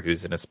daughter,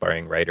 who's an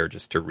aspiring writer,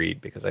 just to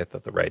read because I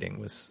thought the writing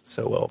was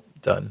so well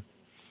done.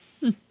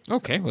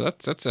 Okay, well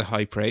that's a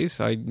high praise.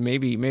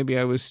 Maybe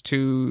I was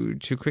too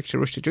quick to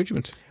rush to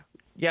judgment.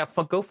 Yeah,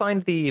 go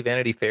find the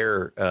Vanity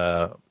Fair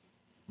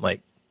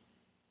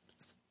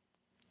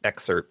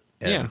excerpt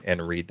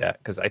and read that,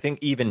 because I think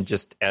even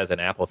just as an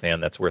Apple fan,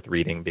 that's worth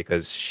reading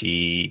because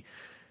she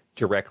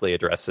directly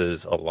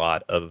addresses a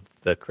lot of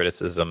the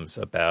criticisms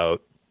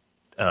about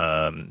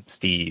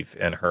Steve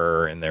and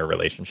her and their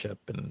relationship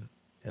and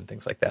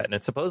things like that.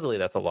 And supposedly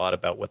that's a lot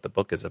about what the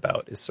book is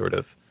about, is sort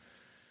of,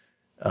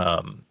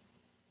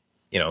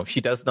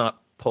 she does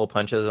not pull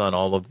punches on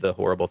all of the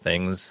horrible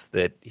things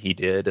that he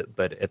did,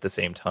 but at the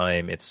same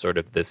time, it's sort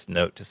of this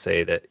note to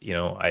say that,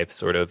 I've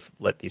sort of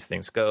let these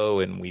things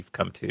go and we've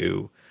come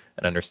to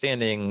an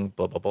understanding,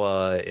 blah, blah,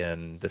 blah,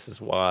 and this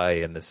is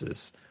why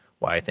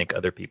I think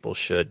other people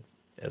should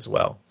as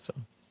well. So,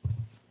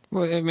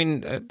 well, I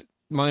mean,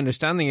 my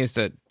understanding is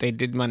that they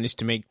did manage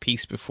to make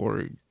peace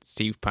before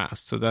Steve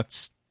passed, so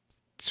that's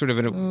sort of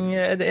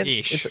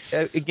ish.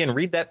 Again,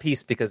 read that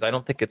piece because I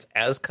don't think it's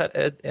as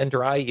cut and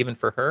dry even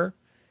for her.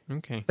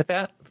 Okay. With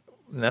that,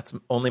 and that's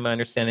only my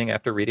understanding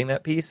after reading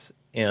that piece,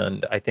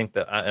 and I think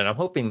and I'm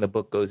hoping the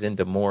book goes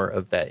into more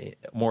of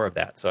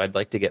that. So I'd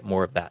like to get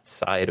more of that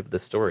side of the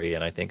story,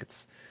 and I think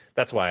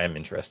that's why I'm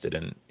interested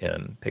in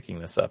picking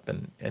this up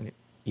and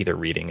either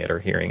reading it or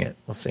hearing it.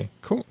 We'll see.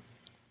 Cool.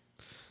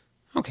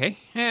 Okay.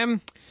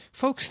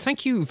 Folks,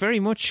 thank you very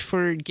much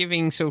for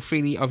giving so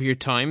freely of your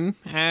time.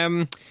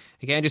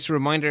 Again, just a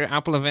reminder,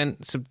 Apple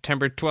event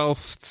September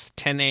 12th,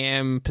 10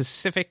 a.m.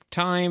 Pacific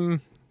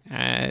time.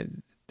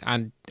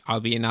 And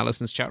I'll be in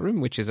Alison's chat room,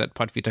 which is at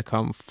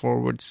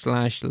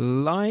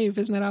podfeet.com/live,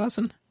 isn't it,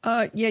 Alison?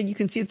 Yeah, you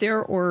can see it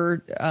there,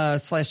 or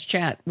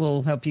 /chat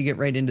will help you get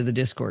right into the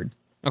Discord.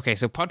 Okay,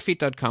 so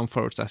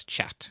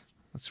podfeet.com/chat.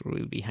 That's where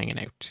we'll be hanging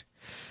out.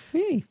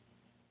 Hey.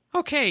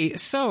 Okay,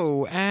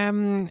 so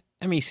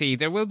let me see.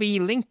 There will be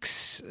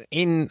links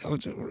in...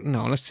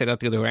 No, let's say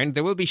that the other way around.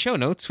 There will be show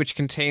notes which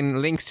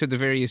contain links to the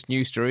various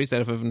news stories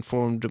that have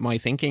informed my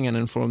thinking and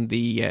informed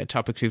the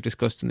topics we've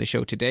discussed in the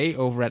show today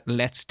over at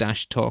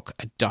lets-talk.ie.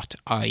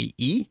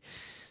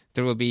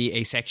 There will be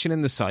a section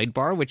in the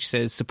sidebar which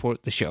says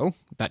support the show.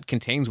 That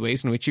contains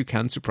ways in which you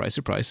can, surprise,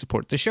 surprise,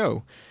 support the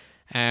show.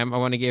 I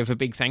want to give a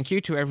big thank you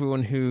to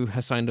everyone who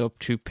has signed up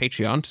to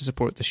Patreon to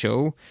support the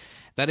show.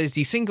 That is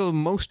the single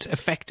most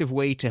effective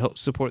way to help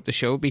support the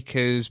show,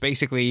 because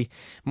basically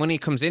money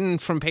comes in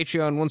from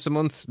Patreon once a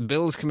month,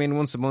 bills come in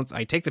once a month.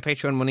 I take the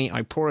Patreon money,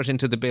 I pour it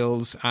into the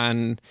bills,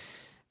 and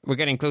we're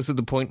getting close to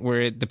the point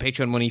where the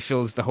Patreon money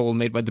fills the hole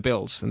made by the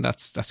bills. And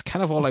that's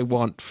kind of all I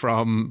want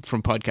from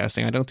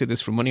podcasting. I don't do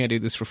this for money, I do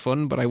this for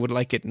fun, but I would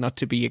like it not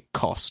to be a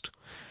cost.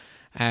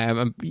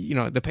 The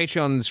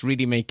Patreons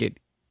really make it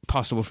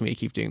possible for me to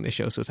keep doing this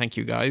show, so thank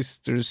you guys.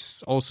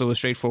 There's also a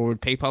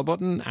straightforward PayPal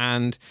button,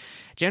 and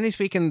generally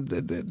speaking,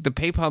 the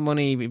PayPal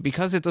money,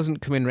 because it doesn't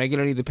come in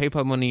regularly, the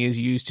PayPal money is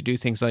used to do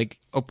things like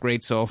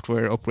upgrade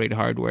software, upgrade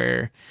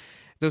hardware,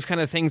 those kind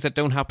of things that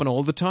don't happen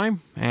all the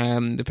time.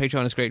 The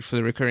Patreon is great for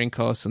the recurring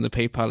costs, and the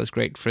PayPal is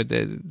great for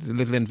the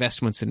little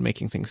investments in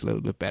making things a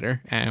little bit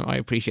better. I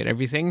appreciate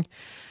everything.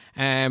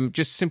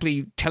 Just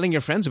simply telling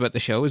your friends about the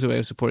show is a way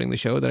of supporting the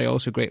show that I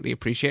also greatly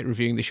appreciate.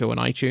 Reviewing the show on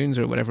iTunes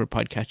or whatever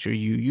podcatcher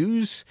you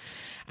use.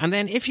 And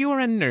then if you are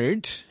a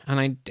nerd,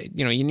 and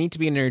you need to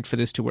be a nerd for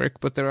this to work,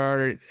 but there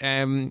are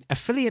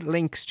affiliate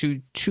links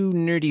to 2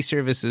 nerdy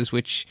services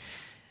which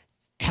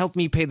help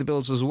me pay the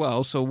bills as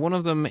well. So one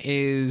of them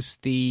is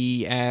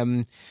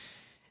the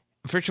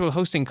virtual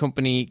hosting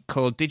company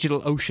called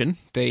DigitalOcean.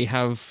 They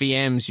have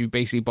VMs you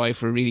basically buy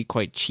for really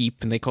quite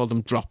cheap, and they call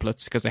them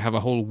droplets because they have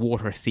a whole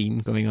water theme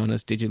going on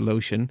as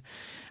DigitalOcean.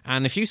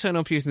 And if you sign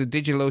up using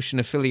the DigitalOcean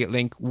affiliate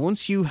link,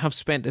 once you have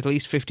spent at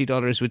least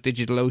 $50 with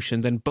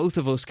DigitalOcean, then both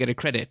of us get a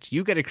credit.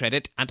 You get a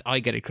credit and I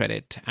get a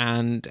credit.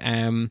 And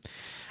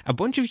a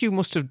bunch of you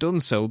must have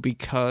done so,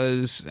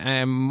 because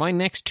my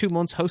next 2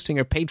 months hosting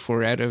are paid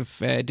for out of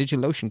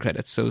DigitalOcean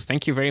credits. So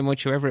thank you very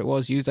much, whoever it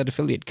was, use that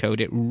affiliate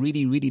code. It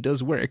really, really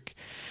does work.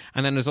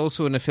 And then there's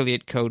also an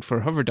affiliate code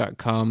for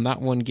hover.com.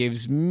 That one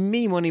gives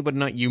me money, but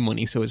not you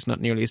money. So it's not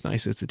nearly as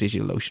nice as the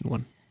DigitalOcean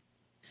one.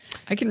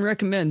 I can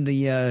recommend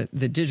the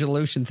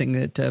DigitalOcean thing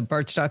that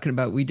Bart's talking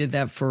about. We did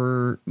that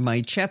for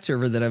my chat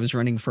server that I was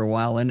running for a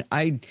while, and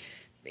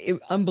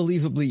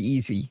unbelievably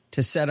easy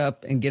to set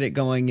up and get it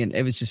going, and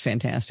it was just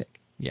fantastic.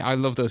 Yeah, I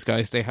love those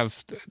guys. There's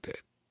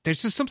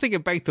just something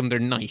about them. They're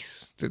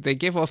nice. They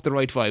give off the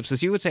right vibes.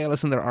 As you would say,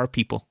 Alison, there are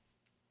people.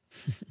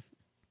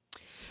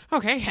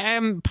 Okay,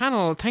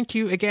 panel, thank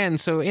you again.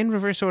 So in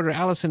reverse order,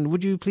 Alison,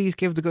 would you please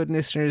give the good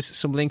listeners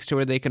some links to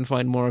where they can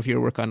find more of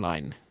your work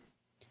online?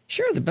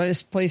 Sure. The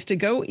best place to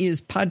go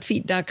is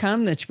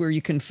podfeet.com. That's where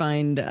you can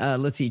find,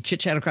 Chit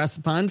Chat Across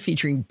the Pond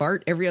featuring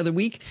Bart every other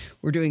week.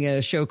 We're doing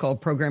a show called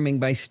Programming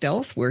by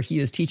Stealth, where he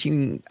is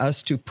teaching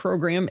us to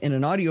program in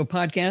an audio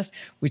podcast,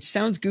 which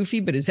sounds goofy,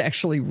 but is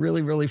actually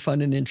really, really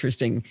fun and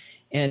interesting.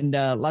 And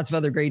lots of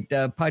other great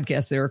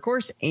podcasts there, of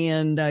course.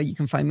 And you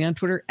can find me on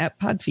Twitter at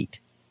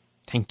Podfeet.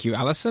 Thank you,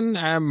 Alison.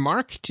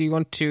 Mark, do you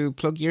want to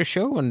plug your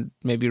show and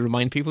maybe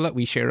remind people that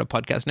we share a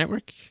podcast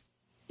network?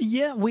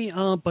 Yeah, we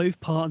are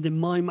both part of the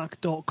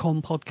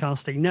mymac.com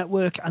podcasting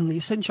network and the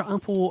Essential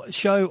Apple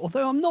show.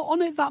 Although I'm not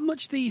on it that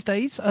much these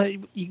days,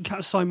 you can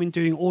catch Simon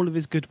doing all of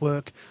his good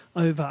work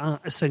over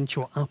at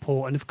Essential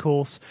Apple. And of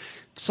course,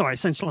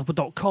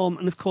 essentialapple.com.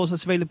 And of course,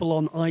 it's available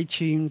on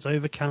iTunes,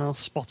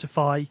 Overcast,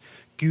 Spotify,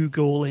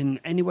 Google,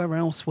 and anywhere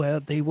else where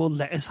they will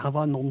let us have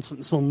our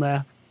nonsense on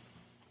there.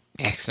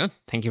 Excellent.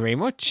 Thank you very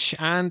much.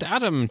 And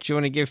Adam, do you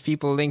want to give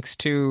people links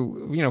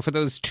to, for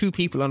those 2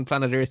 people on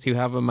planet Earth who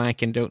have a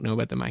Mac and don't know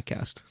about the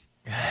Maccast?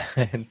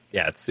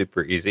 Yeah, it's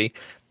super easy.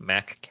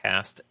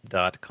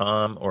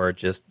 Maccast.com, or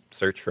just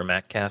search for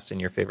Maccast in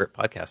your favorite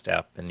podcast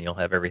app and you'll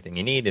have everything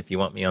you need. If you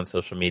want me on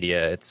social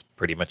media, it's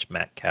pretty much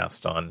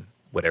Maccast on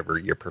whatever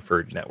your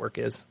preferred network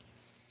is.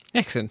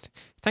 Excellent.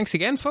 Thanks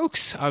again,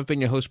 folks. I've been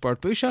your host,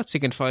 Bart Busschots.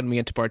 You can find me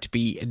at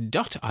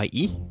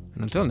bartb.ie.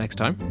 And until next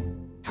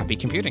time, happy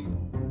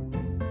computing.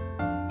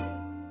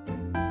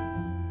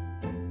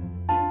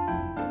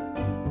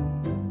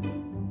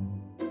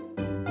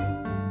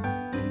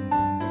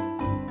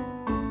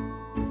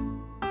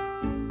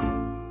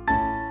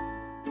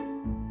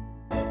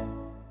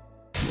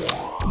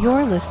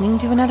 You're listening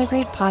to another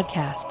great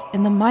podcast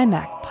in the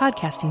MyMac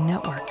Podcasting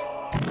Network.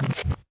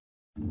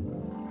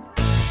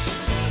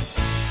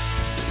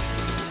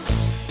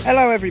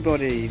 Hello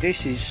everybody,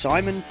 this is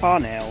Simon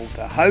Parnell,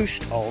 the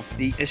host of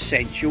the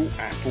Essential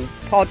Apple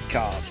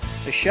Podcast,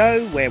 a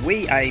show where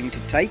we aim to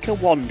take a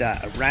wander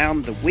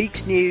around the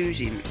week's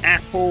news in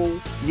Apple,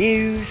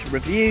 news,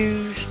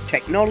 reviews,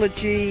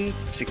 technology,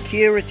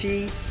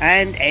 security,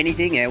 and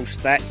anything else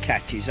that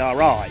catches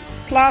our eye.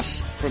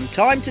 Plus, from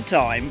time to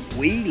time,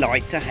 we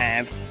like to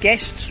have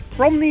guests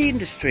from the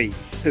industry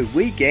who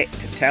we get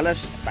to tell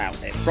us about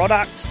their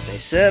products, their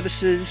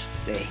services,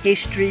 their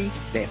history,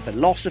 their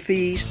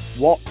philosophies,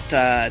 what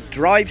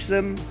drives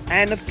them,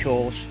 and of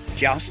course,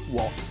 just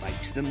what makes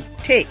makes them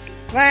tick.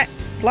 That,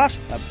 plus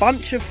a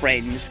bunch of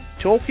friends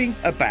talking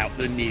about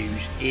the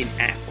news in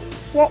Apple.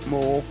 What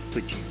more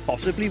could you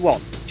possibly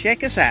want?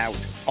 Check us out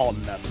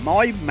on the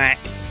My Mac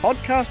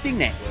Podcasting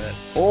Network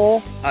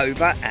or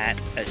over at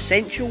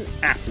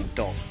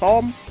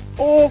essentialapple.com,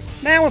 or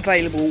now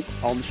available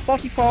on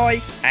Spotify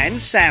and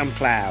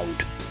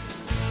SoundCloud.